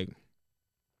probably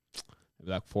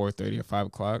like 4:30 or 5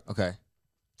 o'clock. Okay.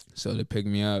 So they picked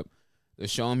me up. They're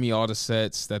showing me all the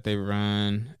sets that they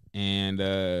run, and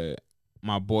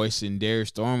my boy Sindari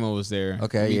Stormo was there.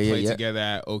 Okay, we played together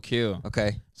at Oak Hill.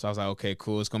 Okay. So I was like, okay,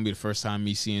 cool. It's gonna be the first time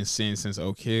me seeing Sin since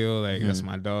Oak Hill. Like that's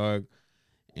my dog.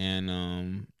 And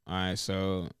all right,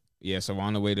 so yeah, so we're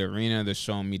on the way to the arena. They're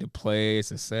showing me the plays,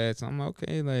 the sets. I'm like,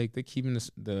 okay, like they're keeping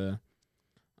the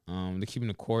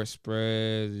court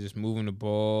spread, just moving the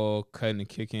ball, cutting and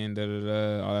kicking,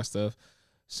 all that stuff.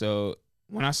 So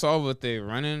when I saw what they're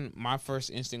running, my first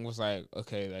instinct was like,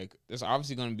 okay, like there's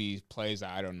obviously gonna be plays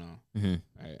that I don't know,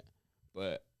 right?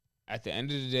 But at the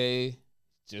end of the day,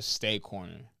 just stay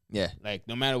corner. Yeah. Like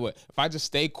no matter what, if I just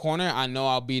stay corner, I know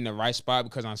I'll be in the right spot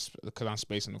because I'm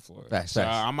spacing the floor. Facts.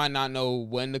 I might not know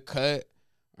when to cut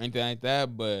or anything like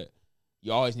that, but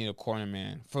you always need a corner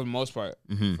man for the most part.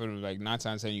 For like 9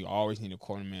 times 10, you always need a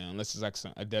corner man unless it's like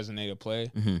a designated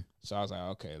play. So I was like,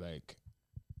 okay, like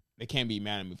they can't be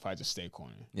mad at me if I just stay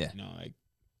corner. Yeah, you know, like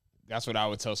that's what I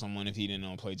would tell someone if he didn't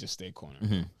know play, just stay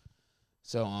corner.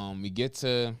 So we get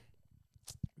to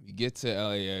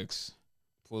LAX,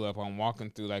 pull up. I'm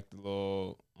walking through like the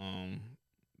little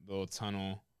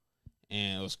tunnel,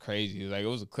 and it was crazy. Like it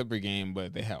was a Clipper game,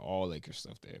 but they had all Lakers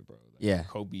stuff there, bro. Like,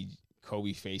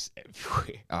 Kobe face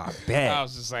everywhere. I bet. I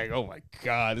was just like, oh my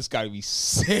God, this gotta be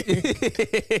sick.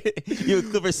 You a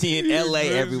Clipper seeing LA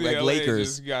everywhere, like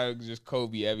Lakers. Just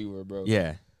Kobe everywhere, bro.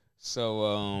 Yeah.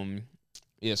 So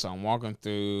so I'm walking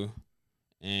through,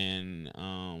 and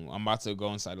I'm about to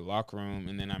go inside the locker room,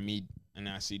 and then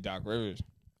I see Doc Rivers.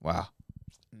 Wow.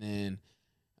 And then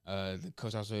the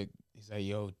coach, I was like, he's like,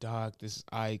 yo, Doc, this is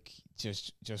Ike,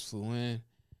 just flew in.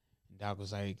 And Doc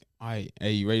was like, all right,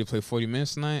 hey, you ready to play 40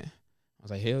 minutes tonight? I was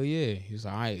like, hell yeah. He was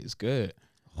like, all right, it's good.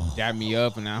 Dab me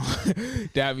up, and I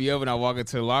walk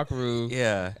into the locker room.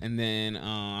 Yeah. And then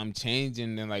I'm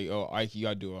changing, and like, oh, Ike, you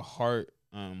gotta do a heart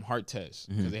test,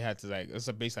 because they had to, like,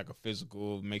 it's basically like a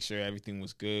physical, make sure everything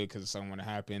was good, because if something would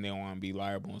happen, they don't want to be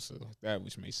liable and stuff like that,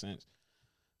 which makes sense.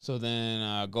 So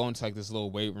then go into like this little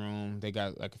weight room. They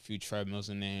got like a few treadmills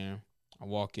in there. I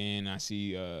walk in, I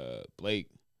see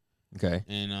Blake. Okay.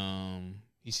 And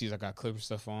he sees I got Clipper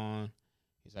stuff on.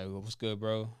 He's like, well, what's good,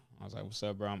 bro? I was like, what's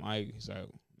up, bro? I'm Ike. He's like,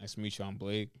 nice to meet you, I'm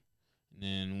Blake. And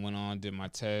then went on, did my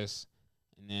test.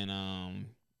 And then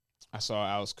I saw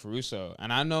Alex Caruso.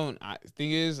 And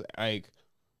thing is, like,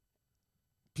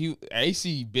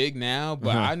 AC big now,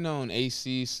 but I've known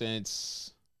AC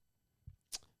since,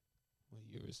 what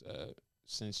year was that?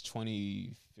 Since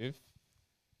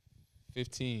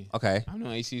 2015. Okay. I've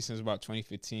known AC since about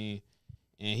 2015.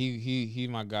 And he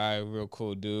my guy, real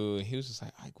cool dude. And he was just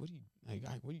like, Ike, what are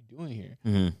you doing here?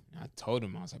 And I told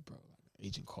him, I was like, bro, like,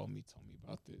 agent called me, told me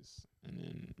about this. And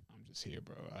then I'm just here,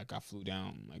 bro. Like I flew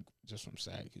down like just from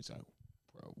SAC. He's like,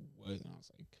 bro, what? And I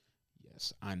was like,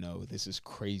 yes, I know this is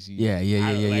crazy. Yeah.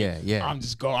 I'm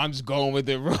just going with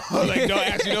it, bro. Like don't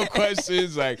ask me no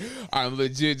questions. Like I'm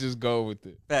legit just go with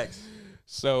it. Facts.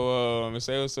 So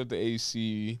say what's up to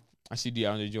AC. I see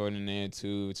DeAndre Jordan there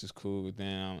too, which is cool.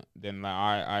 Then like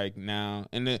I now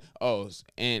and then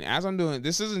and as I'm doing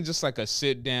this isn't just like a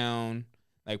sit down,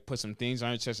 like put some things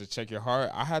on your chest to check your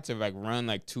heart. I had to like run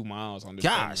like 2 miles on the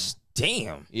Gosh,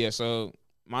 damn. Yeah, so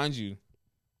mind you,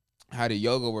 I had a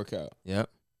yoga workout. Yep.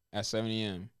 At 7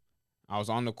 a.m. I was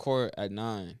on the court at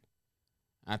 9.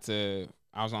 I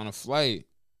was on a flight.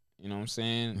 You know what I'm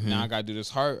saying? Mm-hmm. Now I gotta do this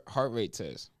heart rate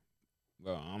test.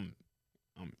 Bro, I'm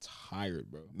tired,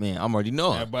 bro. Man, I'm already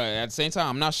knowing. Yeah, but at the same time,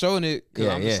 I'm not showing it because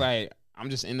I'm just yeah. like I'm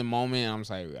just in the moment. And I'm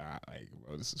just like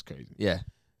bro, this is crazy. Yeah.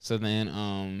 So then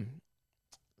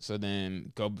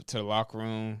go to the locker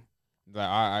room. Like,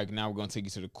 all right, now we're gonna take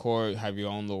you to the court, have your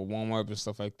own little warm up and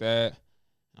stuff like that.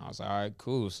 And I was like, all right,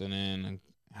 cool. So then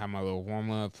I have my little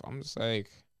warm up. I'm just like,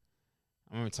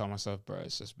 I remember telling myself, bro,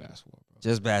 it's just basketball, bro.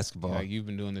 Just basketball. Like you've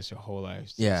been doing this your whole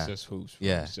life. Yeah. It's just hoops. Bro.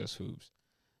 Yeah. It's just hoops.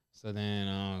 So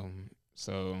then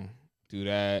so do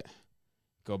that.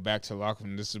 Go back to the locker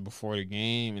room. This is before the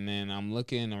game, and then I'm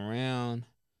looking around.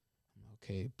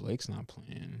 Okay, Blake's not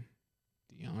playing.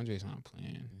 DeAndre's not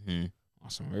playing. Mm-hmm.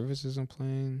 Austin Rivers isn't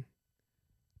playing.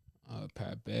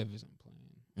 Pat Bev isn't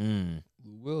playing.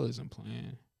 Lou Will isn't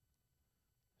playing.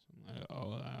 So I'm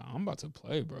like, I'm about to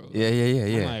play, bro. Like,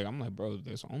 Yeah. I'm like, bro,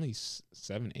 there's only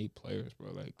 7, 8 players,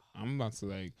 bro. Like, I'm about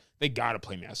to they gotta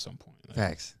play me at some point. Like,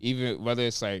 Facts. Even whether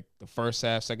it's like the first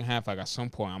half, second half, like at some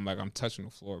point, I'm touching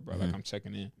the floor, bro. Mm-hmm. Like I'm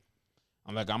checking in.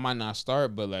 I'm like, I might not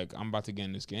start, but like I'm about to get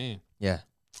in this game. Yeah.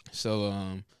 So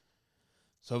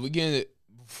we get it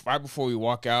right before we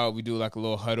walk out. We do like a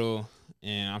little huddle,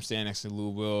 and I'm standing next to Lou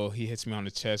Will. He hits me on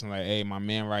the chest and like, hey, my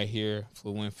man right here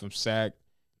flew in from SAC,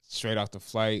 straight off the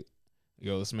flight.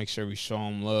 Yo, let's make sure we show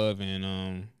him love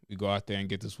and we go out there and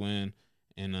get this win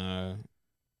and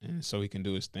so he can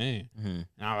do his thing. Mm-hmm. And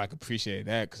I like appreciate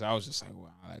that because I was just like,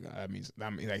 wow, like that means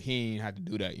like he ain't had to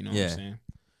do that, you know what I'm saying?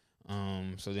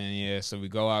 So then so we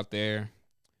go out there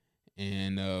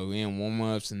and we in warm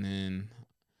ups and then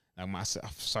like I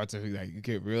start to like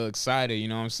get real excited, you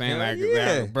know what I'm saying? Like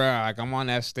bro, like I'm on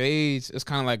that stage. It's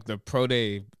kind of like the pro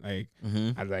day, like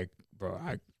I like, bro,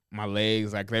 my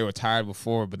legs, like they were tired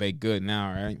before, but they good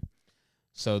now, right?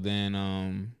 So then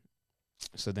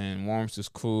warm-ups is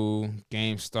cool.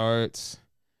 Game starts,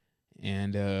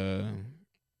 and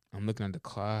I'm looking at the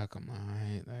clock. I'm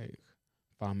like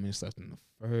 5 minutes left in the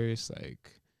first.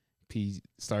 Like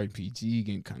starting PG,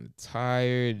 getting kind of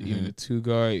tired. Even the 2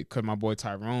 guard, because my boy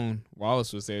Tyrone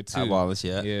Wallace was there too. Ty Wallace,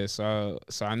 yeah. Yeah, so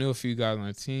I knew a few guys on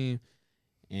the team,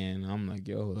 and I'm like,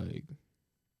 yo, like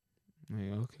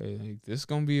okay, like this is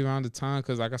gonna be around the time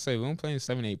because, like I said, we don't play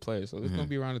 7, 8 players, so this is gonna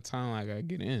be around the time like I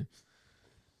get in.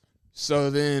 So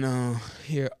then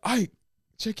here, Ike,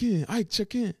 check in. I was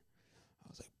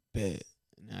like, bet.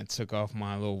 And I took off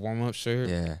my little warm up shirt.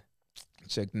 Yeah.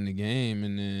 Checked in the game,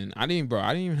 and then I didn't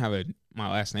even have my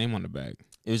last name on the back.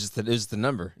 It was just the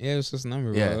number. Yeah, it was just a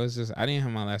number, bro. Yeah. It was just I didn't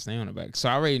have my last name on the back, so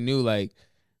I already knew like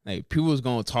people was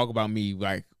gonna talk about me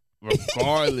like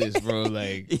regardless, bro.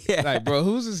 Like, bro,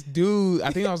 who's this dude?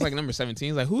 I think I was like number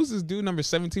 17. Like, who's this dude number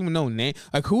 17 with no name?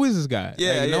 Like, who is this guy?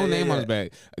 Yeah, like, no name on his yeah.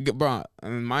 back, bro.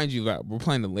 And mind you, like, we're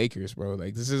playing the Lakers, bro.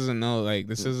 Like, this isn't like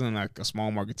a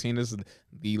small market team. This is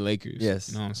the Lakers. Yes,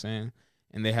 you know what I'm saying.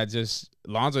 And they had just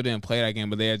Lonzo didn't play that game,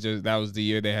 but that was the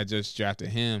year they had just drafted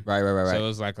him. Right. So it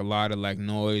was like a lot of like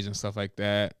noise and stuff like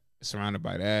that surrounded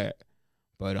by that.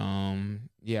 But I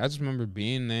just remember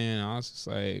being there and I was just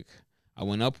like, I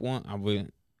went up one. I was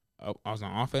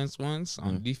on offense once,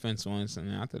 on defense once, and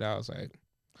then after that I was like,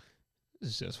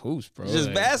 this is just hoops, bro. It's just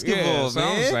like, basketball, so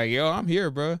man. I was like, yo, I'm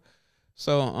here, bro.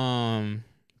 So I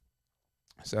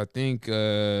think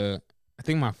my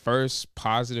first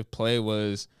positive play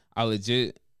was I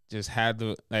legit just had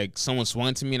someone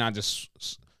swung to me and I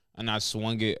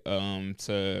swung it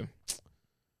to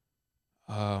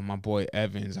my boy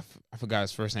Evans. I forgot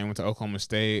his first name. Went to Oklahoma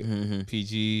State.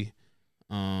 PG.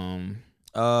 Turner.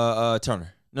 No.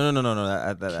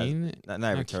 Keenan?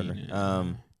 Not even Turner.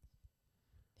 Keenan.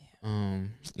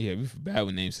 Yeah, we bad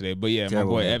with names today, but yeah,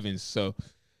 Terrible my boy name. Evans. So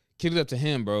kicked it up to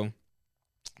him, bro.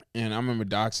 And I remember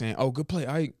Doc saying, "Oh, good play,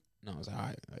 Ike." No, I was like, "All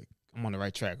right, like I'm on the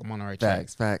right track.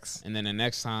 Facts. And then the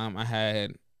next time I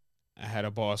had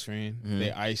a ball screen.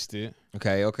 They iced it.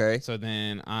 Okay. So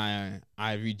then I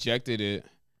rejected it.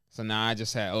 So now I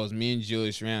just had, it was me and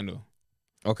Julius Randle.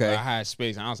 Okay. But I had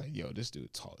space, and I was like, yo, this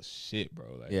dude tall as shit, bro.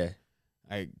 Like, yeah.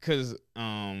 Like, cause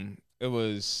it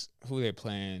was who they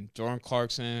playing? Jordan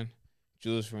Clarkson,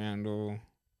 Julius Randle.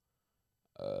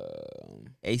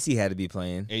 AC had to be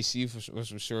playing. AC was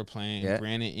for sure playing. Yeah.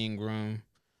 Brandon Ingram,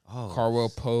 Oh, Caldwell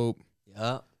Pope.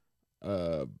 Yep.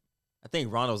 I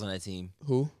think Rondo's on that team.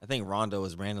 Who? I think Rondo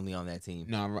was randomly on that team.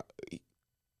 No,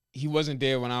 he wasn't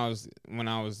there when I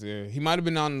was there. He might have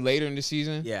been on later in the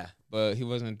season. Yeah. But he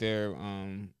wasn't there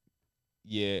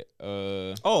yet.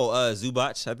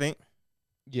 Zubac, I think.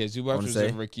 Yeah, Zubac was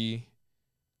a rookie.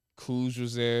 Kuz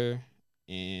was there.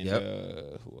 And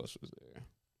who else was there?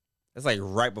 That's like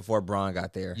right before Bron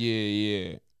got there.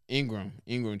 Yeah. Ingram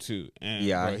too. And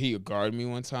bro, he guarded me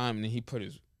one time, and then he just put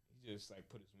his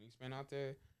wingspan out there.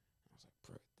 I was like,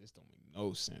 bro, this don't make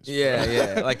no sense.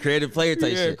 Yeah, like creative player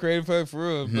type shit. Yeah, creative player for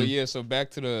real. Mm-hmm. But yeah, so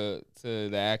back to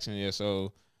the action. Yeah,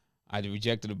 so I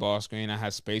rejected the ball screen. I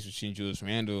had space between Julius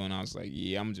Randle, and I was like,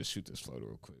 yeah, I'm gonna just shoot this floater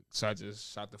real quick. So I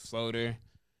just shot the floater,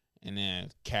 and then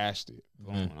cashed it.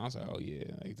 Boom. Mm-hmm. And I was like, oh yeah,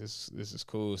 like this is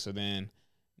cool. So then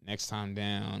next time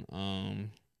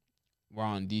down, we're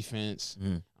on defense.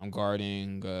 Mm-hmm. I'm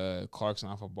guarding Clarkson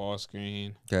off a ball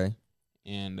screen. Okay.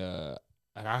 And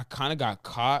I kind of got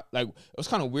caught. Like, it was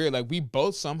kind of weird. Like, we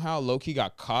both somehow low-key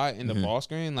got caught in the ball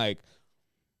screen. Like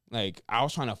I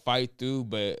was trying to fight through,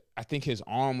 but I think his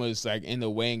arm was like in the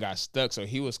way and got stuck, so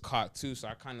he was caught too. So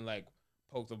I kind of like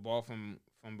poked the ball from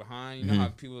behind. You know how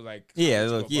people like yeah.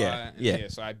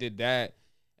 So I did that.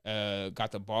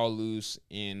 Got the ball loose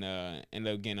and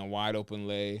ended up getting a wide open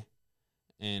lay.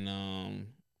 And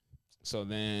so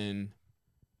then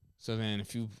a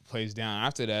few plays down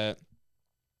after that,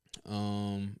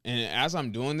 and as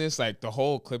I'm doing this, like the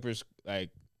whole Clippers,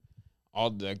 like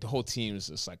the whole team is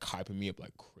just like hyping me up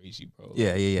like crazy, bro. Like,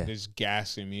 yeah. Just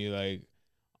gassing me. Like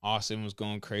Austin was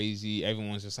going crazy.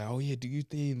 Everyone's just like, oh yeah, do you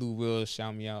think Lou Will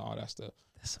shout me out, all that stuff.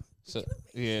 So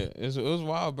yeah, it was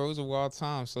wild, bro. It was a wild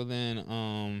time. So then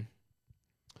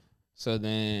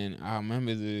I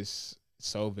remember this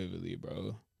so vividly,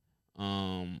 bro.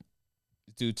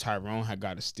 Dude, Tyrone had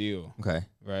got a steal. Okay.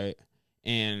 Right?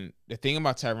 And the thing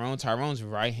about Tyrone's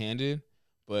right-handed,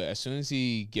 but as soon as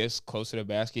he gets close to the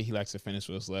basket, he likes to finish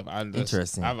with his left.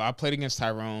 Interesting. I played against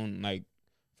Tyrone like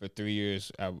for 3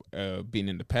 years, being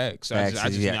in the pack. So I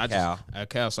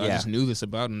just knew this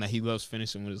about him, that he loves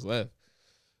finishing with his left.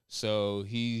 So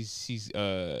he's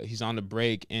on the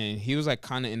break, and he was like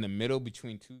kind of in the middle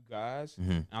between two guys.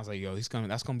 Mm-hmm. And I was like, yo, that's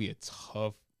gonna be a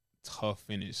tough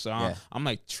finish. So I'm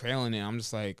like trailing it. I'm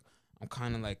just like, I'm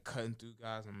kind of like cutting through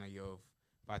guys. I'm like, yo,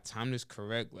 if I time this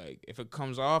correct, like if it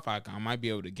comes off, I might be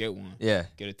able to get one. Yeah.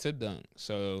 Get a tip dunk.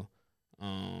 So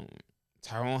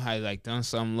Tyrone had like done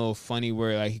something a little funny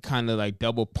where like he kind of like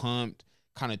double pumped,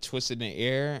 kind of twisted in the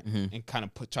air, and kind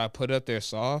of try to put it up there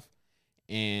soft.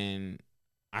 And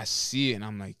I see it, and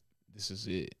I'm like, this is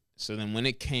it. So then when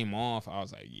it came off, I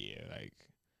was like, yeah, like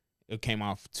it came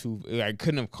off too. Like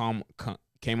couldn't have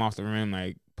came off the rim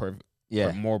like perfect.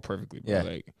 Yeah. More perfectly, bro. Yeah.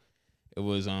 Like it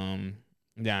was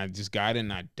I just got it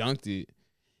and I dunked it.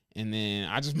 And then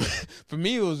I just for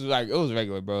me it was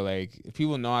regular, bro. Like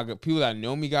people that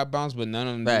know me got bounced, but none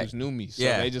of them dudes knew me. So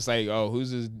they just like, oh,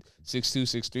 who's this 6'2",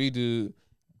 6'3" dude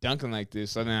dunking like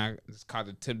this? So then I just caught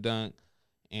the tip dunk,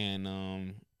 and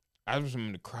I just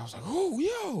remember the crowd was like, oh,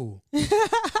 yo.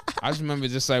 I just remember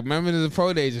the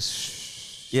pro day,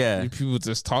 just people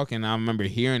just talking. I remember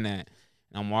hearing that,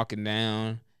 and I'm walking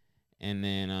down. And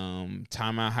then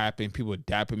timeout happened. People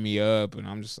dapping me up, and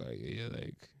I'm just like, yeah,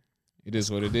 like it is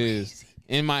what it is.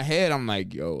 In my head, I'm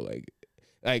like, yo, like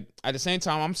at the same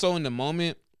time, I'm so in the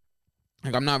moment,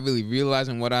 like I'm not really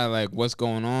realizing what's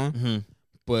going on. Mm-hmm.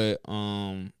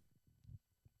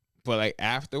 But like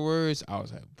afterwards, I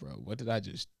was like, bro, what did I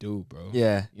just do, bro?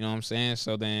 Yeah, you know what I'm saying.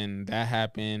 So then that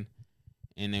happened,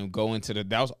 and then go into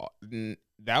that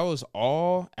was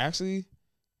all actually.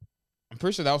 I'm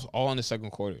pretty sure that was all in the second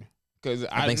quarter. Because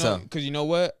I think so. Because you know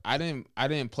what? I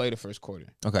didn't play the first quarter.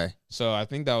 Okay. So I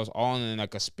think that was all in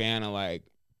like a span of like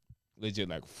legit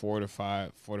like 4 to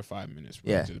 5 minutes.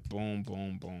 Bro. Yeah. Just boom,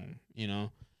 boom, boom. You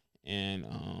know? And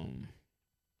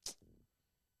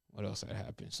what else had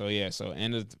happened? So yeah, so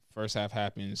end of the first half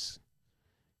happens.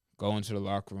 Go into the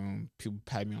locker room. People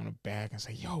pat me on the back and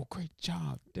say, yo, great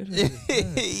job. Yeah.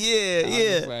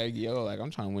 I was like, yo, like I'm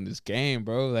trying to win this game,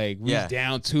 bro. Like we was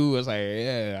down 2. I was like,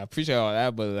 yeah, I appreciate all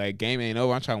that, but like game ain't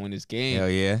over. I'm trying to win this game. Hell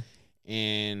yeah.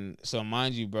 And so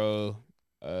mind you, bro,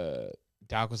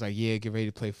 Doc was like, yeah, get ready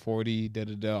to play 40,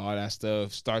 all that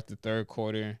stuff. Start the third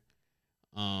quarter.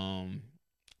 I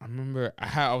remember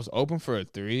I was open for a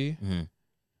 3,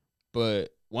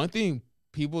 but one thing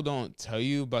people don't tell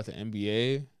you about the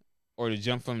NBA or to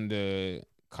jump from the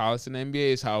college to the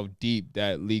NBA is how deep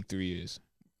that league 3 is.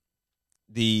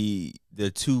 the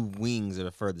two wings are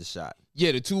the furthest shot.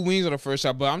 Yeah, the two wings are the first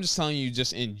shot, but I'm just telling you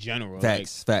just in general.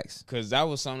 Facts. Because that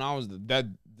was something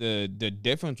the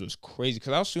difference was crazy.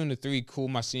 Because I was shooting the three cool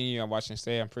my senior year at Washington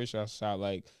State. I'm pretty sure I shot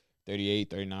like 38,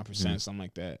 39%, something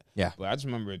like that. Yeah. But I just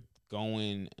remember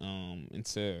going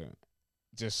into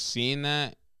just seeing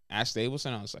that at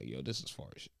Stapleton, I was like, yo, this is far,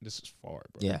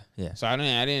 bro. Yeah. So I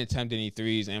didn't attempt any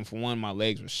threes, and for one, my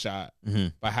legs were shot.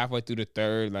 But halfway through the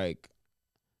third, like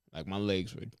my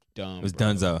legs were done. It was bro.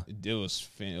 donezo. It was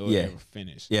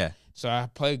finished. Yeah. So I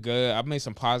played good. I made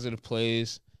some positive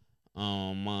plays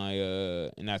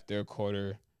in that third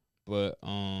quarter. But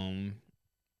and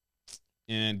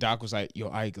Doc was like, yo,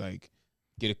 Ike, like,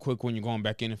 get a quick one, you're going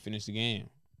back in and finish the game.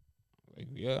 Like,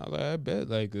 yeah, I bet.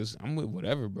 Like, I'm with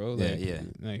whatever, bro. Like,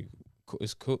 like,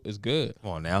 it's cool. It's good.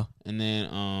 Come on now. And then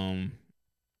I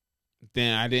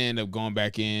didn't end up going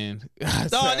back in. No,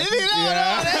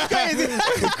 that's crazy.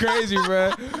 Crazy,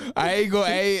 bro. I ain't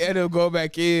end up going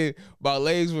back in. My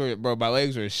legs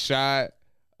were shot.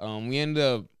 We ended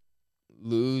up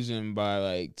losing by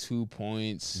like 2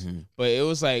 points. But it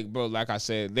was like, bro, like I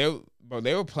said,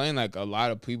 they were playing like a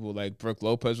lot of people. Like Brooke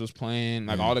Lopez was playing.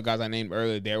 Like all the guys I named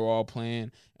earlier, they were all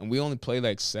playing. And we only played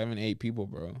like 7-8 people,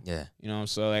 bro. Yeah. You know,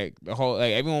 so like the whole,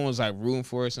 like everyone was like rooting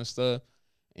for us and stuff.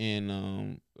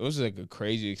 And it was like a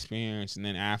crazy experience. And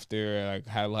then after, like,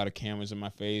 had a lot of cameras in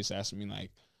my face asking me like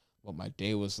what my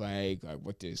day was like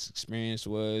what this experience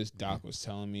was. Doc was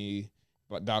telling me,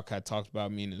 but Doc had talked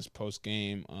about me in his post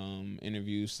game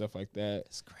interviews, stuff like that.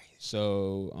 That's crazy.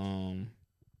 So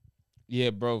yeah,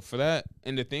 bro, for that.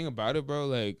 And the thing about it, bro,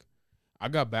 like I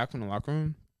got back from the locker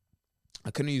room,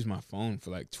 I couldn't use my phone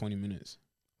for like 20 minutes.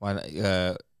 Why not?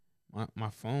 My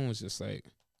phone was just like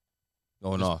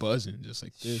going off, buzzing, just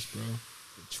like this, bro.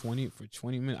 For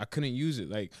 20 minutes, I couldn't use it.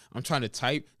 Like I'm trying to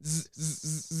type,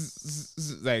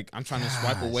 like I'm trying to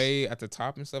swipe away at the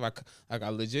top and stuff. I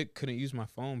legit couldn't use my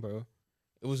phone, bro.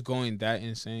 It was going that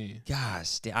insane.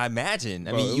 Gosh, I imagine.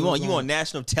 Bro, I mean, you on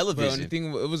national television. Bro,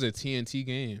 anything, it was a TNT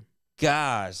game.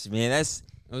 Gosh, man, it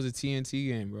was a TNT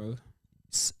game, bro.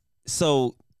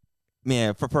 So,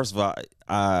 man, first of all,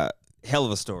 hell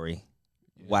of a story.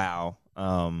 Yeah. Wow.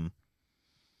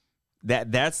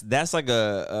 That's like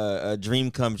a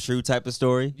dream come true type of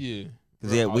story. Yeah.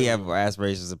 Because we have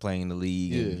aspirations of playing in the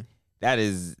league. Yeah. And that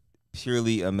is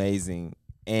purely amazing.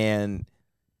 And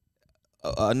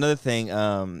another thing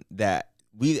that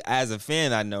we, as a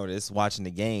fan, I noticed watching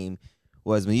the game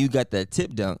was when you got that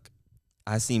tip dunk,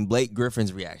 I seen Blake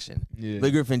Griffin's reaction. Yeah.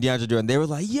 Blake Griffin, DeAndre Jordan, they were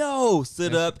like, yo,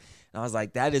 stood up. And I was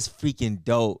like, that is freaking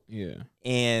dope. Yeah.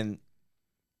 And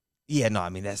yeah, no, I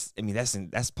mean that's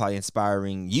probably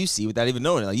inspiring you see without even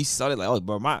knowing it. Like you saw it like, oh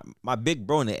bro, my big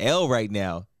bro in the L right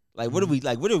now. Like what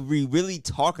are we really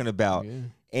talking about? Yeah.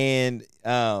 And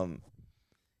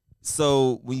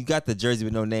so when you got the jersey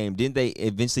with no name, didn't they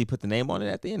eventually put the name on it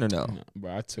at the end or no? No,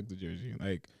 bro, I took the jersey.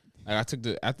 Like I took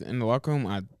in the locker room,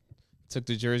 I took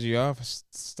the jersey off,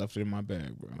 stuffed it in my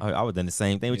bag, bro. I would have done the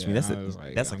same thing with me.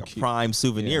 That's like a prime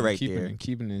souvenir right there.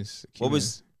 Keeping this. What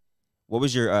was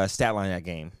your stat line that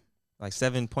game? Like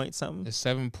 7 points something? It's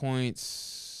 7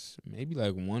 points, maybe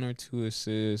like 1 or 2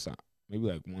 assists, maybe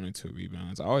like 1 or 2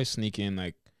 rebounds. I always sneak in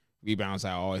like rebounds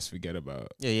I always forget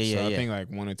about. Yeah. So I think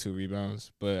like 1 or 2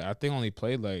 rebounds. But I think only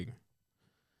played like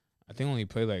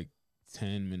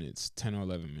 10 minutes, 10 or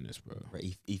 11 minutes, bro.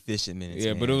 Right, efficient minutes.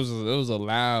 Yeah, man. but it was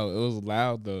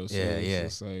loud though. So yeah.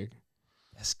 It's just like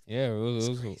it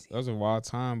was a wild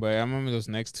time. But I remember those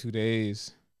next 2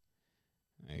 days,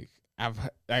 like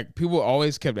people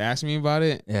always kept asking me about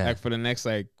it. Yeah. Like for the next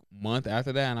like month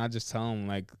after that, and I just tell them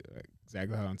like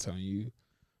exactly how I'm telling you.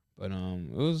 But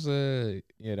it was that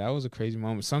was a crazy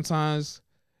moment. Sometimes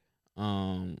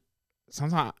I'm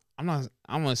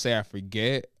gonna say I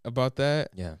forget about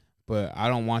that. Yeah. But I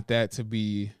don't want that to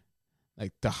be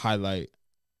like the highlight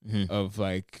of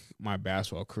like my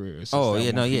basketball career. Oh yeah,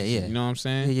 no, yeah. You know what I'm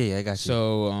saying? Yeah, I got you.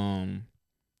 So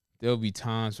there'll be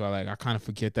times where like I kind of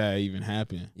forget that even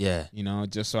happened. Yeah. You know,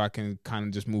 just so I can kind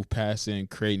of just move past it and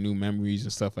create new memories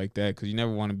and stuff like that. Because you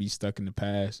never want to be stuck in the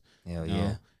past. Hell you know?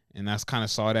 Yeah. And that's kind of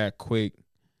saw that quick.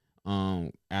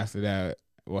 After that,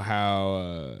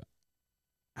 well,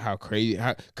 how crazy,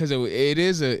 because it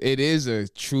is a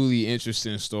truly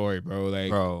interesting story, bro.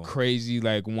 Like crazy,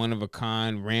 like one of a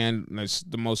kind,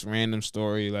 the most random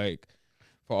story. Like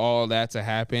for all that to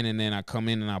happen, and then I come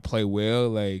in and I play well,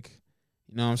 like.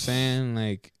 You know what I'm saying?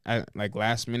 Like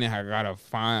last minute, I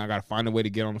gotta find a way to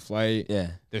get on the flight.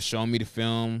 Yeah, they're showing me the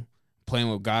film, playing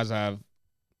with guys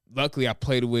luckily I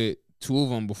played with 2 of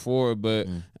them before, but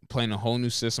playing a whole new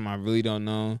system I really don't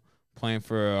know. Playing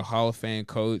for a Hall of Fame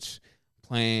coach,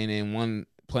 playing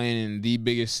in the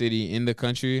biggest city in the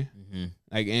country,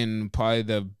 like in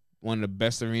probably one of the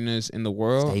best arenas in the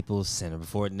world, Staples Center.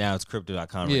 Before now, it's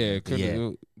Crypto.com. Yeah, right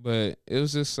Crypto. But it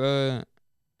was just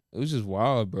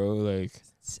wild, bro. Like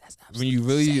when you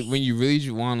really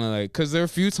want to, like, because there are a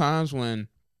few times when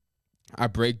I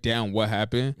break down what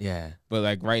happened. Yeah. But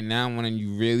like right now, when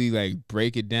you really like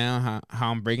break it down,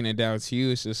 how I'm breaking it down to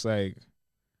you, it's just like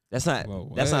that's not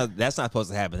supposed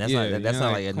to happen. That's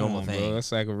not like a normal thing. Bro.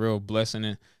 That's like a real blessing,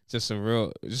 and just a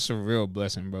real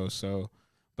blessing, bro. So,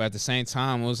 but at the same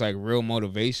time, it was like real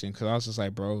motivation, because I was just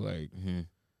like, bro, like.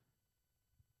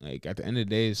 Like at the end of the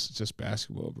day, it's just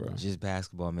basketball, bro. Just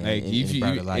basketball, man. Like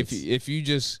if you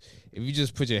just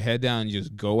put your head down and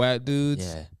just go at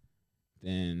dudes,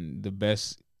 then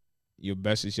your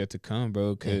best is yet to come,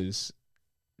 bro. Because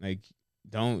like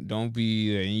don't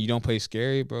be, and you don't play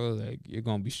scary, bro. Like you're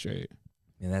gonna be straight.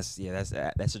 And that's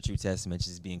a true testament.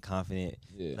 Just being confident,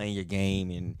 playing your game,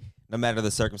 and no matter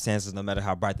the circumstances, no matter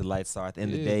how bright the lights are, at the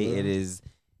end of the day, bro. It is.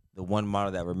 The one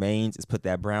motto that remains is put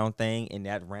that brown thing in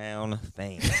that round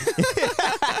thing.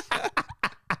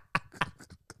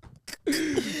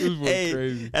 Hey,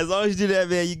 crazy. As long as you do that,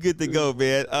 man, you good to go,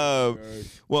 man.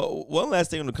 Well, one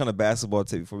last thing on the kind of basketball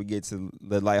tip before we get to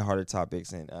the lighthearted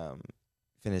topics and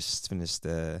finish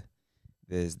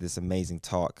this amazing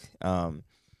talk.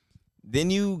 Then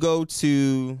you go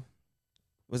to,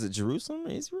 was it Jerusalem,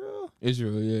 Israel?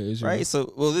 Israel, right.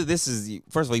 So, well, this is,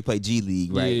 first of all, you play G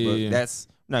League, right? But that's.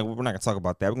 No, we're not gonna talk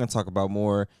about that. We're gonna talk about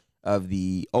more of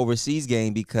the overseas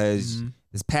game, because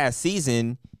this past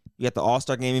season you got the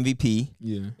All-Star Game MVP.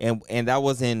 Yeah. And that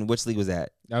was in, which league was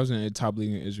that? That was in the top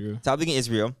league in Israel. Top league in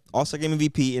Israel. All-Star Game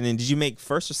MVP. And then did you make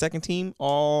first or second team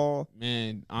all?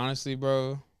 Man, honestly,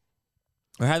 bro.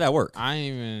 Or how'd that work?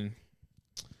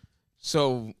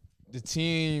 So the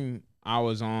team I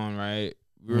was on, right?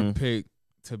 We were picked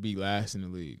to be last in the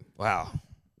league. Wow.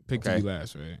 Picked to be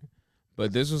last, right?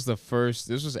 But this was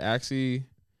actually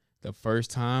the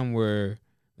first time where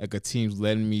like a team's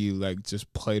letting me like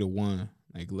just play the one.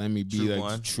 Like let me be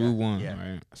true one,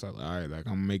 right? So like, all right, like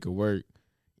I'm gonna make it work.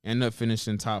 End up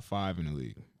finishing top 5 in the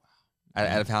league.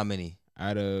 Out of how many?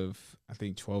 Out of I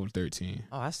think 12 or 13.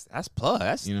 Oh, that's plus.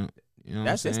 That's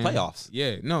that's playoffs.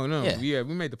 Yeah, no. Yeah,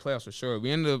 we made the playoffs for sure. We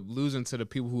ended up losing to the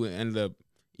people who ended up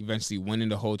eventually winning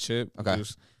the whole chip. Okay.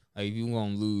 Just, like if you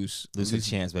gonna lose to the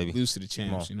chance, baby. Lose to the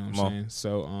champs, you know what I'm saying?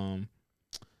 So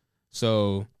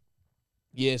so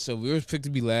we were picked to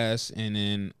be last, and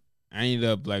then I ended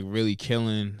up like really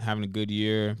killing, having a good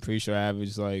year. Pretty sure I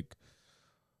averaged like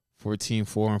 14,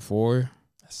 4, and 4.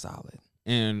 That's solid.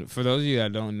 And for those of you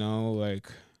that don't know, like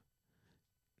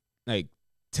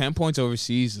 10 points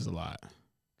overseas is a lot.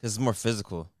 Cause it's more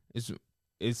physical. It's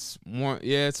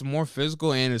more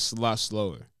physical, and it's a lot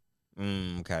slower.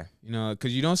 Okay. You know,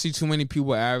 because you don't see too many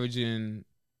people averaging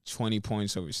 20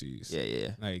 points overseas.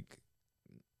 Yeah. Like,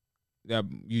 that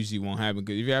usually won't happen.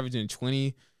 Because if you're averaging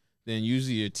 20, then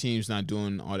usually your team's not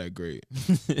doing all that great.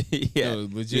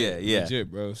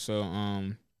 Legit, bro. So,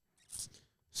 I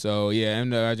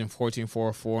ended up averaging 14,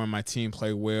 4, 4, and my team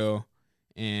played well.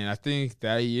 And I think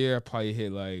that year I probably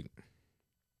hit maybe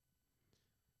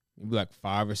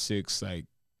 5 or 6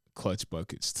 clutch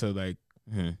buckets to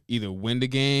either win the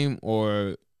game,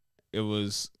 or it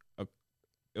was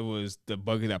the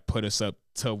bucket that put us up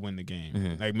to win the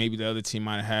game. Like maybe the other team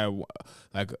might have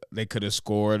they could have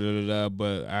scored,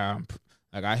 but I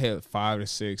hit 5 or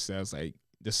 6 that was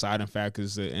deciding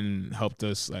factors and helped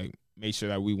us make sure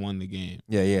that we won the game.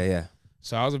 Yeah.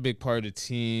 So I was a big part of the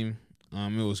team.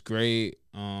 It was great.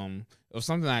 It was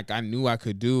something I knew I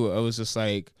could do. It was just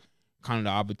kind of the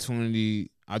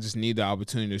opportunity. I just need the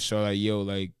opportunity to show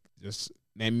just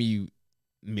let me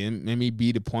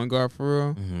be the point guard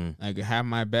for real. Have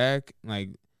my back.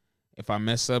 If I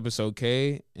mess up, it's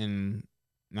okay, and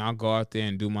I'll go out there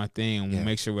and do my thing, and we'll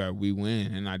make sure that we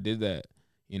win. And I did that,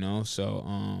 you know. So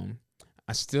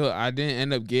I didn't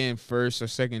end up getting first or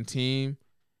second team,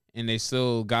 and they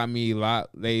still got me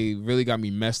They really got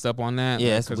me messed up on that.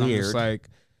 Yeah, it's weird. I'm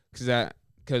just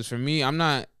because for me, I'm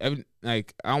not I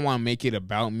don't want to make it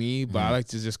about me, but I like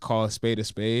to just call a spade a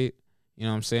spade. You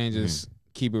know what I'm saying? Just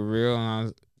keep it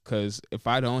real. Because if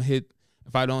I don't hit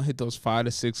those 5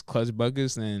 to 6 clutch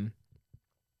buckets, then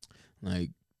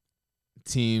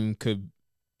team could.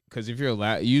 Because if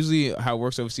you're usually how it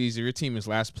works overseas, if your team is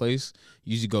last place,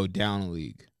 you usually go down a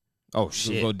league. Oh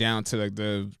shit! You'll go down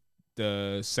to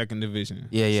the second division.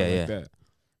 Yeah. Like that.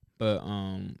 But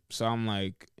so I'm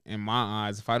in my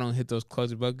eyes, if I don't hit those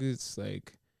clutch buckets,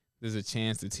 there's a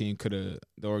chance the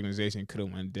organization could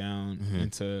have went down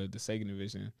into the second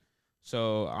division.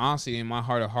 So honestly, in my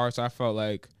heart of hearts, I felt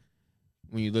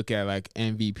when you look at like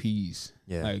MVPs.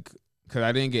 Yeah. Like, cause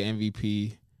I didn't get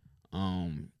MVP,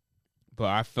 but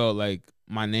I felt like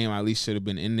my name at least should have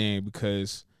been in there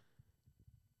because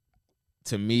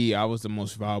to me I was the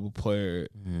most valuable player.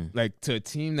 Like to a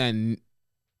team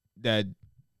that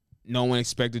no one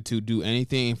expected to do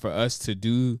anything for us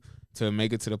to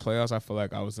make it to the playoffs. I feel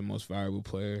like I was the most valuable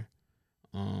player.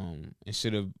 It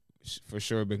should have for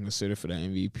sure been considered for the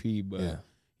MVP, but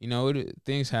you know,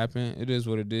 things happen. It is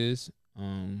what it is.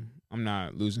 I'm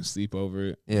not losing sleep over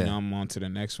it. Yeah. You know, I'm on to the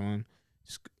next one.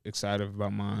 Just excited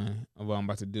about what I'm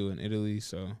about to do in Italy.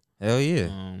 So hell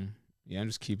yeah. Yeah, I'm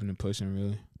just keeping it pushing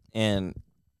really. And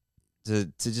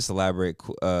to just elaborate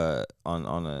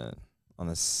on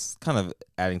this kind of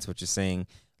adding to what you're saying,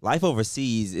 life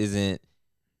overseas isn't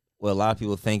what a lot of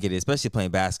people think it is, especially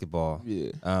playing basketball.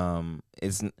 Yeah.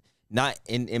 It's not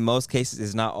in most cases.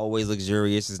 It's not always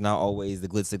luxurious. It's not always the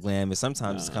glitz and glam.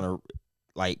 Sometimes it's kind of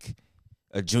like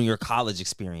a junior college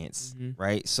experience,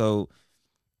 right? So,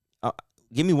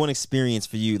 give me one experience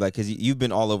for you, like, because you've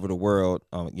been all over the world.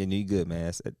 You good,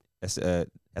 man.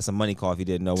 That's a money call if you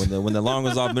didn't know. When the alarm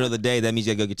goes off middle of the day, that means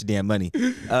you gotta go get your damn money.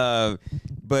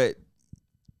 But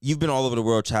you've been all over the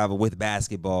world, travel with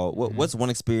basketball. What's one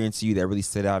experience to you that really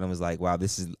stood out and was like, wow,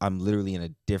 I'm literally in a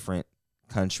different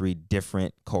country,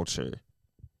 different culture?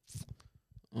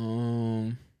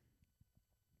 When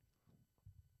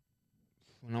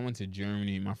I went to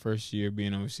Germany, my first year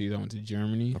being overseas, I went to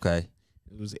Germany. Okay.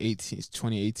 It was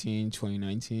 2018,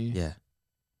 2019. Yeah.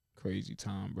 Crazy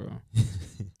time, bro.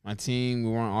 My team,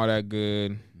 we weren't all that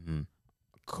good.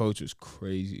 Coach was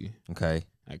crazy. Okay.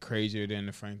 Like crazier than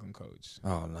the Franklin coach.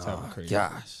 Oh no.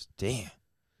 Gosh, damn.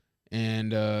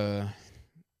 And it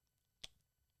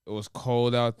was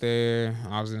cold out there.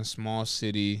 I was in a small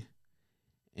city.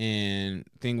 And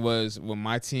thing was, with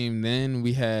my team then,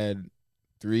 we had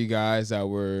 3 guys that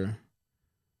were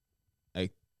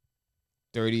like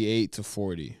 38 to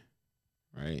 40,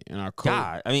 right? And our coach,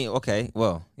 God, I mean, okay,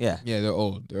 well, yeah, they're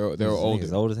old. They're older.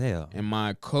 He's old as hell. And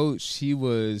my coach, he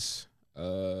was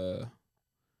 35,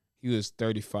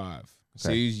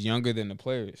 so he was younger than the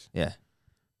players. Yeah.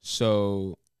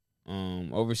 So,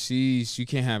 overseas, you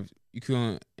couldn't.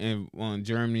 In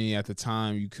Germany at the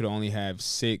time, you could only have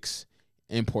 6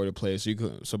 imported players.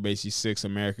 So basically 6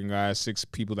 American guys, 6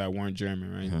 people that weren't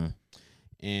German, right?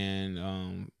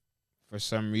 And for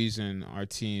some reason, our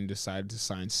team decided to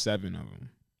sign 7 of them.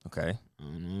 Okay. I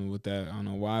don't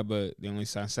know why, but they only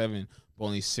signed 7, but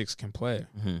only 6 can play,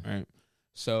 right?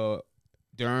 So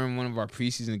during one of our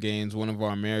preseason games, one of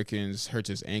our Americans hurt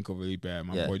his ankle really bad.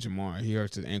 My boy Jabari, he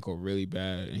hurt his ankle really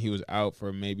bad, and he was out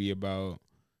for maybe about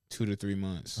 2 to 3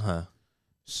 months.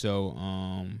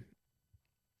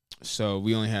 So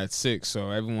we only had 6.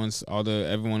 So everyone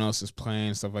else is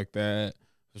playing, stuff like that.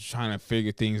 Was trying to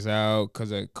figure things out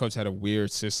because the coach had a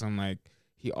weird system. Like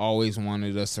he always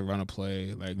wanted us to run a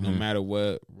play, like no matter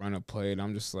what, run a play. And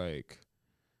I'm just like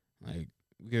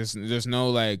because there's no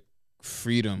like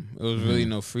freedom. It was really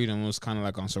no freedom. It was kind of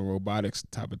like on some robotics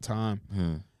type of time.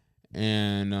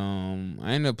 And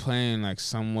I ended up playing like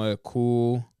somewhat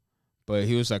cool, but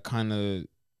he was like kind of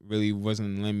really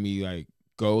wasn't letting me like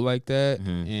go like that.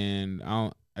 And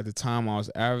at the time I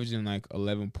was averaging like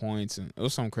 11 points, and it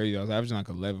was something crazy. I was averaging like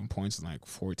 11 points in like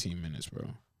 14 minutes, bro.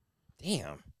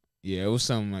 Damn. Yeah, it was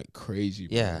something like crazy,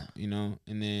 bro, yeah, you know.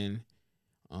 And then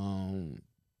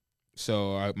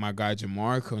so my guy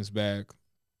Jamar comes back,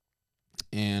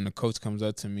 and the coach comes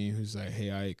up to me who's like,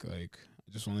 hey Ike, like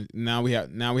I just want to, now we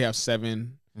have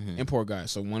 7 import guys,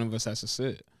 so one of us has to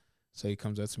sit. So he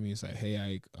comes up to me, he's like, hey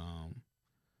Ike, I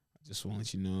just want to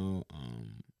let you know,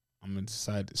 I'm gonna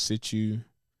decide to sit you.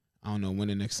 I don't know when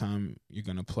the next time you're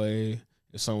gonna play.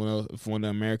 If one of the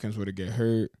Americans were to get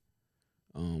hurt,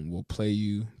 we'll play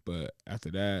you. But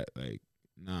after that, like,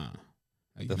 nah,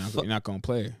 like you're not gonna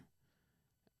play.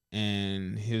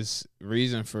 And his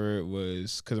reason for it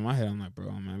was because in my head I'm like, bro,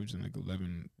 I'm averaging like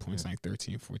 11 points, like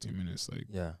 13, 14 minutes, like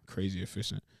crazy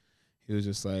efficient. He was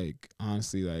just like,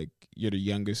 honestly, like you're the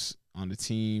youngest on the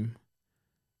team,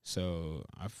 so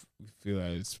I feel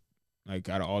like it's like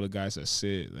out of all the guys that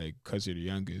sit, like because you're the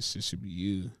youngest, it should be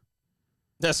you.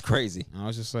 That's crazy. And I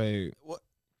was just like, what?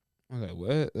 I was like,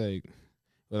 what?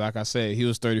 But like I said, he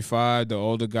was 35. The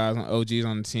older guys, OGs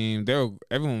on the team,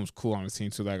 everyone was cool on the team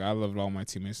too. Like I loved all my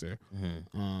teammates there.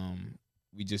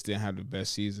 We just didn't have the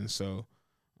best season, so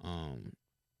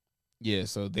yeah.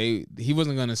 So he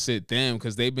wasn't gonna sit them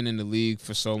because they've been in the league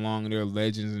for so long. They're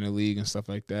legends in the league and stuff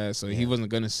like that. So he wasn't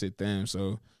gonna sit them.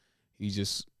 So he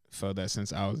just felt that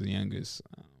since I was the youngest,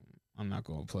 I'm not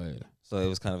gonna play it. So it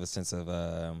was kind of a sense of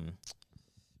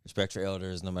Respect your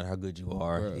elders, no matter how good you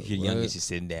are. Bro, if you're youngest, you're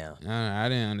sitting down. I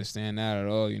didn't understand that at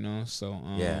all, So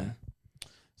Yeah.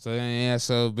 So yeah,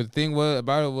 but the thing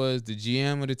about it was the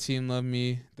GM of the team loved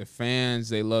me, the fans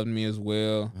they loved me as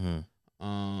well.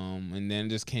 And then it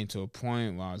just came to a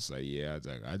point where I was like,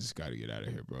 I just got to get out of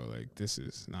here, bro. Like this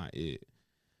is not it.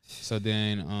 So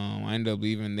then I ended up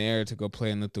leaving there to go play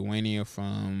in Lithuania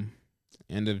from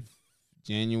end of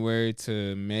January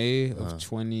to May of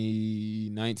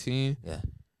 2019. Yeah.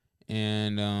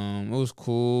 And it was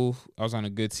cool. I was on a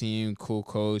good team, cool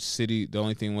coach. City, the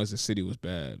only thing was the city was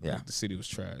bad. Yeah. Like, the city was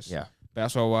trash. Yeah.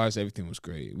 Basketball-wise, everything was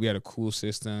great. We had a cool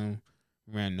system.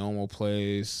 We ran normal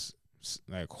plays,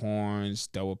 like horns,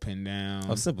 double pin down.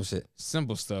 Oh, simple shit.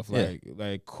 Simple stuff, like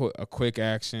a quick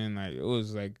action. Like it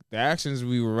was like the actions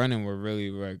we were running were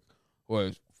really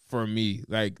was for me,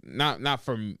 like not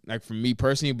for me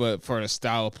personally, but for the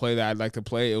style of play that I'd like to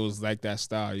play, it was like that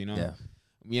style, Yeah.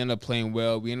 We ended up playing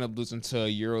well. We ended up losing to a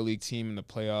EuroLeague team in the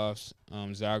playoffs,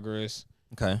 Zagreus.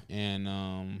 Okay. And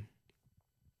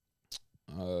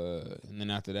then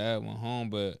after that, went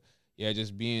home. But yeah,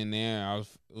 just being there, it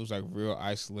was like real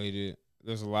isolated.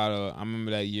 There's a lot of. I remember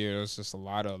that year. There was just a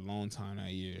lot of alone time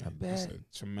that year. I bet. It's a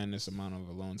tremendous amount of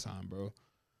alone time, bro.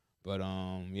 But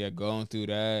going through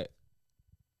that,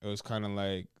 it was kind of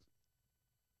like.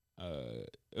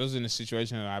 It was in a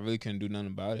situation that I really couldn't do nothing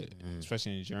about it,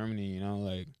 especially in Germany,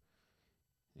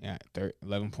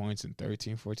 11 points in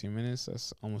 13, 14 minutes.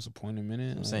 That's almost a point a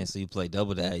minute. I'm saying, so you play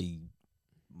double that, you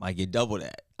might get double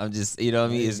that. I'm just, what I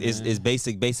mean? It's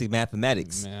basic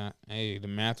mathematics. Man, hey, the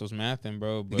math was mathing,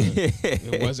 bro, but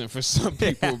it wasn't for some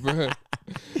people, bro.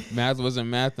 Math wasn't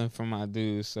mathing for my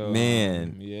dude. So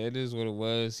man, yeah, it is what it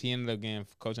was. Coach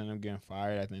ended up getting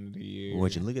fired at the end of the year.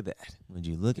 Would you look at that?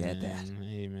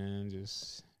 Hey man,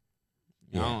 just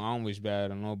I don't wish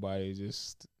bad on nobody.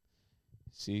 Just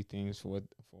see things for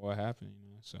what happened,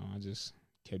 So I just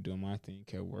kept doing my thing,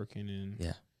 kept working, and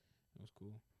it was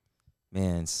cool.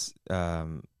 Man,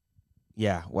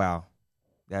 wow,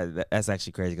 that's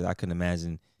actually crazy because I couldn't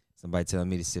imagine somebody telling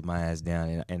me to sit my ass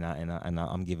down and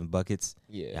I'm giving buckets.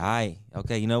 Yeah. All right.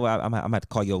 Okay. You know what? I'm gonna have to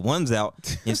call your ones out.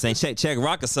 You know what I'm saying? check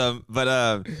rock or something.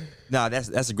 But no,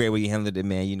 that's a great way you handled it,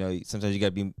 man. Sometimes you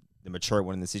gotta be the mature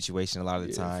one in the situation a lot of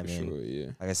the time. For and sure, yeah.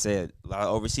 like I said, a lot of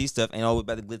overseas stuff ain't always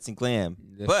about the glitz and glam.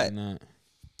 Definitely but not.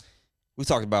 We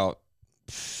talked about,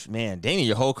 man, Danny,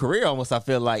 your whole career almost. I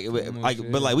feel like, but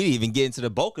we didn't even get into the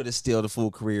bulk of the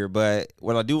full career. But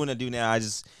what I do want to do now, I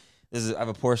have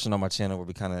a portion on my channel where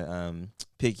we kind of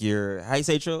pick your, how you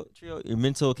say, trio, your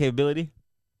mental capability.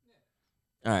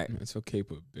 All right, mental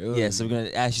capability. Yeah, so we're gonna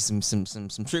ask you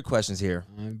some trick questions here.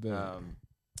 I bet.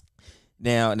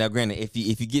 Now, granted,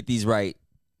 if you get these right,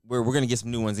 we're gonna get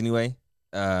some new ones anyway.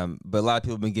 But a lot of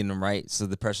people have been getting them right, so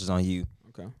the pressure's on you.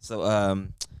 Okay. So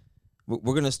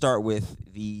we're gonna start with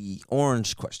the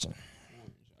orange question.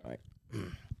 All right.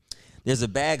 There's a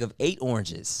bag of 8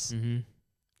 oranges, and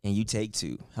you take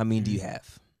 2. How many do you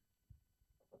have?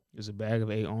 There's a bag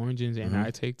of 8 oranges, and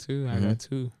I take 2. I got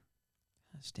 2.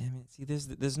 Gosh, damn it! See,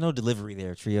 there's no delivery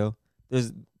there, trio.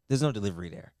 There's no delivery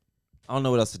there. I don't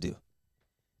know what else to do.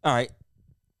 All right.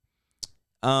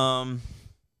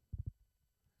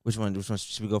 Which one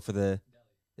should we go for? The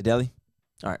deli?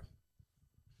 All right.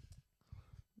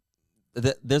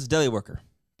 There's a deli worker.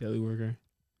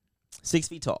 6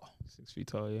 feet tall. 6 feet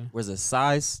tall, yeah. Wears a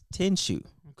size 10 shoe.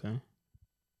 Okay.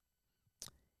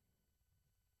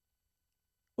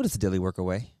 What does the deli worker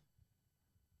weigh?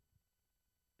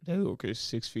 Deli worker is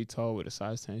 6 feet tall with a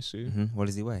size 10 shoe. What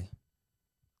does he weigh?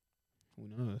 Who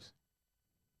knows?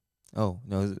 Oh,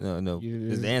 no.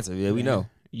 There's the answer. Yeah, we know.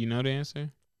 You know the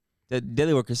answer? The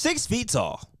deli worker, 6 feet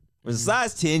tall, with a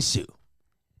size 10 shoe.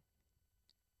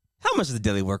 How much does the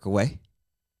deli worker weigh?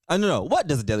 No. What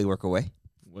does the deli worker weigh?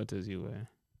 What does he weigh?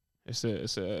 It's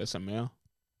a male.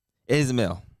 It is a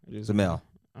male. It's a male.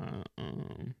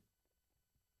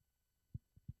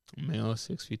 Male,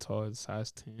 6 feet tall,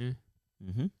 size 10.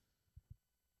 I'm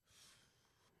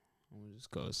gonna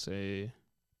just go say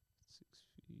 6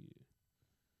 feet.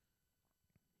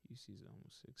 UC's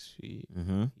almost 6 feet.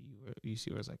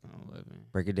 UC was like an 11.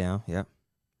 Break it down. Yep.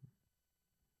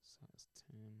 Size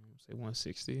 10. I'm gonna say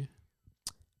 160.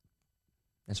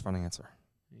 That's a funny answer.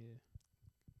 Yeah.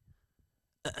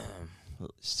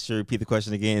 Should I repeat the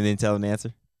question again and then tell him the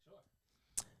answer? Sure.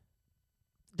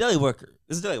 Deli worker.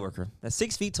 This is a deli worker that's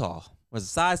 6 feet tall. Was a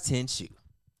size 10 shoe.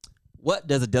 What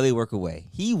does a deli worker weigh?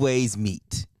 He weighs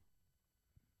meat.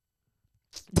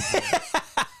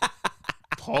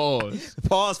 Pause.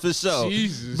 Pause for sure.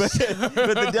 Jesus. But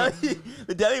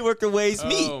the deli worker weighs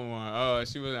meat. Oh my! Oh,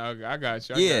 she was. I got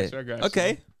you. I got you.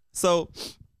 Okay. So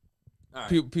All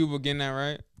right. People getting that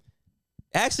right.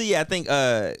 Actually, yeah, I think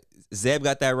Zeb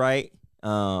got that right.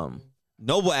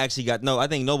 Noble actually got I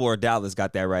think Noble or Dallas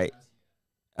got that right.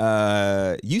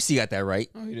 UC got that right.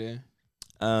 Oh, he did.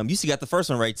 UC got the first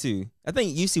one right too. I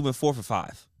think UC went 4 for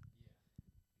 5.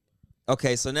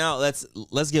 Okay, so now let's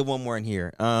get one more in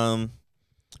here.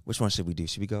 Which one should we do?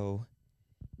 Should we go?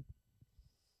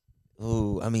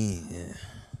 Oh, I mean,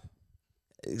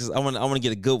 I want to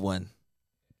get a good one.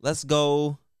 Let's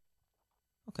go.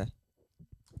 Okay,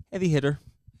 heavy hitter.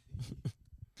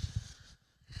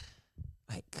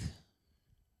 Like,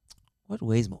 what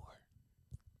weighs more?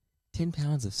 10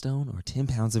 pounds of stone or 10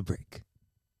 pounds of brick?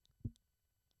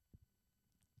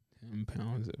 10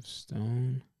 pounds of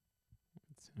stone.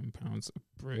 10 pounds of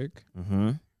brick.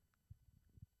 Mm-hmm.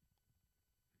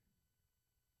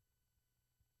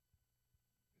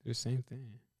 They're the same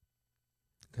thing.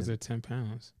 Because they're 10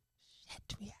 pounds.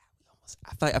 Shit,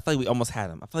 I feel like we almost had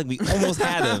him. I feel like we almost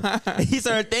had him. He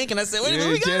started thinking. I said, wait a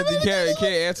minute, you can't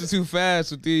answer too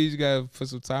fast with these. You got to put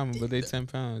some time in, but they 10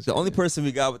 pounds. The only person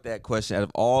we got with that question out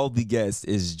of all the guests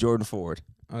is Jordan Ford.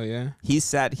 Oh, yeah? He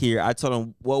sat here. I told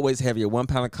him, what weighs heavier, 1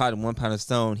 pound of cotton, 1 pound of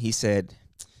stone? He said,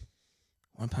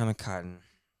 1 pound of cotton,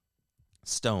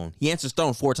 stone. He answered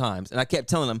stone 4 times. And I kept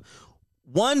telling him,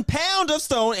 1 pound of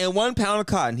stone and 1 pound of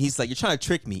cotton. He's like, you're trying to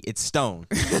trick me. It's stone.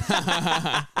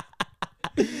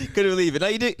 Couldn't believe it. No,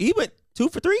 he went 2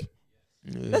 for 3.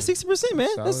 Yeah. That's 60%, man.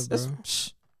 Solid,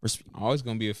 that's always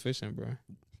gonna be efficient, bro.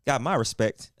 Got my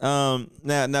respect. Now,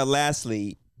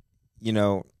 lastly, I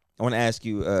want to ask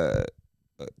you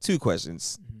 2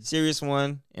 questions. Serious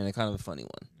one and a kind of a funny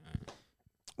one. Right.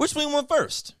 Which one went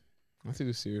first? I'll take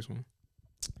the serious one.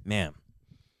 Man,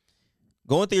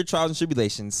 going through your trials and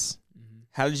tribulations,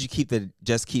 how did you keep the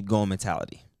just keep going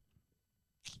mentality?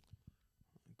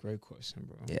 Great question,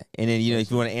 bro. Yeah, and then if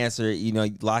you want to answer,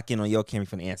 lock in on your camera.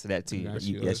 If you want to answer that too.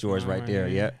 That's yours right there.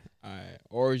 Yeah. All right.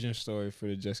 Origin story for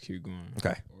the just keep going.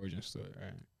 Okay. Origin story. All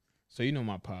right. So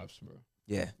my pops, bro.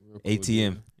 Yeah. Cool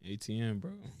ATM. Dude. ATM, bro.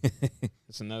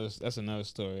 That's another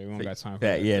story. We don't got time for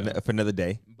that. Yeah, for another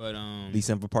day. But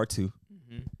December part 2.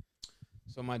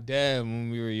 So my dad, when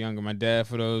we were younger,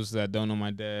 for those that don't know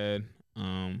my dad,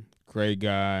 great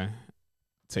guy,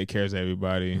 take care of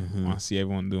everybody. I see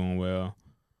everyone doing well.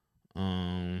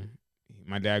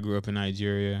 My dad grew up in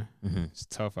Nigeria. It's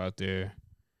tough out there.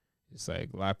 It's like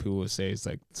a lot of people would say it's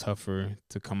like tougher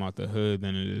to come out the hood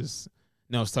than it is.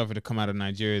 No, it's tougher to come out of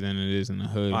Nigeria than it is in the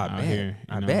hood out here.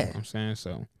 I bet. What I'm saying?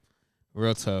 So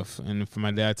real tough. And for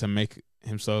my dad to make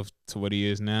himself to what he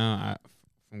is now,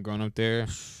 from growing up there,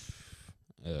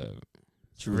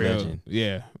 true legend.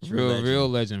 Yeah, real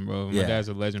legend, bro. My dad's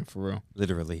a legend for real.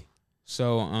 Literally.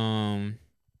 So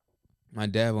my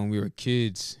dad, when we were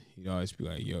kids, he'd always be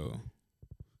like, yo,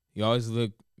 he always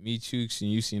look me, Chooks,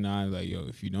 and UC and I like, yo,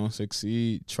 if you don't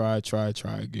succeed, try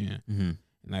again. And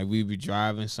like we'd be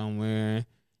driving somewhere,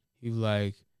 he'd be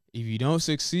like, if you don't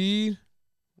succeed,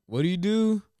 what do you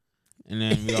do? And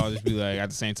then we all just be like, at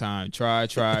the same time, try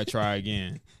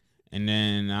again. And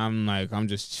then I'm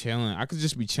just chilling. I could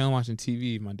just be chilling watching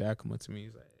TV. My dad come up to me,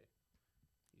 he's like,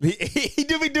 he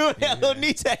do be doing that little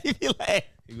knee tap. He'd be like,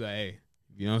 hey,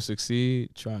 if you don't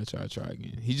succeed, try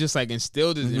again. He just like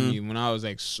instilled it in me when I was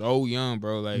like so young,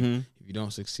 bro. Like if you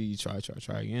don't succeed, try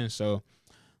again. So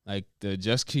like the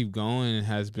just keep going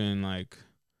has been like,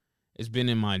 it's been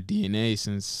in my DNA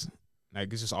since,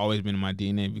 like it's just always been in my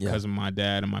DNA because of my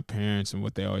dad and my parents and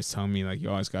what they always tell me. Like you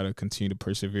always got to continue to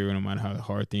persevere no matter how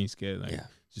hard things get. Like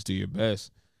just do your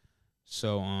best.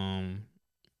 So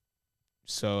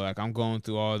like I'm going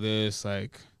through all this,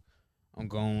 like I'm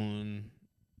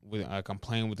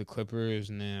playing with the Clippers,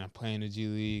 and then I'm playing the G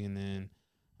League, and then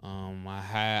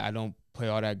I don't play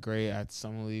all that great at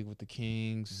Summer League with the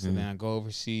Kings. So then I go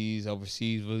overseas.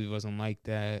 Overseas really wasn't like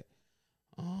that.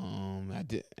 I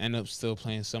did end up still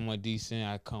playing somewhat decent.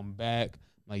 I come back,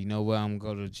 like, you know what, I'm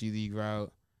gonna go to the G League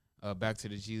route. Back to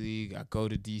the G League. I go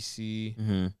to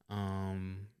DC.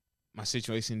 My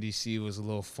situation in DC was a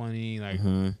little funny. Like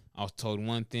I was told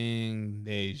one thing,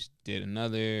 they did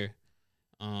another.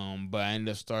 But I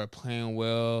ended up starting playing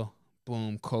well.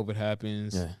 Boom, COVID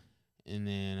happens. Yeah. And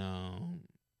then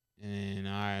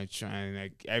I trying,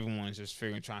 like, everyone's just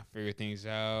trying to figure things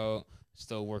out.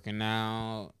 Still working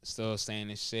out, still staying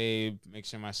in shape, make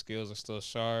sure my skills are still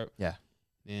sharp. Yeah.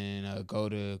 Then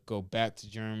go back to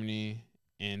Germany,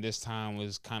 and this time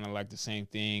was kind of like the same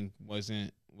thing.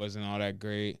 Wasn't all that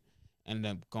great.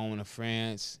 Ended up going to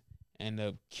France. Ended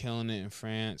up killing it in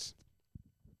France.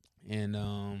 And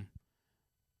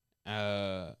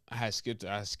I skipped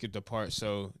a part.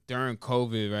 So during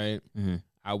COVID, right?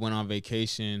 I went on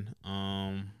vacation.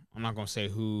 I'm not gonna say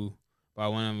who, But I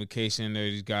went on vacation.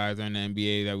 There's these guys in the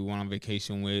NBA that we went on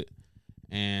vacation with,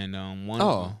 and one.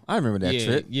 Oh, I remember that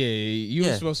trip. Yeah, you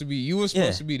were supposed to be. You were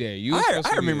supposed to be there.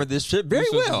 I remember this trip very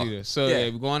well. So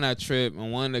we go on that trip,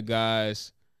 and one of the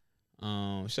guys.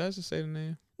 Should I just say the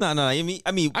name? No. I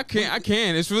mean, I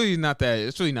can. It's really not that.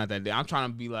 It's really not that deep. I'm trying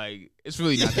to be like. It's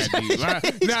really not that deep.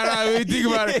 No. When you think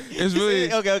about it, it's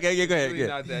really okay. Yeah, go ahead. Really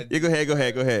not that deep. Yeah,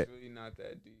 go ahead. It's really not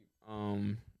that deep.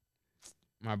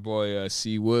 My boy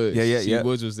C Woods. C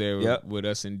Woods was there with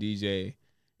us and DJ,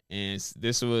 and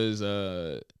this was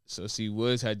so C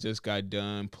Woods had just got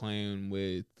done playing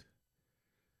with.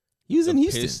 He was in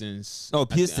Houston. Pistons. Oh,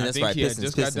 Pistons. That's right. He had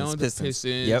just got done with the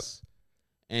Pistons. Yep.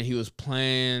 And he was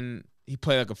playing. He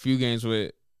played like a few games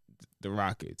with the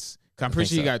Rockets. I'm pretty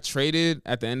sure he got traded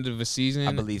at the end of the season.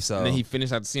 I believe so. And then he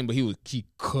finished out the season, but he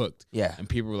cooked. Yeah. And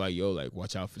people were like, "Yo, like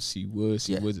watch out for C Woods.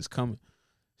 C Woods is coming."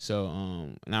 So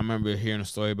and I remember hearing a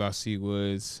story about C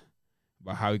Woods,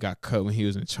 about how he got cut when he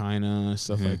was in China and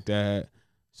stuff like that.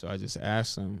 So I just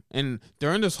asked him, and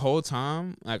during this whole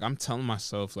time, like I'm telling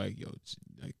myself, like, "Yo,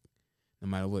 like no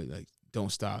matter what, like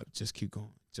don't stop, just keep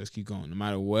going." Just keep going. No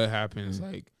matter what happens,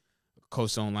 like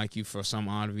coach don't like you for some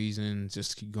odd reason,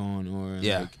 just keep going. Or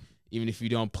like even if you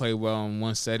don't play well in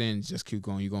one setting, just keep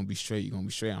going. You're gonna be straight. You're gonna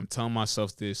be straight. I'm telling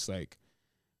myself this, like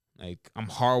I'm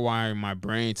hardwiring my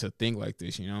brain to think like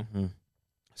this, you know.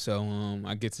 So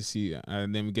I get to see,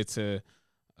 and then we get to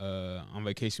on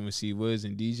vacation with C Woods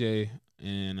and DJ,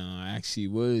 and I asked C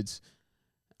Woods,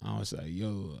 I was like,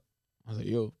 yo,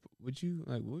 what you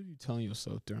telling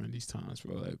yourself during these times,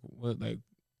 bro?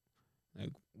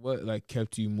 What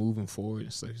kept you moving forward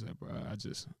and stuff? He's like, bro,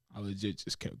 I legit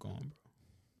just kept going,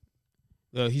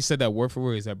 bro. He said that word for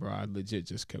word. He's like, bro, I legit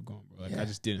just kept going, bro. Like I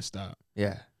just didn't stop.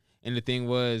 Yeah. And the thing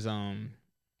was,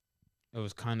 it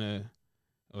was kind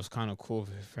of cool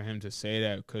for him to say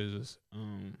that because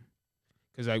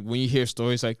like when you hear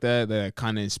stories like that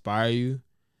kind of inspire you.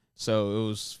 So it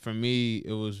was, for me,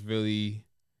 it was really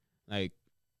like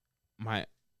my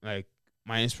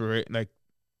inspiration, like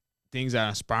things that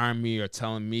inspire me or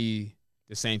telling me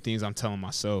the same things I'm telling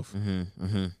myself.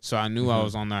 So I knew I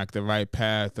was on like the right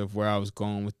path of where I was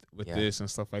going with this and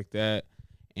stuff like that.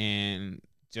 And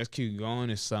just keep going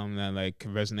is something that like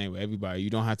can resonate with everybody. You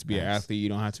don't have to be an athlete. You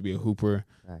don't have to be a hooper.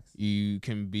 You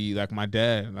can be like my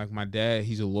dad. Like my dad,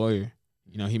 he's a lawyer.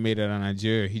 You know, he made it out of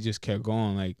Nigeria. He just kept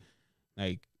going. Like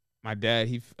my dad,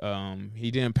 he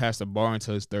didn't pass the bar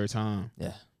until his third time.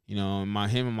 Yeah. You know,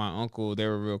 him and my uncle, they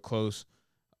were real close.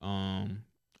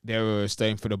 They were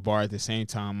studying for the bar at the same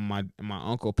time. My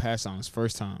uncle passed on his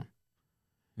first time.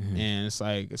 And it's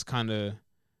like, it's kind of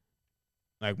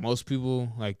like most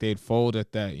people, like they'd fold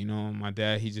at that. You know, my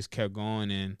dad, he just kept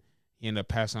going, and he ended up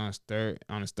passing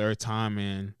on his third time,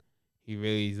 and he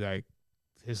really, like,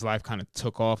 his life kind of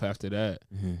took off after that.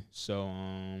 So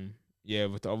yeah,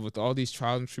 with all these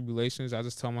trials and tribulations, I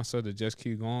just tell myself to just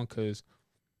keep going, because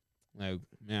like,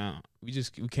 man, we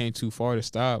came too far to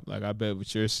stop. Like, I bet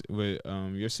with your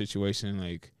situation,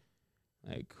 like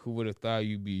who would have thought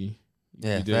you'd be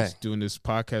just doing this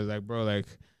podcast? Like, bro, like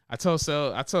I told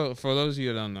for those of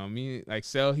you that don't know me, like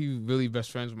Sel, he really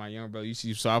best friends with my younger brother.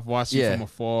 So I've watched him from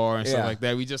afar and stuff like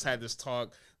that. We just had this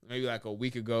talk maybe like a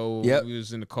week ago. We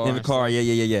was in the car.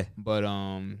 Yeah. But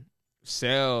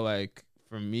Sel, like,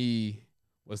 for me,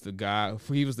 was the guy.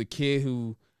 He was the kid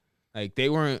who, like,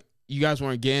 you guys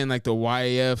weren't getting like the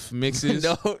YAF mixes.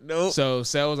 No. So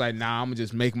Sel was like, nah, I'm gonna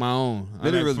just make my own.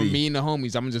 Literally. Like, for me and the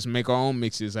homies, I'm gonna just make our own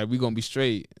mixes. Like, we gonna be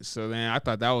straight. So then I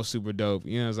thought that was super dope.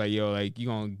 You know, it's like, yo, like, you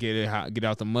gonna get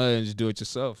out the mud and just do it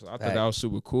yourself. So I thought that was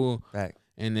super cool.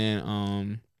 And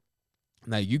then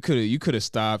like you could have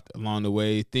stopped along the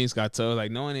way. Things got tough.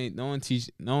 Like no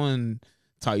one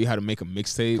taught you how to make a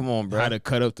mixtape. Come on, bro. How to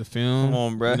cut up the film. Come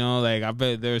on, bro. You know, like, I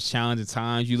bet there's challenging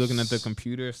times. You looking at the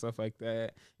computer, stuff like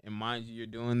that. And mind you, you're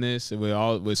doing this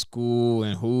with school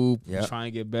and hoop,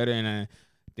 trying to get better, and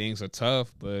things are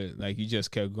tough. But like, you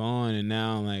just kept going, and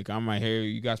now like I'm right here.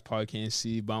 You guys probably can't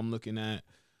see, but I'm looking at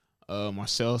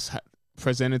Marcel's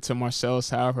presented to Marcel's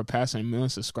Howe for passing 1 million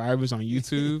subscribers on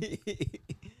YouTube.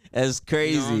 That's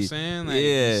crazy. You know what I'm saying? Like,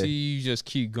 you see, you just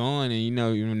keep going, and you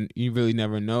know, you really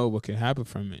never know what can happen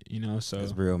from it. You know, so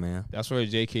that's real, man. That's where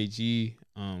JKG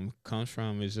comes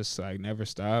from. It's just like, never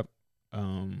stop.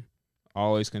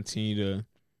 Always continue to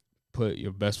put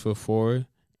your best foot forward.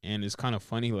 And it's kind of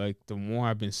funny, like, the more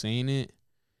I've been saying it,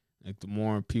 like, the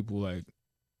more people, like,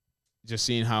 just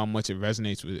seeing how much it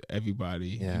resonates with everybody.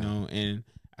 You know, and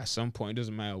at some point, it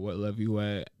doesn't matter what level you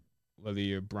at, whether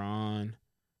you're Bron,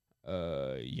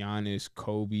 Giannis,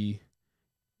 Kobe,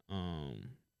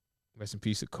 Rest in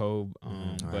peace to Kobe.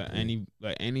 But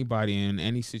RIP. anybody in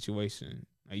any situation,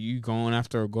 like you going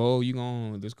after a goal,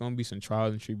 there's gonna be some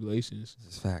trials and tribulations.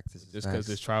 This is fact. Just because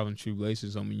there's trials and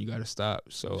tribulations don't mean you gotta stop.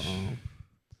 So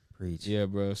Preach. yeah,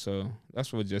 bro. So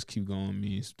that's what just keep going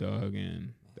means, dog,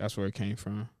 and that's where it came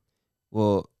from.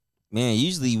 Well, man,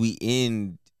 usually we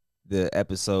end the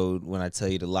episode when I tell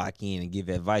you to lock in and give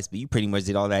advice, but you pretty much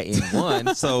did all that in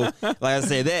one. So, like I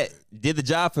said, that did the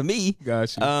job for me.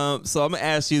 Gotcha. So I'm gonna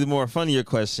ask you the more funnier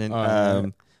question.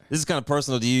 This is kind of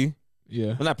personal to you. Yeah.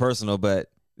 Well, not personal, but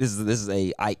this is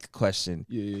a Ike question.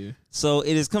 Yeah. So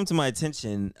it has come to my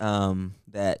attention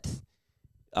that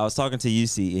I was talking to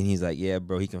UC and he's like, "Yeah,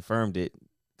 bro," he confirmed it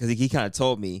because he kind of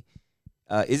told me.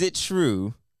 Is it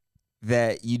true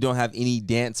that you don't have any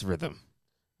dance rhythm?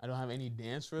 I don't have any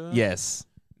dance rhythm? Yes.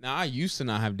 Now I used to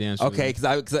not have dance rhythm. Okay,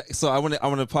 so I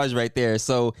want to pause right there.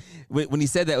 So when he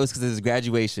said that, it was because of his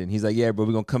graduation. He's like, "Yeah, bro,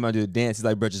 we're gonna come out and do a dance." He's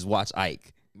like, "Bro, just watch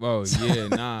Ike." Bro, yeah,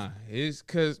 nah. It's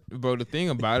cause, bro, the thing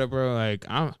about it, bro, like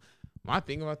my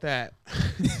thing about that,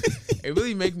 it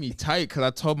really make me tight. Cause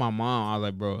I told my mom, I was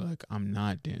like, bro, like I'm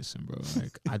not dancing, bro.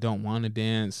 Like I don't want to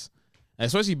dance.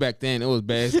 Especially back then, it was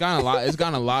bad. It's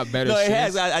gotten a lot better. No, it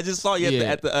since. has. I just saw you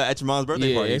at your mom's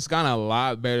birthday party. It's gotten a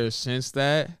lot better since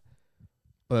that.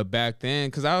 But back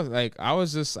then, cause I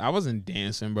wasn't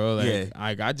dancing, bro.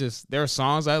 There were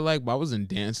songs I like, but I wasn't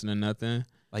dancing or nothing.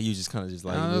 Like you just kind of just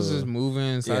like I was just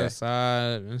moving side to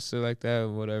side and shit like that,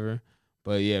 whatever.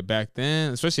 But yeah, back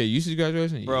then, especially at UC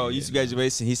graduation, bro, UC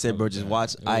graduation, he said, bro, just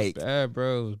watch Ike. It was bad,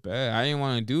 bro. It was bad. I didn't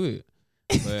want to do it.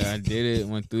 But I did it,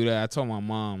 went through that. I told my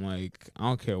mom, like, I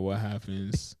don't care what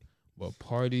happens, but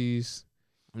parties,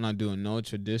 I'm not doing no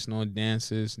traditional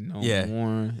dances, no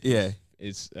more. Yeah.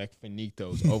 It's like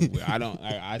finito. It's over with. I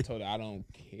told her I don't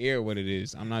care what it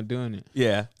is. I'm not doing it.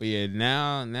 Yeah. But yeah,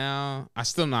 now I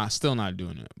still not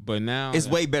doing it. But now it's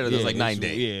way better than like 9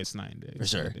 days. Yeah, it's 9 days. For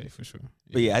sure. 9 days, for sure.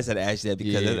 Yeah. But yeah, I just had to ask you that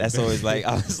because that's always like,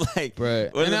 I was like,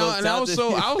 bro. And I was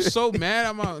so mad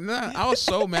at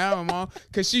my mom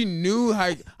because she knew,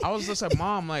 like, I was just like,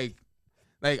 Mom, like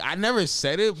I never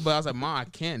said it, but I was like, Mom, I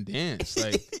can't dance.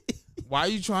 Like, why are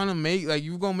you trying to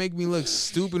you gonna make me look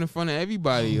stupid in front of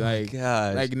everybody? Like,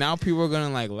 gosh. Like now people are gonna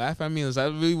like laugh at me. Is that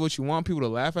really what you want people to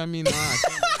laugh at me? Nah, I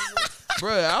can't.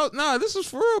 Bro, this was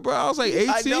for real, bro. I was like 18.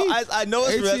 I know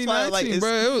it's 18, 19, like, bro.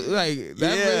 It was like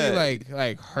that really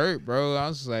like hurt, bro. I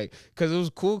was just like, cause it was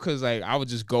cool, cause like I would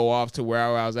just go off to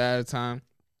wherever I was at the time.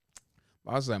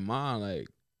 But I was like, Mom, like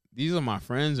these are my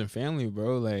friends and family,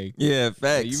 bro. Like, yeah, facts.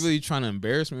 Like, you really trying to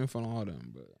embarrass me in front of all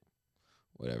them, bro.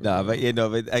 Whatever. Nah, but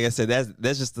but like I said,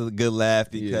 that's just a good laugh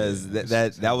because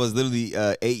that was literally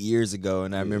 8 years ago,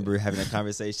 and I remember having a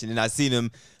conversation, and I seen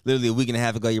him literally a week and a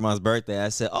half ago, your mom's birthday. I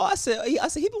said, he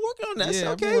been working on that. I said,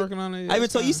 okay, I've been working on it. Yeah, I even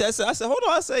told you, I said, hold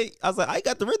on. I was like, I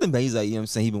got the rhythm, but he's like, you know what I'm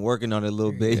saying, he been working on it a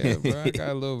little bit. Yeah, bro, I got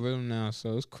a little rhythm now,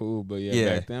 so it's cool. But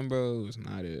back then, bro, it was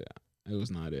not it. It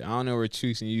was not it. I don't know where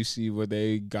Chooks and UC where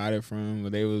they got it from,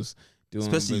 what they was doing.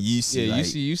 Especially UC. Yeah, like,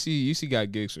 UC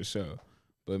got gigs for sure.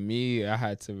 But me, I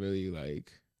had to really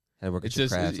like. Had to work at your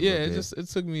craft. It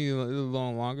took me a little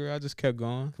longer. I just kept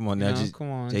going. Come on now, come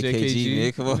on, JKG,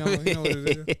 man, come on. You know what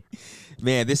it is.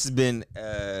 Man, this has been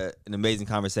an amazing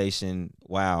conversation.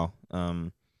 Wow.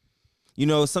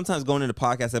 Sometimes going into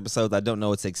podcast episodes, I don't know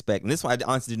what to expect, and this one I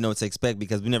honestly didn't know what to expect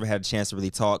because we never had a chance to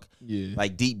really talk,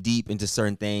 like deep into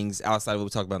certain things outside of what we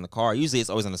talk about in the car. Usually, it's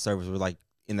always on the surface. We're like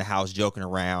in the house joking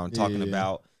around, talking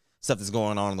about stuff that's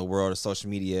going on in the world or social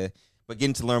media. But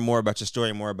getting to learn more about your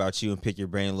story, more about you, and pick your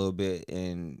brain a little bit,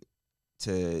 and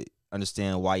to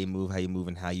understand why you move, how you move,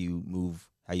 and how you move,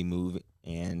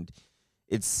 and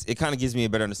it kind of gives me a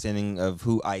better understanding of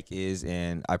who Ike is.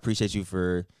 And I appreciate you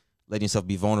for letting yourself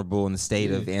be vulnerable in the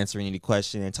state of answering any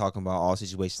question and talking about all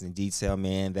situations in detail,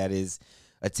 man. That is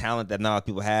a talent that not a lot of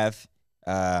people have,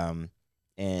 and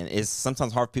it's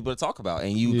sometimes hard for people to talk about.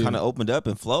 And you kind of opened up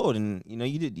and flowed, and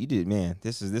you did, man.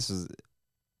 This is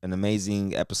an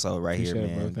amazing episode right here,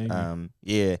 man. Bro, thank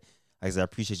you. Like I said, I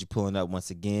appreciate you pulling up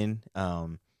once again.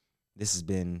 This has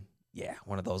been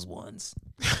one of those ones.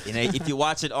 If you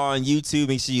watch it on YouTube,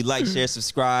 make sure you like, share,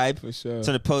 subscribe. For sure.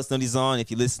 Turn the post notifications on. If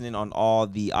you're listening on all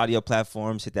the audio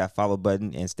platforms, hit that follow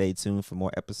button and stay tuned for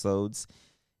more episodes.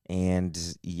 And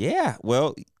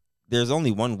well, there's only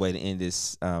one way to end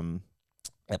this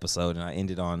episode, and I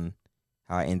ended on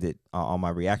how I ended all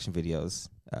my reaction videos.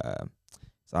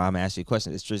 So I'm gonna ask you a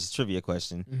question. It's just a trivia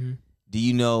question. Mm-hmm. Do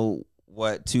you know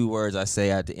what 2 words I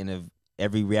say at the end of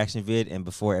every reaction vid and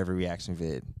before every reaction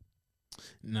vid?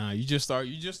 Nah, you just start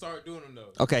doing them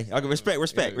though. Okay, respect.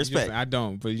 I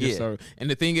don't, but you just start. And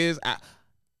the thing is,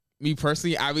 me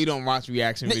personally, I really don't watch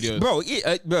reaction videos, bro.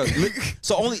 Bro.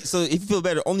 So if you feel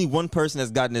better, only one person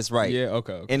has gotten this right. Yeah,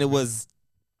 okay. And it was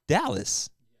Dallas.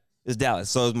 It's Dallas.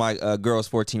 So it's my girl's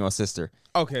 14-year-old sister.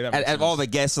 Okay, that out of all the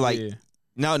guests, like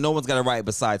now no one's got it right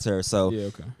besides her. So yeah,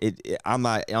 okay.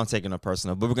 I'm taking it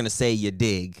personal, but we're gonna say you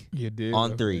dig. You dig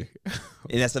on 3,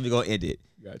 and that's how we gonna end it.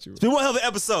 Got you. It's been one hell of an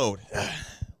episode.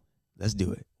 Let's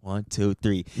do it. 1, 2,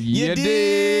 3. You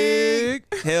dig.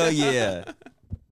 Hell yeah.